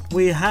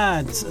 We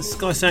had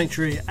Sky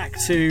Sanctuary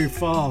Act 2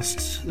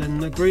 Fast, then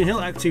Green Hill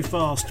Act 2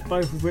 Fast,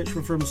 both of which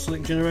were from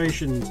Sonic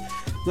Generations.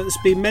 Let the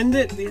Speed Mend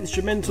It, the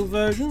instrumental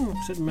version, like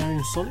I said, Mario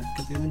and Sonic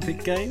at the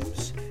Olympic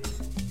Games.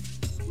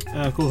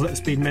 Of course, Let the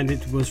Speed Mend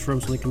It was from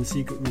Sonic and the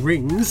Secret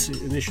Rings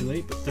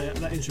initially, but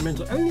that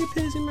instrumental only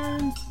appears in Mario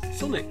and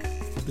Sonic,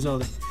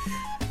 bizarrely.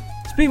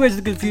 Speedway to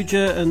the Good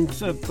Future, and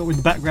in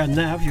the background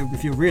now,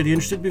 if you're really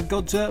interested, we've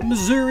got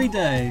Missouri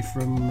Day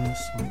from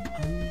Sonic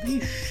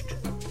Unleashed.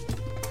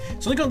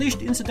 Sonic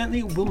Unleashed,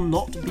 incidentally, will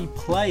not be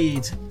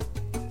played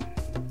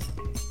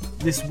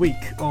this week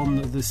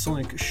on the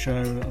Sonic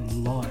Show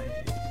Live.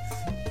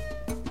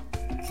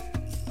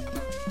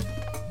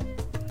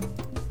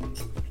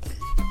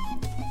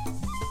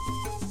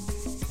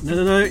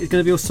 No, it's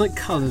going to be all Sonic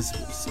Colors,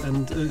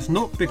 and it's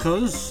not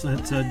because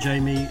that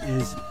Jamie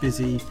is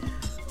busy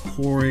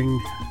whoring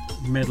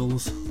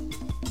medals.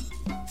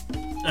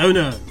 Oh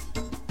no!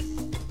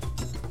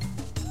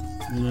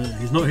 No,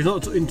 he's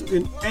not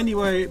in any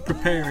way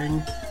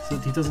preparing so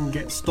that he doesn't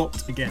get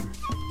stopped again.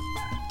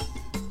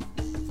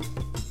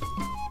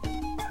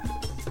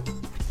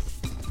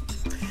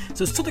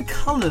 So it's Sonic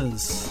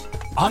Colors.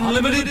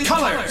 Unlimited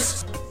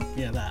colors!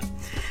 Yeah, that.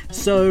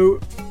 So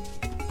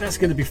that's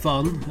going to be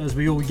fun as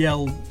we all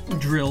yell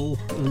drill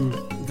and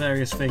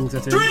various things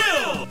at him.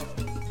 Drill!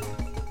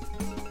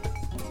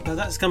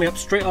 That's coming up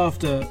straight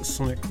after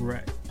Sonic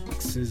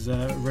Rex's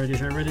radio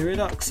show Radio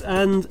Redux,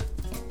 and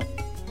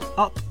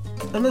up.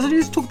 And let's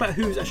just talk about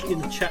who's actually in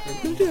the chat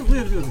room. We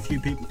have a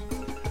few people.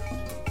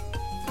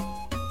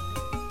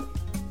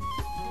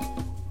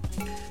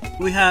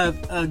 We have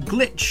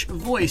Glitch,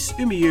 Voice,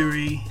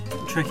 Umiuri,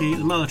 Trekkie,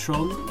 the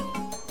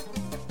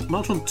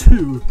Malotron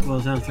 2, by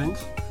the sound of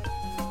things,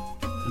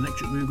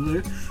 Electric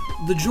Boogaloo,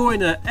 The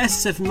Joiner,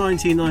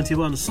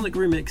 SF1991, Sonic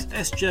Remix,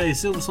 SJ,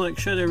 Silver Sonic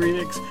Shadow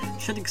Remix,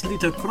 Shadix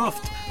Lito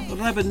Croft,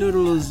 Rabbit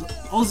Noodles,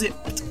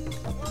 Ozipt,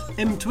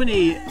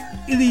 M20,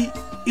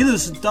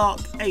 Illus Dark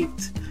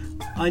 8,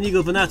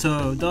 Inigo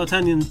Venato,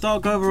 D'Artagnan,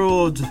 Dark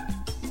Overlord,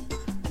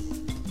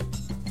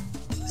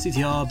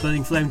 CTR,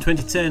 Burning Flame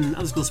 2010,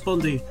 underscore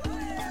Spondy,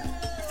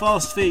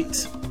 Fast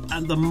Feet,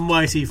 and the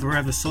mighty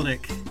Forever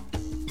Sonic.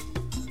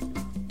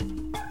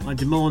 I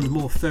demand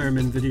more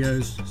Theremin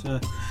videos,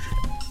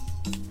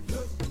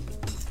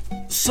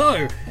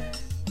 So,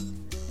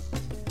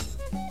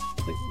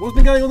 what's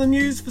been going on in the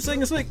news for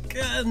Sega Sonic?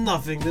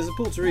 Nothing. There's a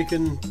Puerto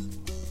Rican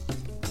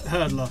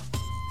hurdler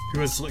who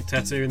has a Sonic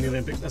tattoo in the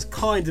Olympics. That's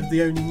kind of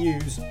the only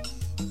news.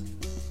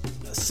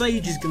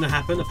 Sage is going to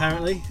happen,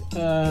 apparently,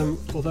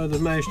 although they've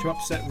managed to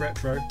upset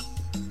Retro.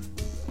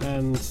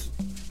 And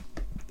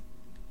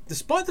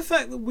despite the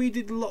fact that we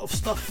did a lot of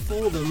stuff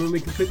for them when we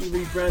completely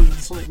rebranded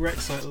the Sonic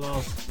Rex site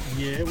last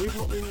year, we've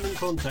not been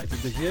contacted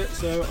this year,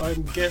 so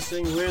I'm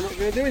guessing we're not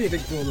going to do anything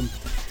for them.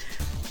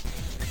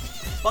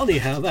 Funny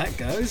how that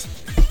goes.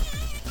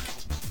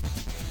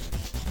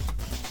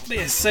 But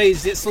yes,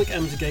 Sage, the Sonic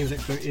Amateur Games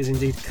Expo is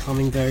indeed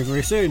coming very,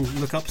 very soon.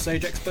 Look up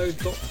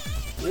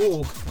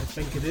sageexpo.org, I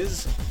think it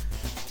is,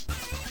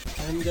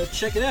 and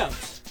check it out.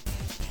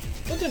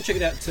 Well, don't check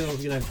it out till,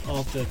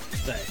 after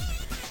today.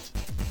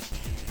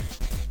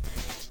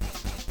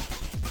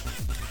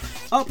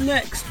 Up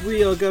next,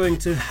 we are going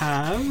to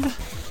have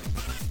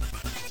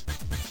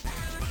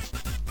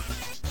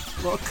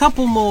a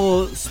couple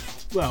more.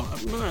 Well, I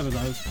don't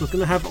know. We're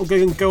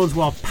going to go on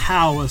to our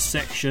power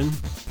section,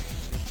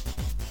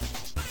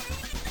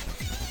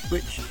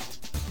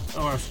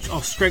 our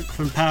strength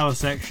and power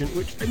section,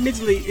 which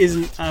admittedly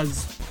isn't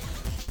as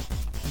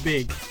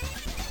big,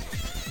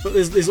 but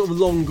there's sort of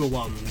longer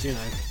ones,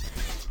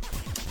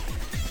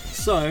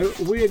 So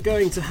we are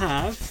going to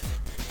have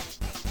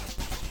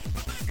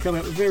come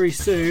out very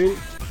soon.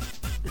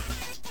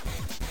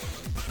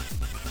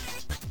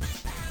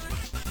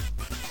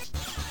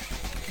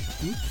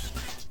 Oops.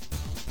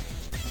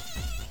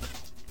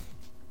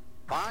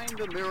 Find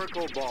a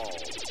miracle ball.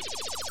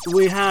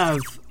 We have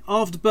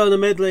Afterburner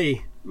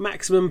Medley,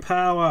 Maximum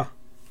Power,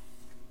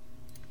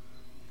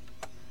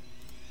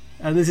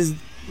 and this is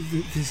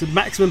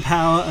Maximum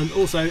Power, and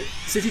also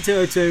City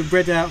 202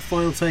 Bread Out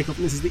Final Takeoff.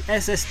 And this is the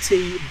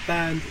SST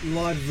band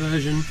live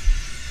version.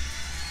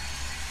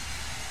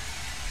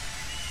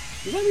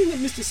 Does that mean that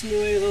Mr.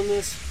 Smoothie is on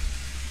this?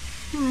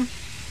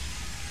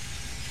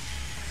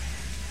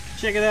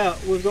 Check it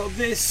out. We've got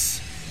this.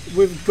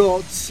 We've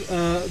got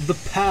The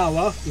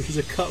Power, which is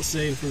a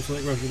cutscene from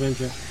Sonic Rush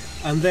Adventure.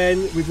 And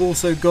then we've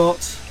also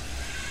got...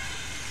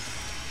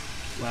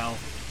 Well,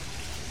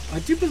 I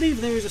do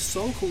believe there is a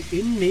song called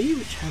In Me,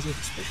 which has a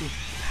special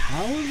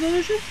power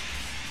version.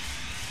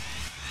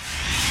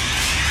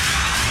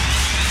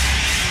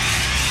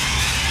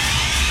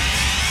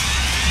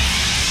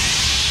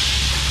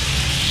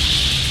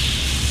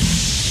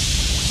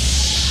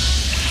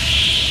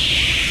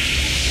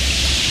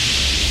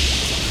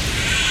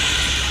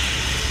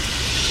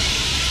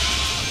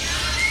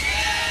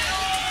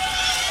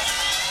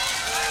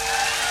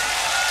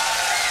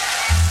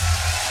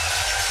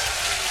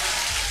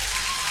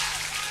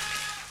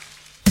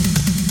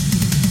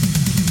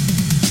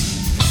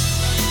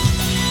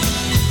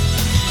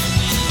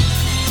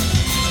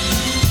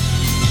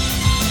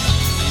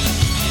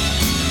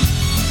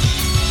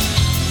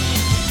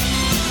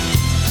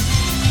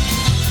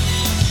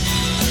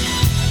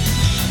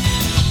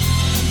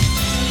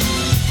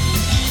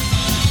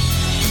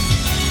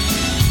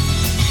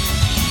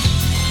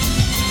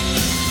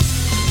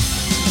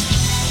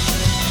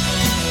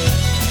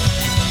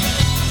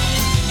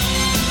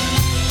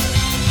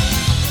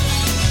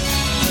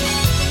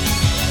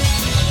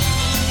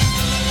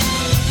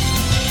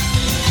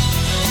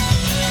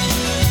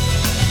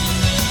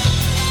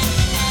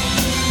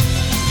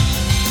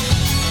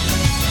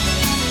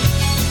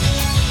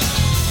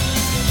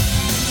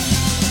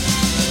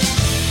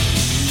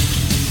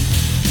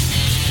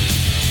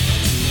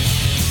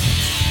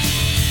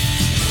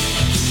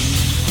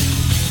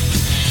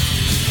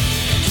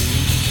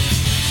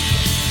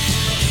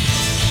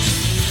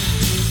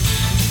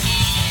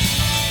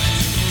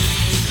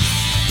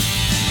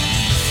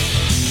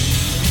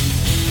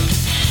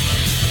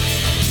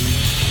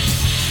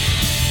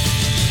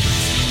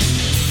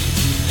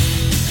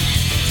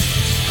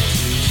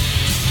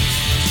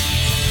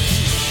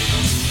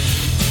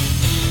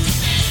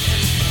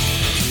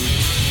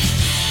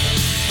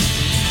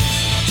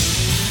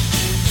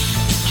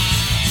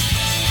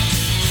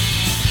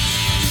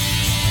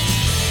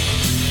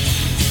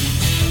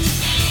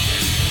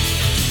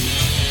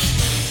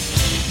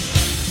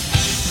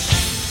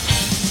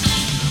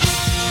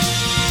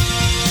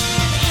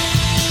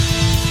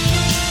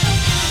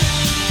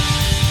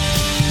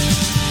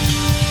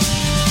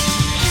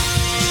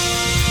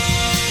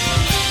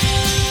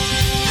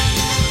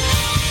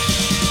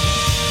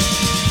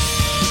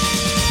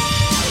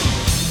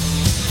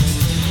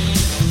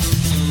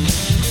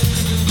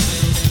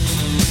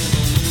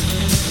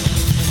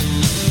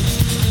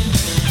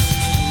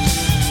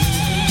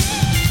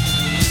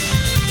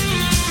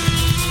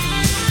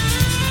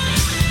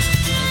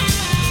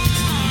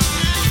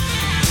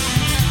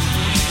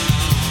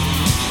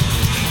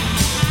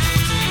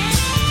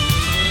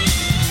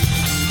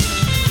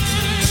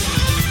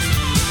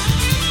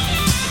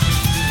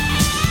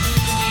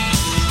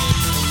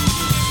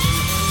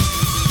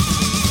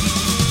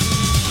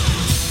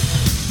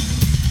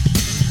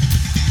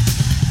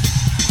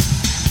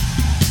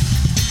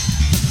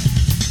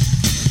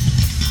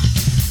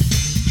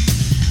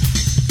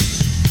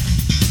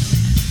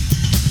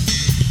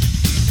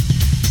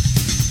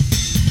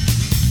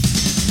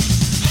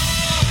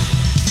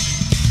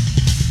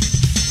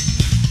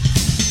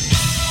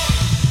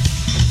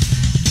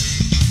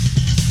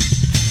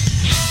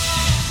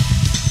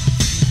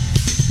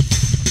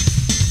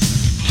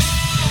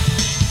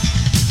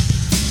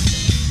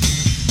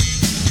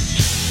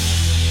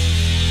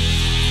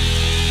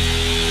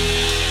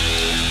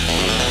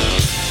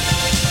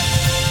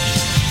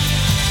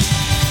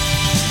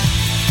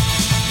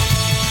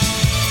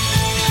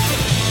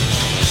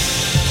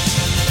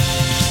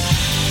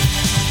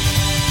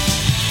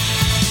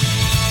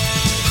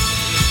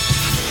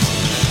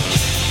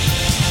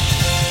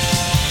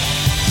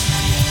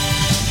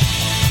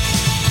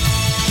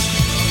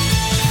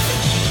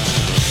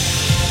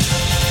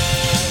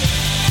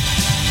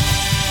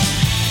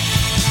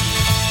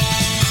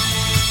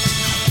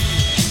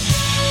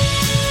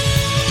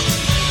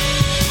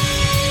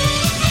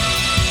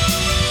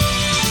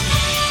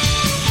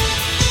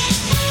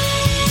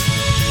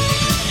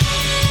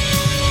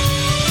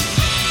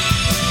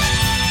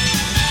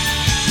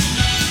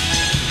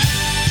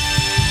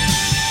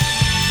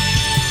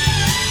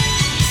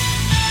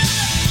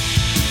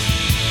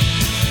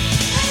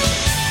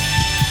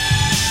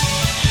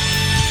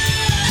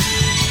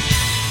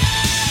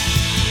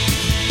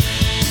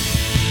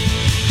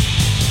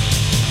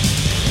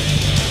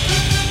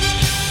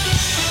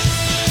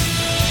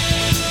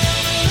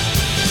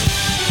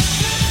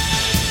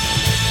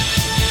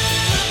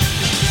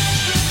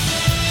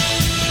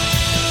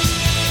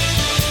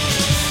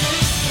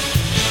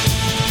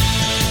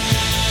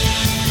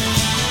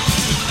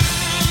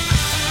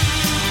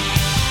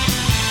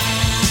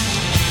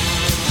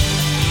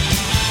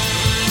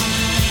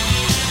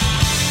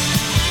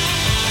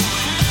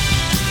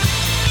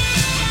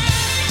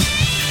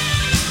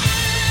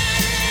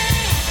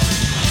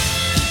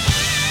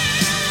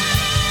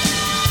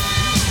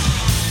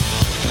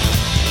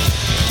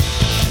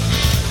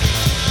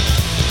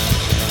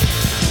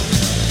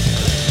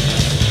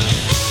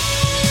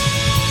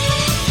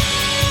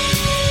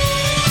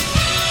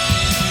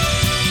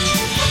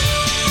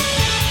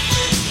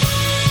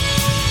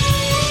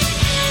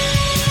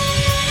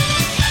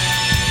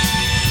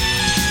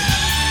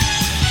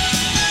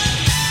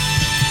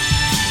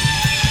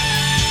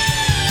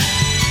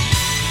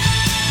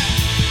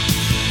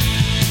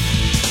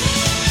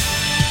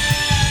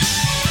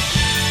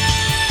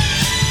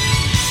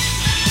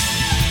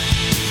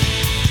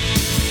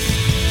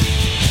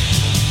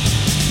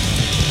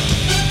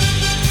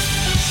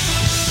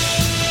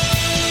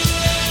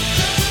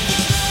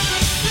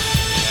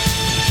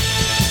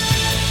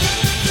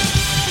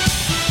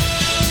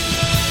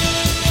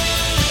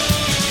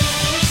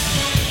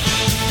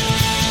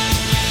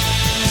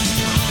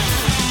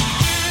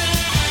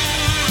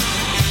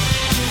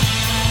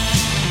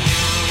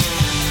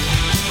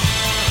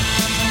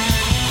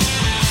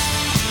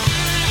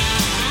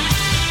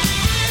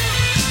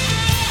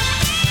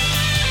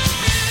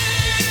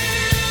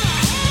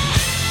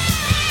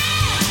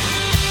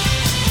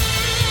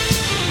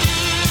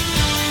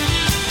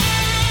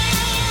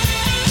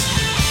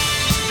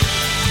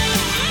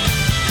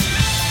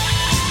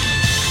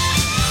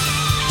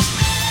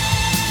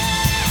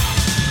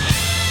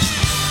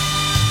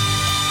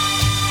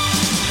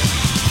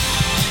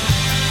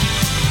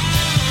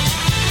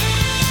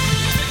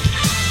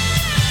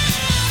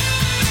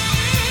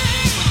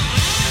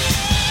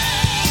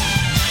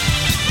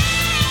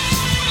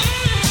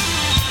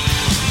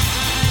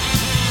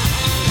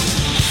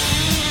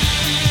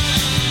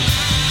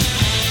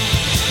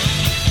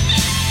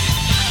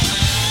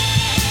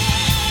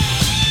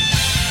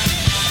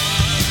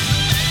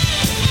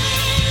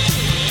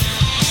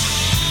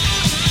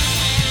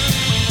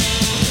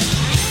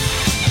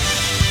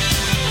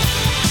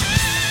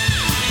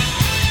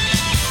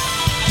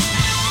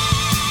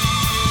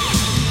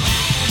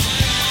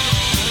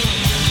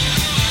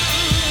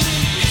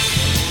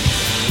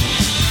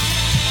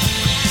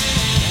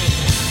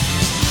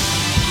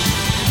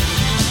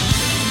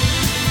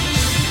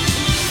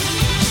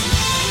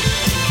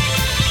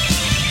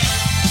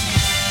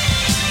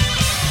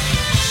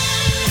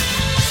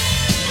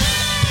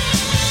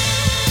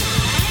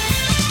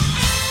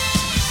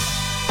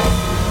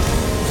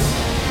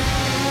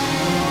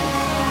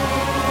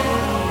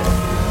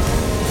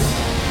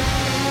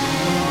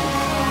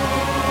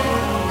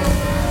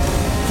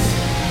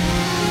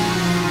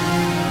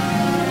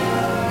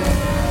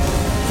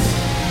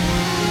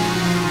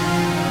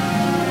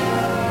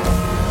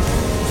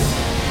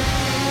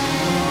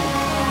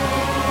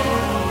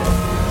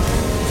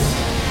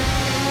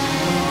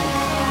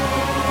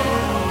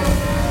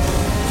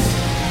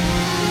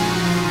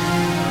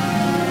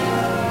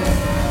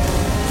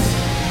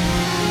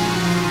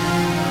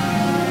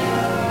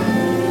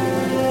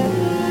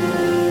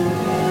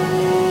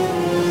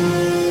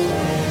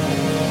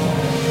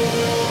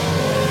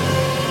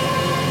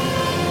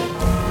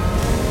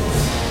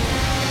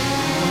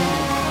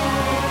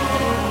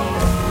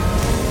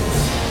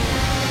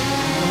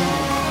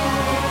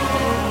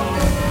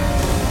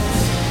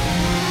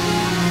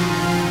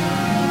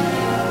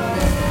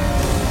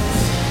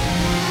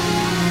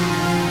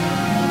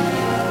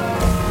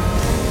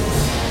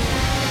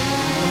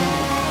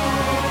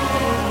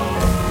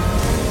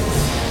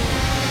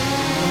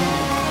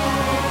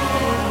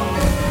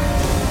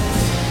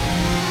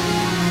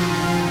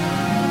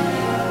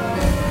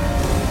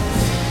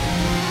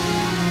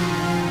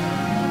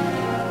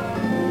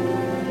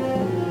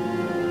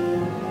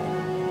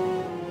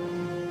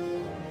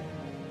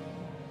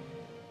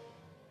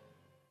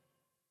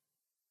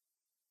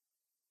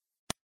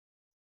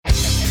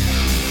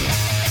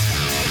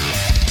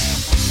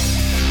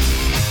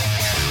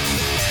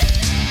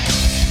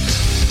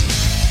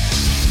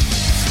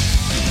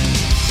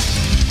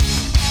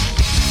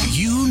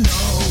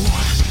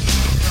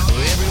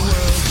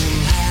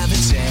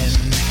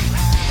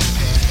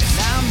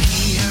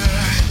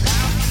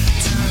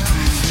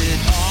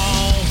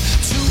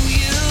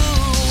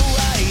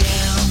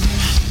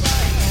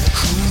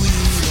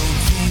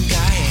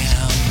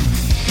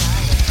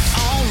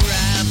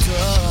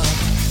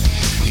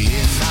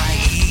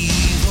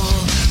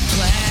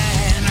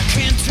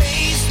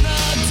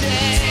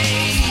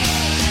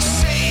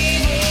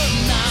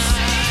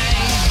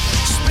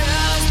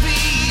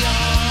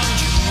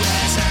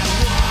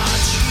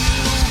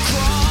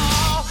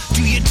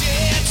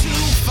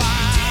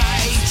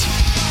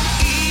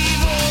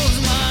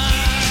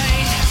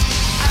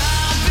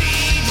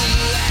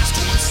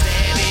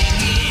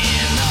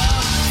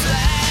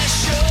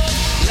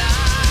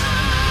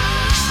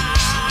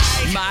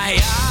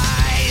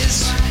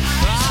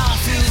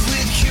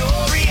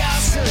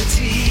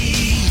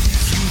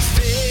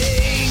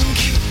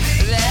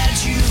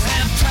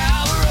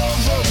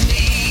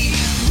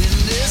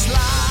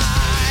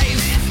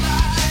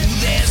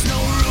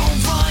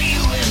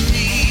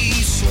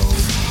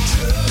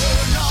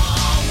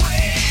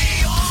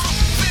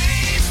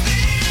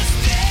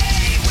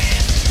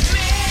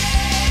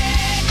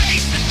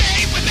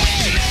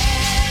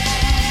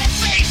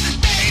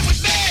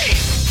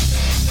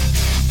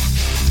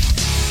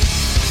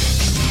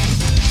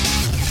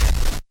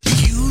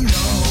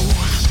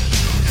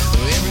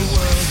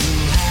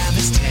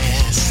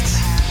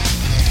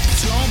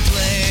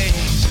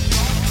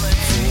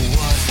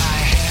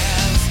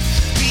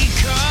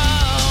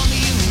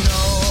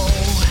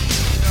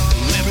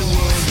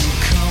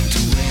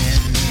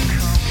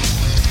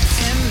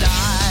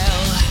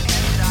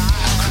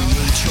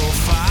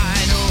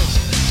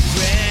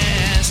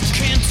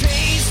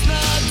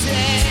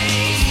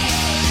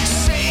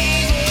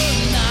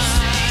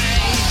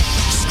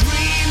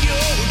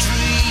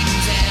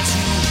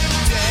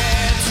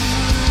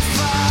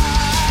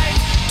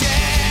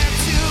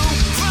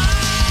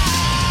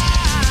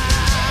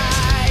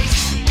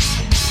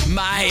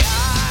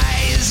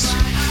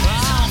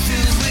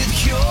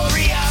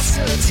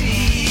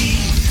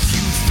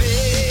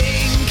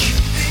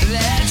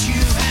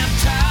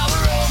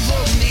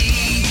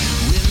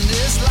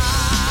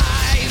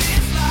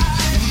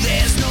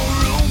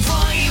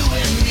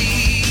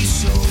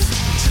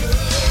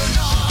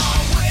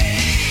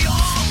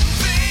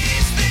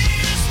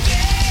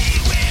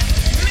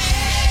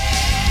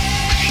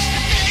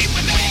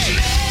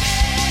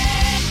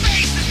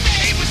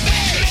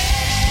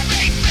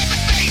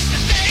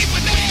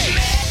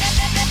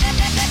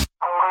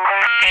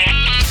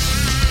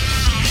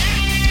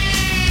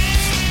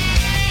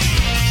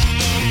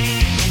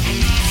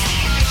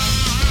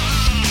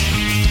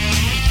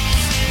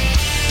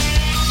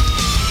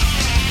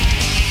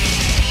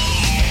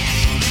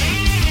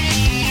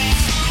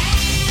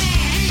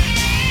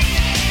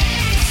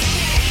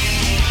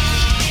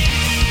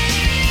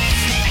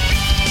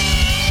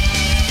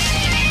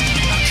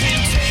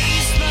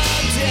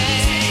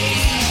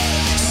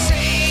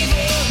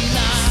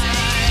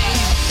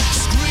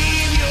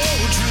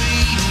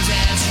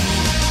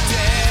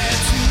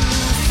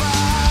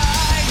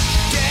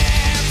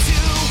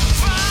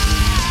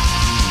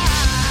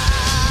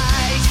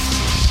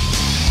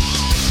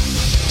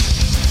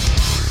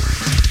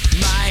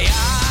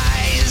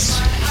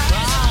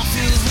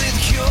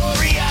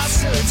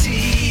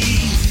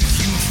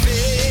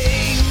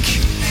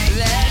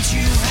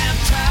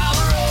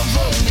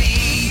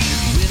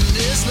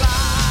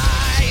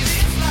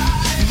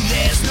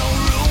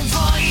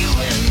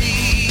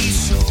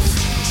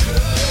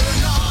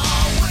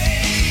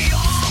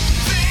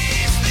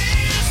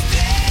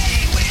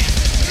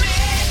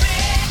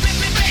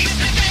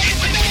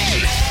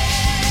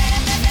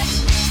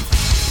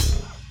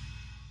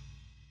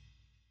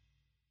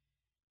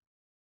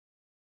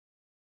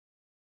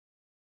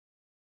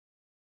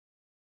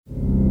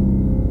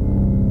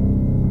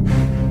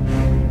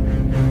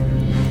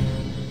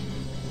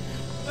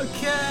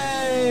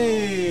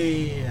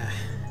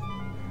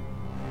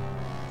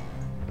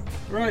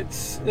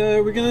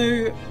 we've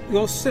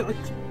got like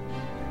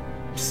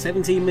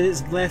 17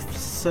 minutes left,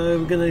 so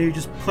we're going to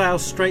just plough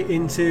straight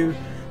into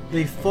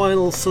the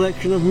final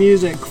selection of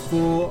music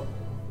for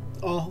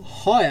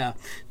hire.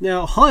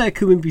 Now, hire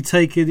could be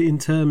taken in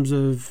terms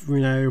of,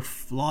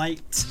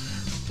 flight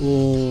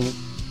or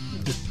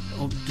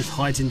just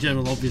height in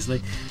general,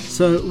 obviously.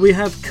 So we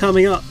have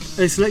coming up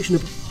a selection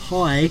of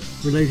high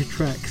related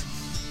tracks.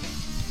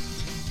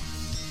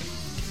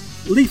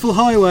 Lethal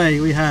Highway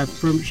we have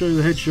from Show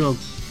the Hedgehog.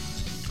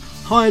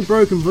 High and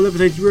Broken for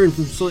Levitated Ruin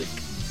from Sonic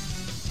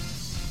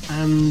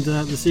and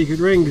the Secret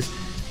Rings.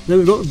 Then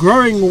we've got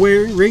Growing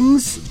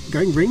Rings.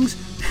 Growing Rings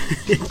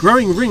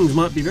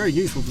might be very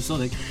useful for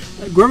Sonic.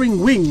 Growing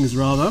Wings,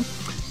 rather,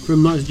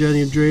 from Knight's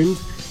Journey of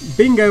Dreams.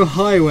 Bingo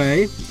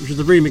Highway, which is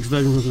the remix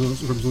version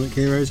from Sonic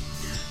Heroes.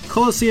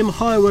 Coliseum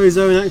Highway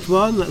Zone Act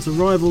 1, that's a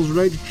Rivals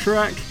related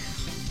track.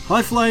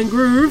 High Flying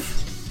Groove,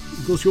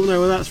 of course you all know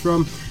where that's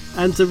from.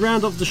 And to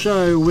round off the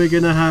show, we're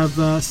going to have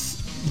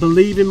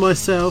Believe in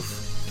Myself,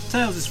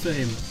 Tails'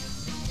 theme,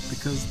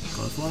 because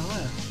gotta fly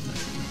higher.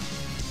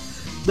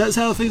 That's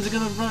how things are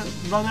going to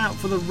run out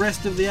for the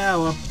rest of the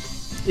hour.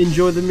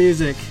 Enjoy the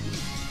music.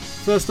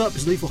 First up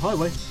is Lethal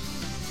Highway.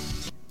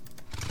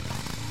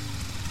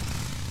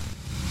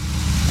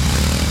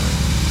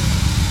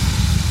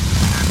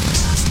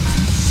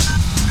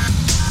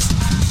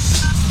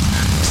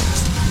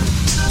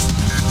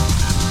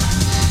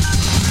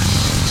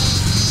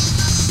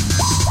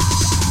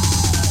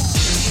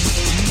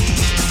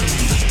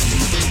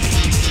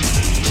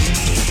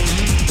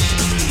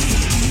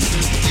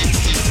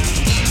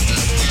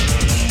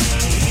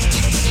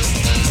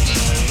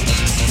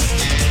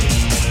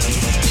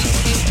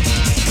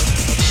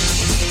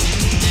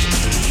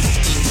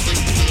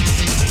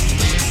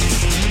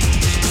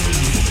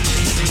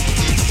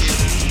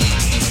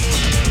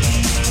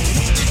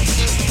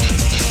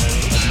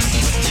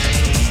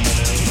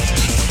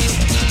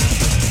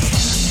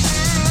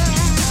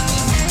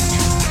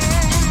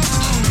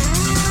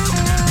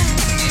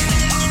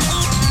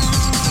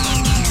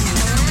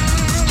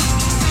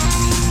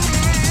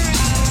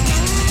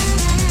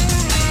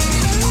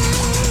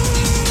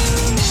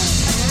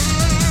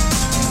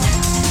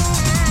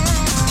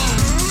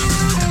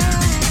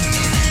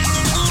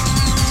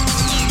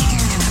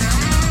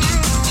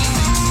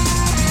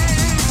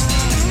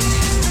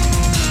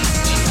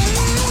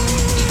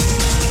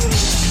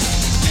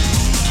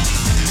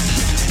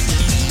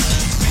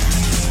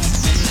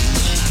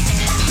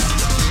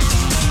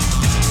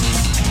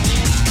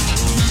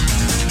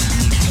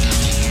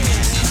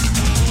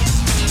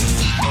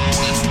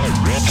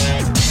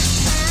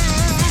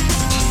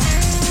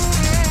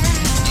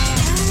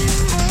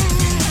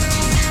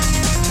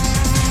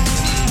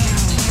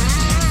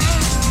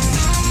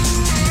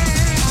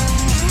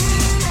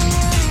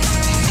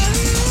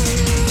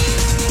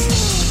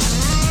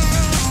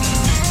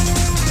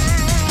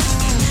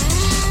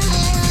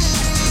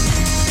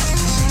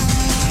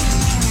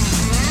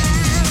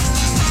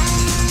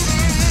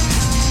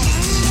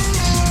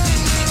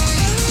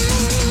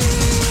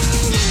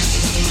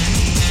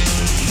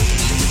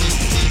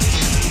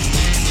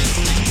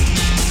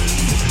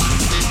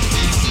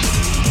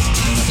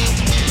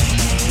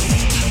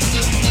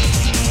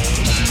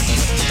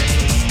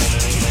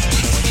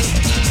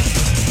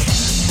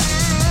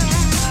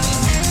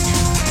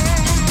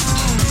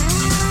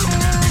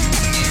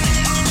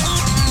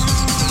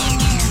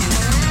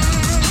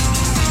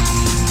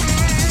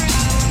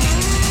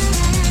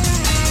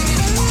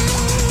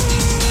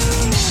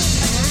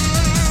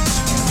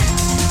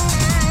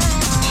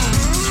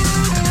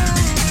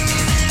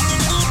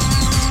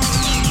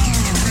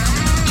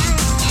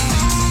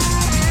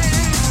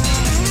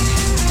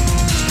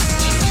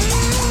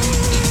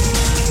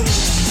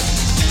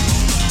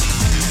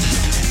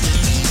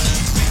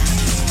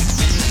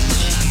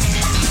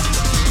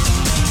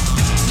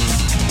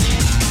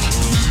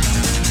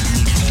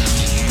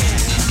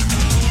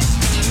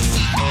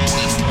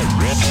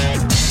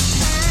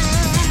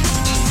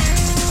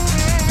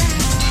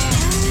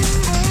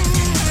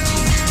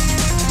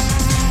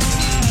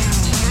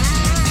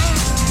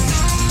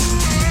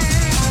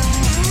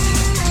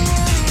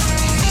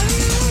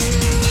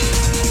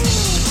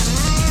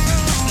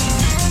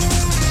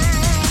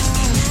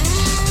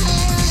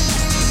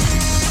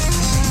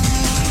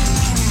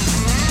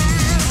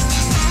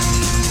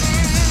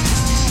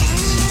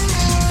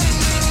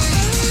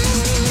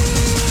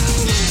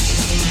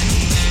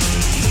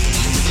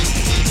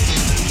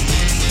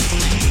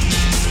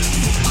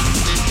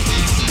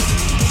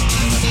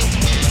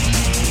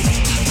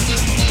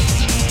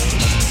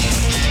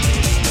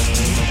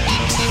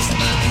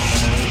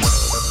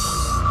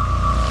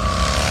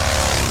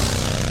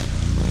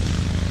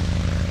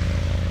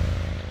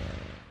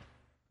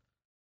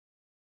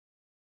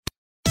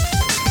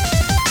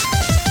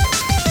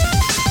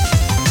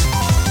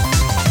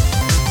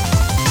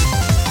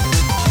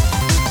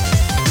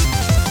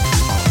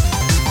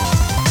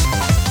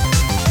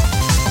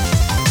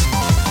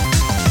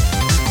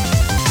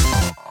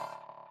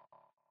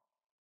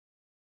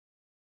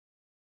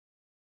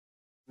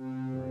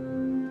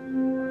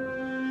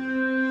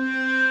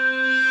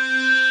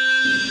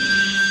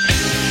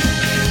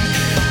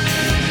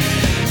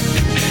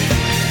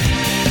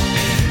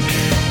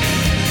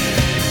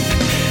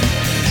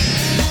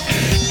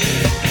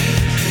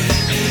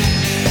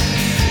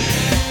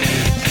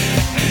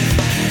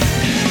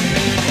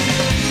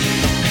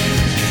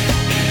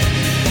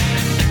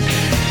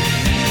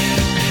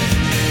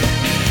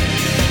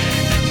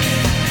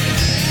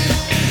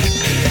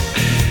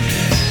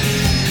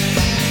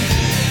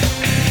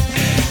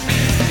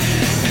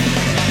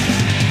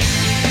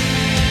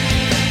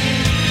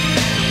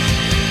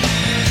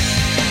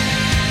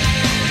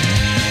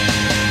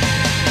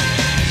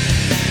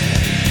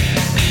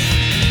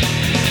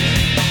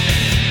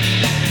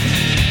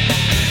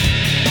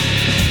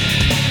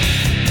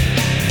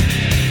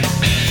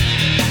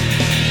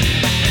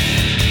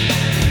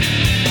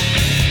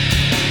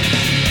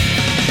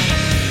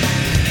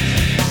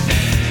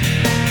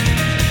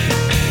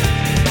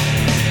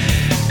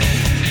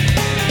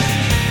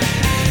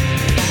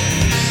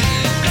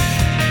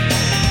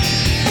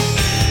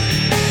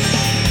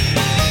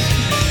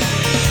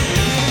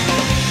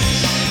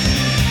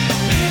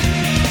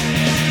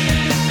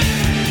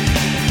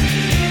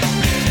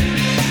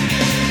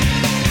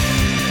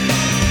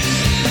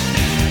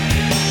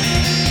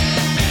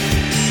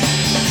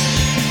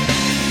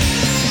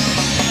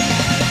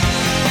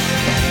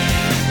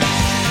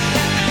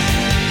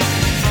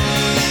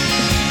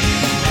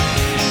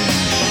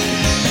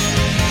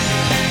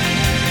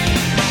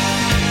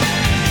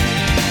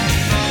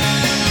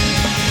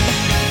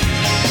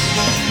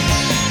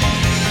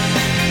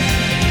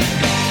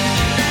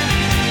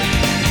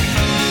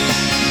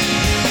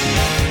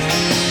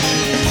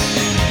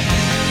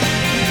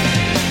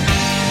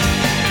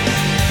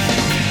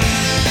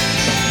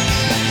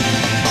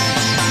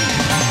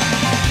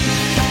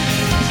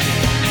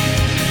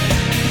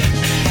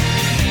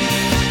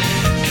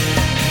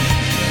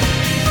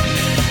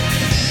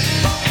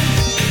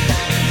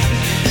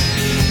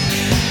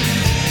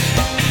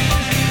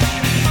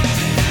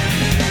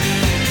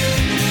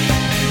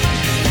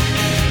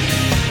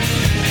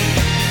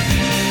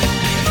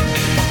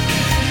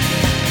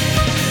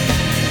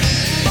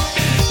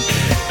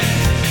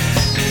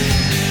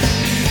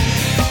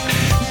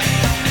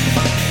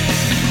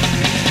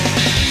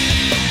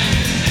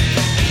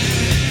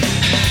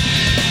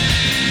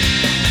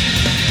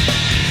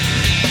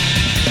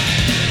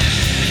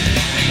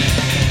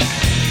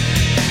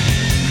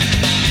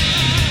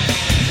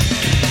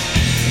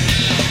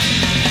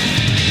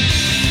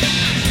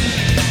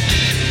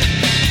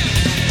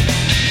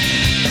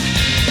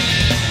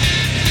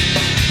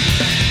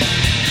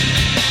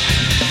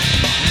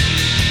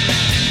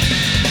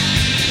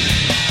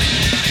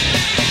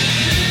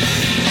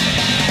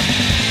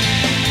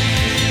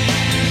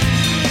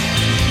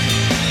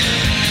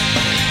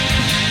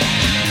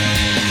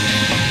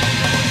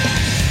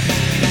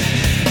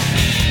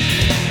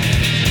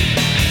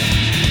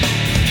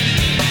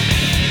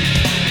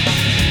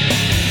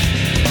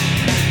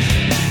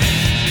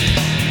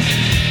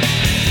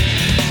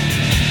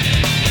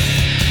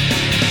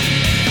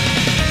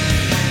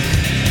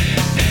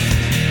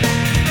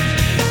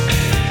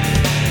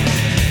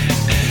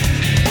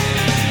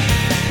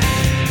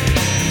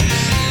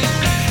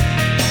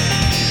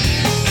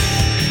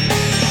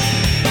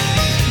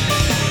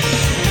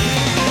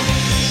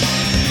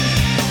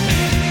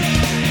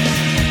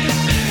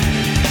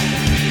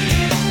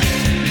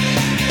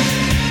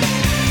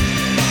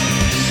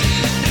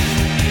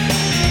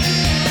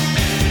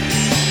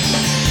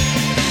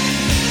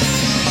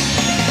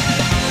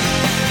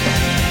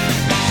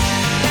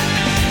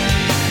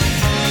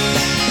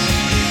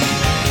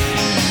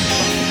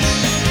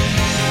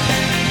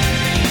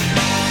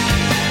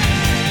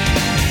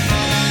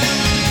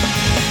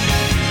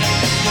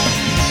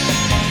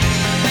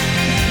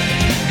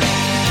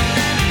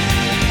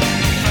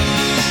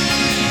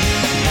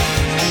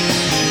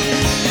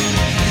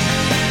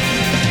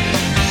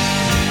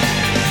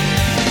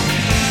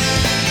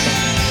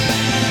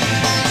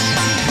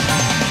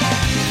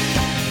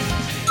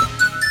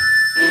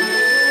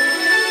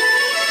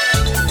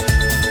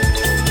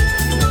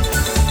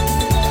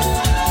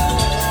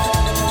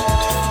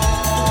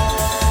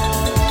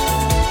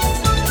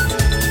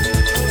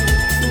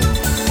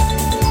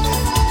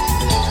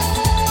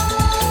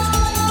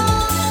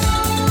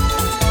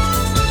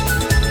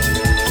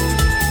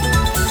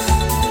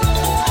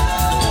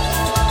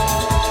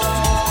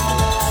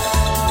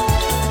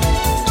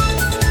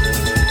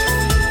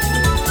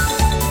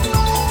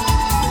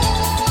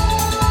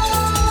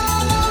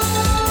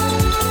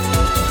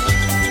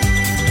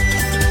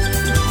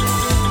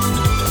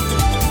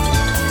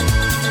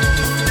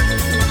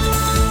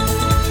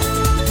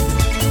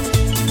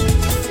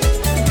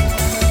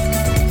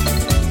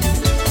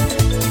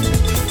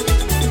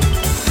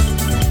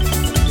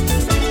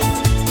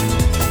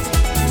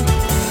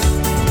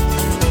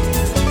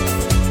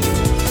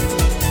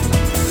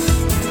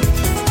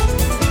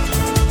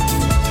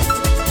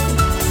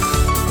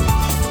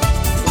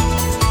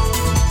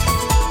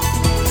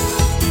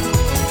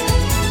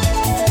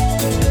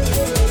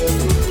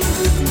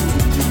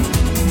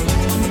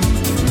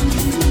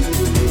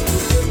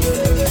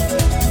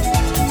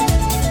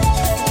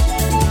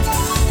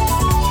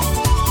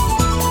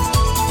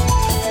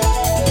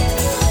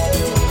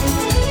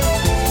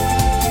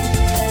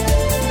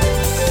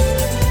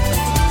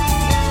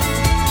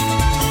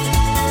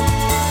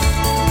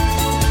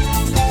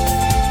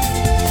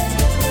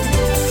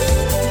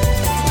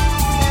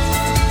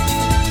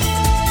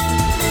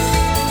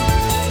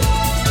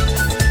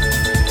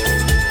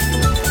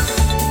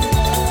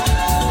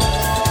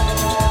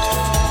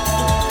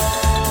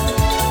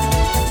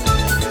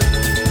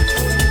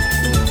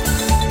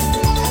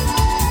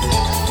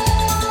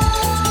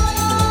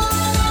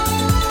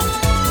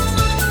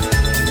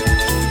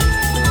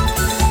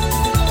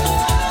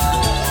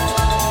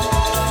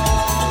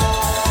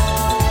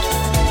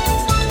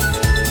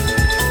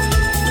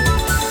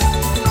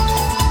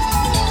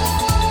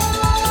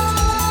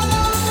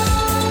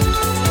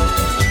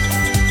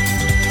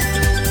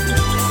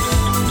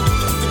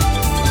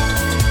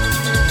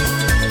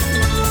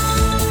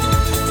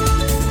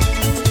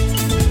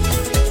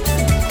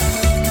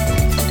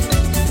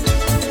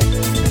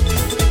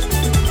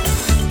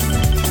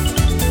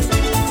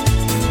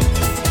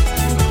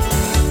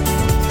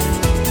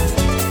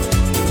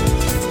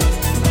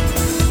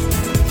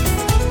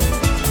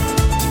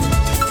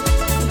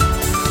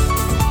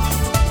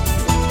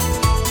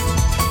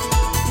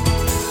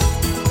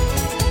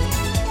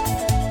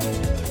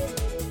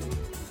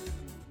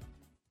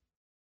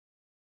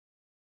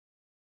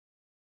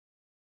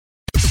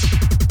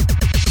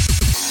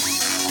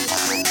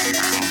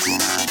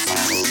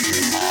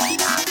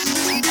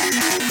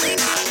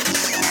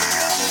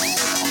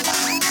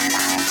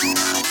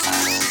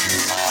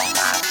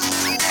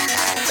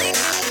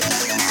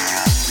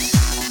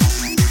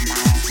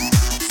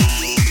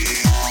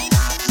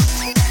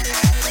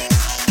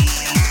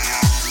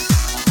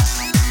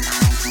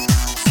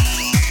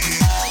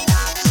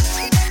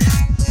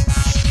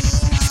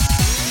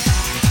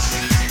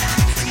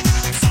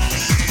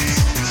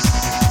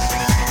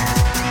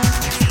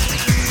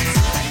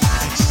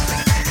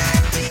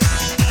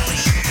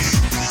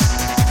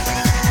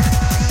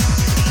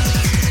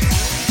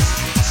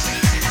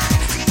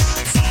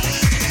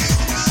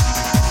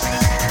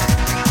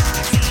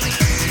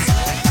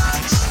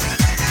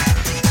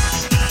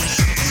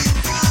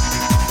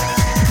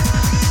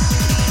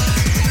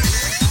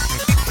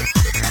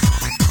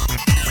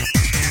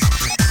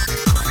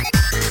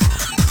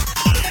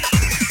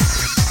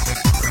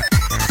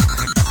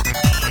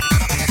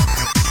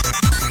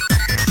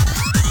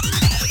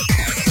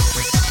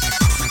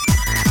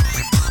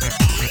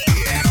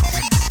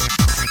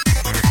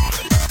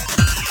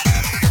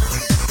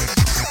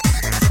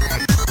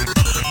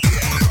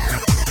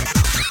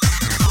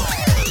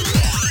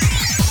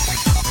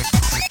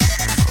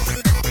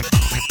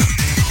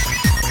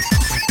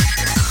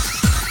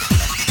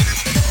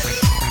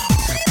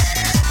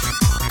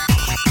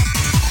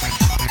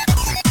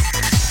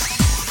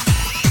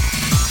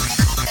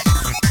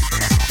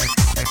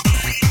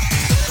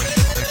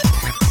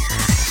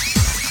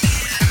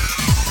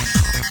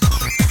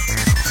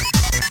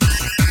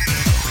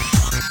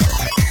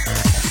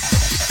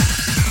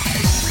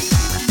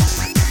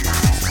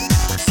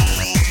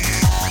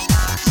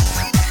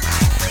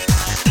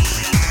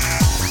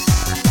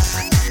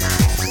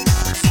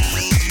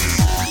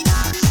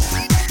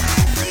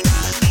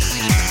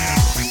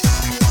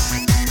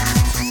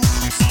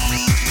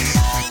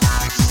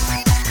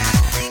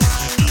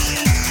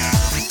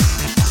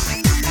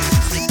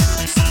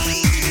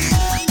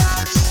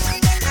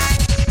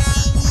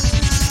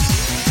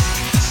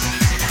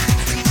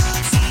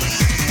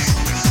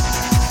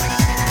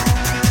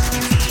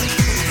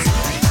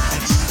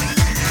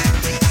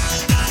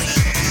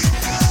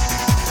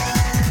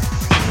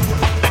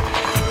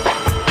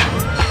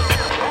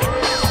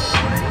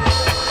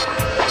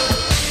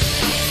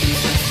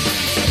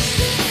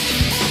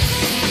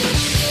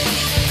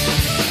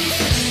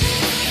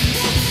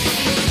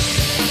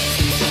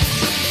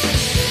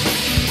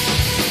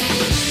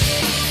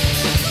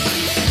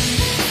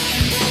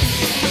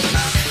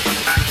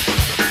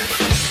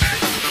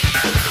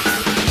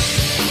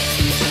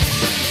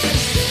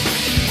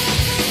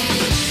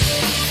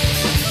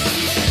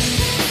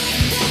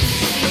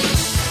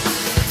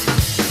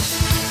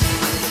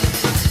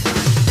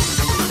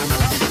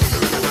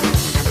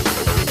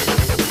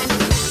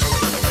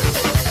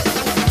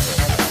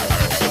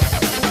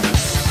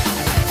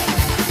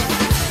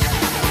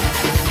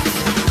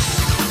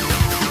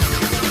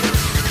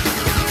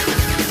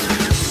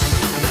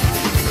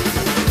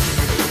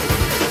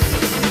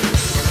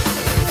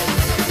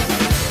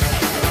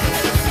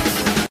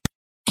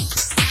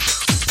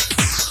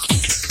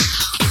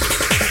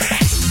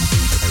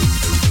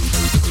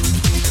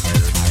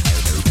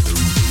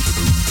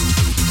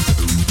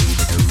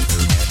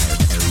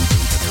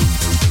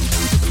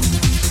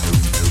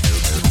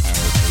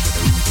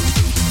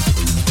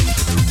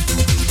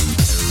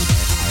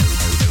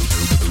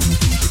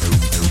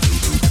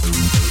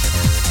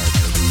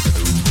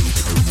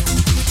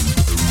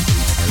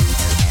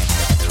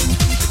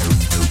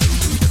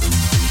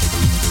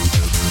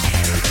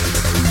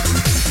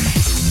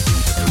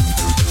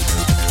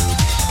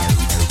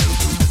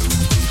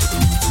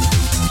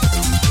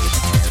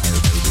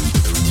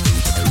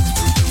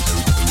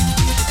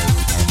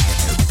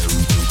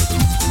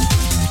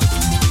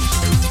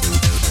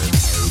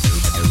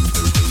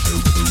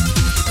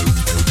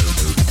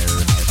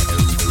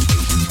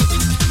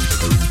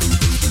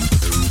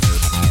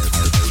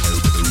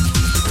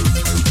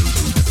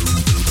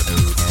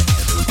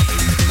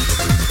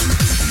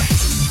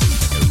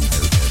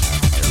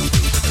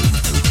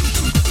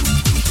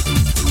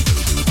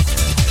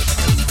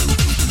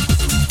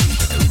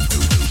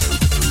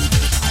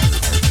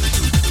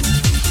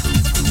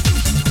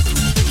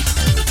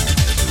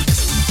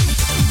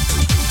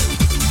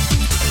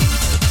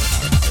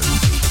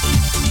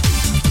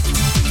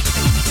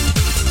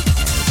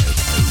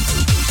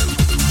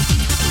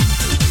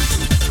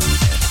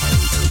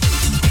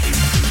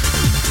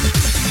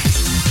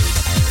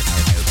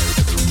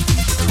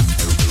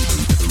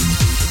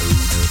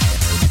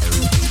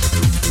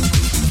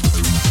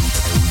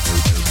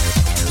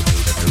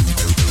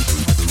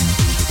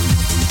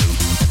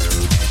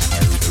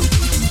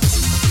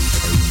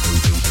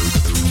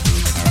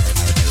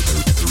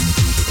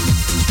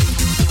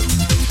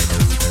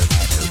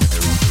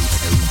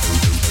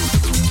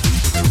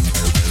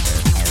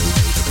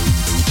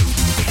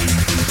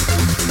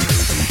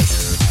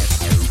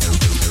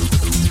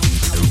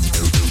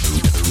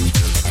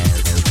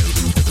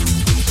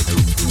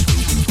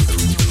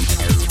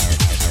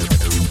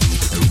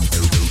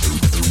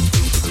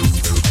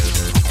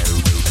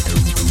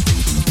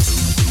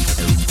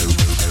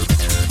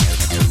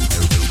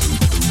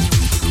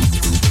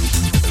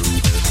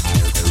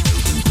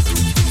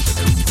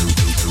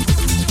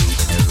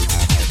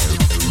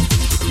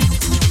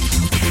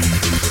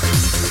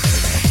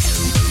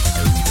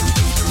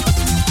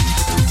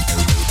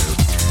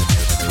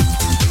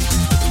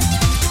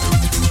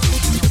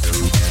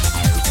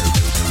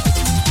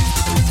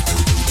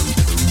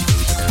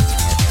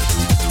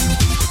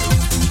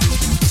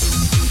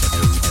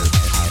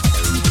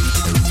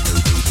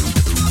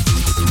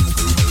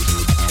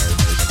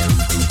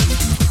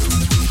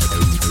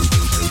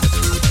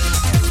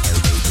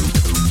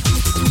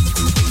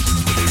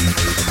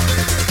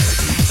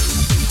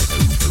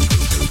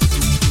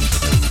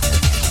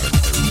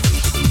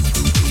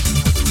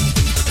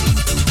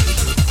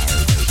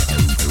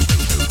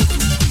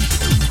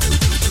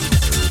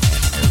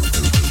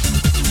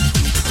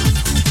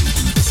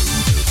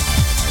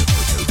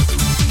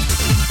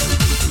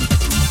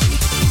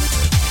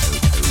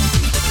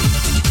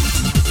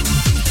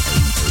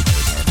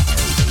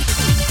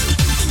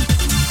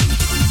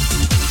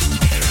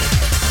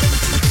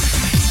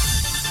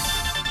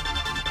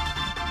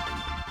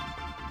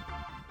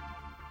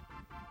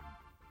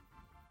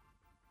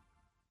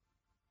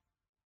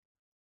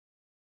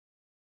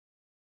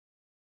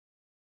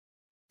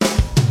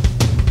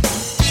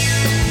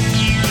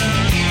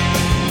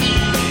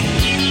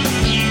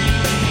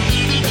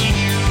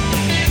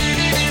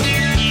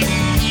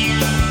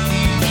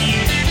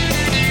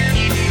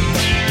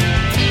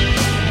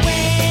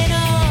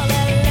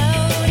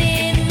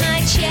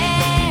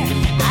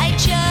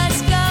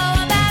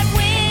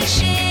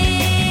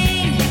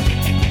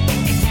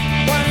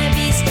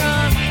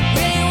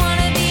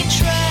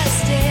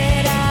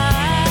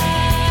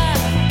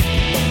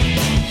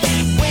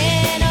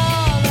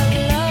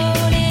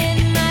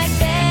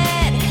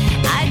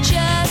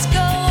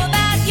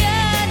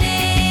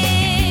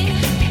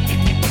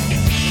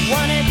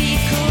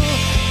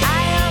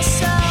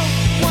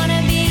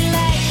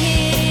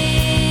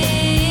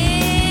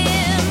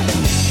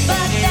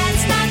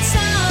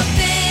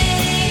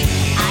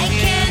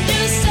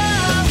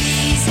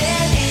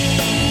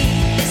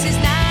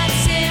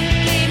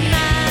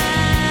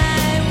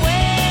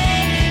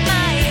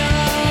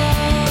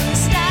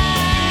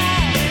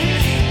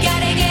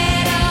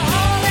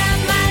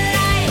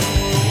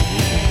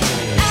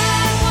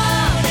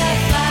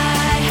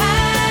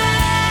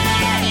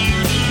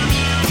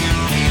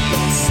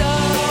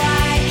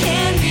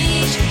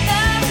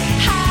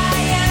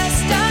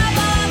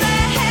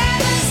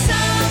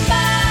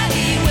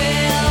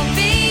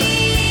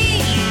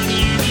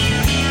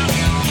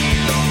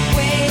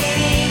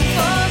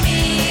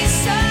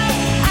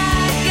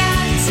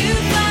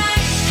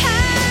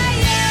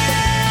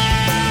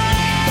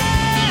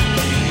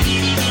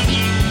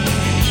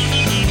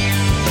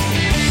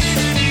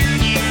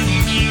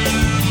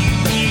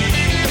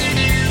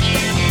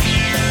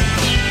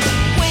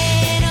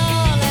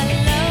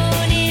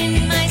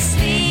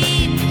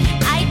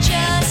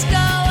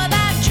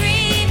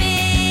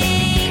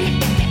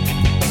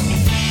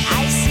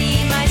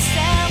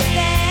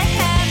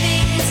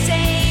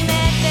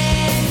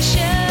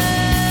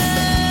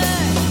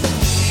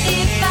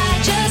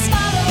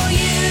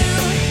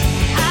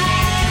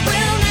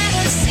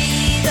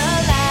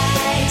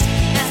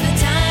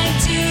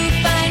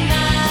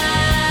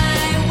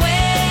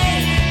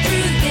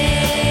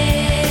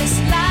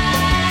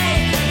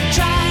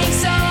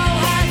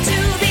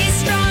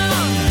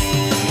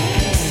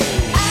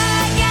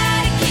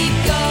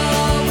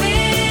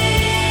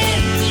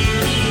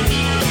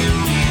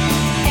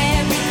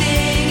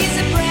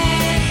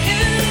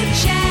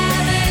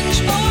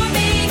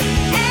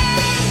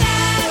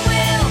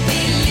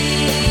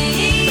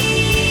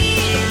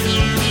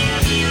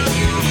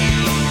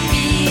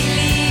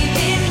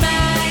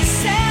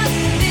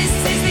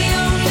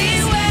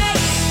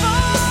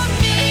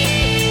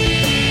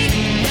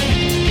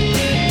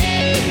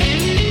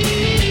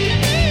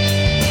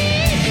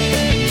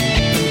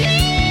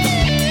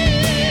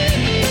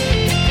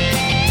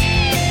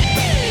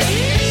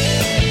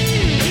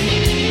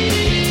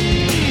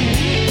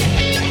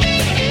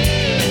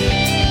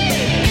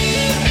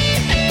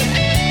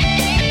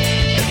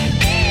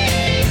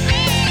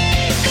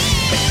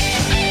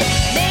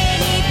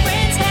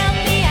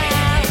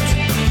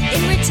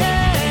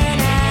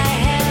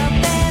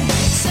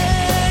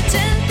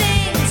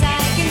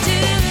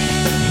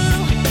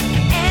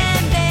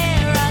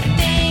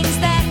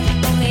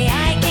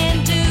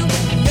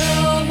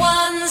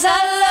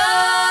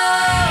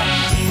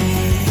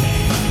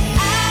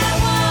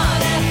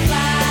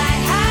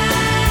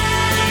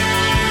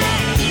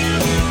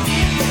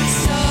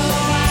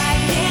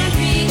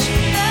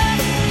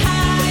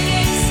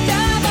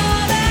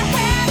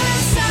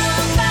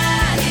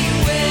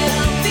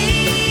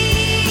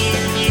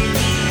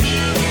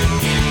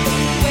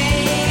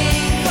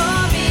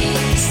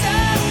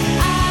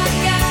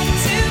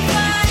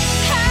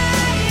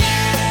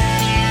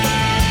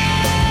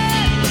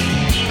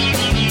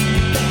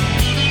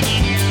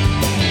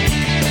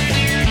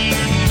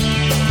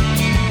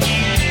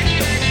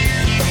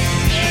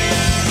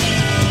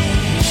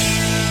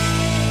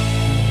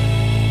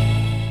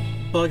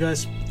 Bye,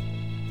 guys.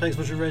 Thanks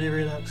for watching Radio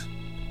Redux.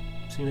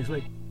 See you next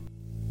week.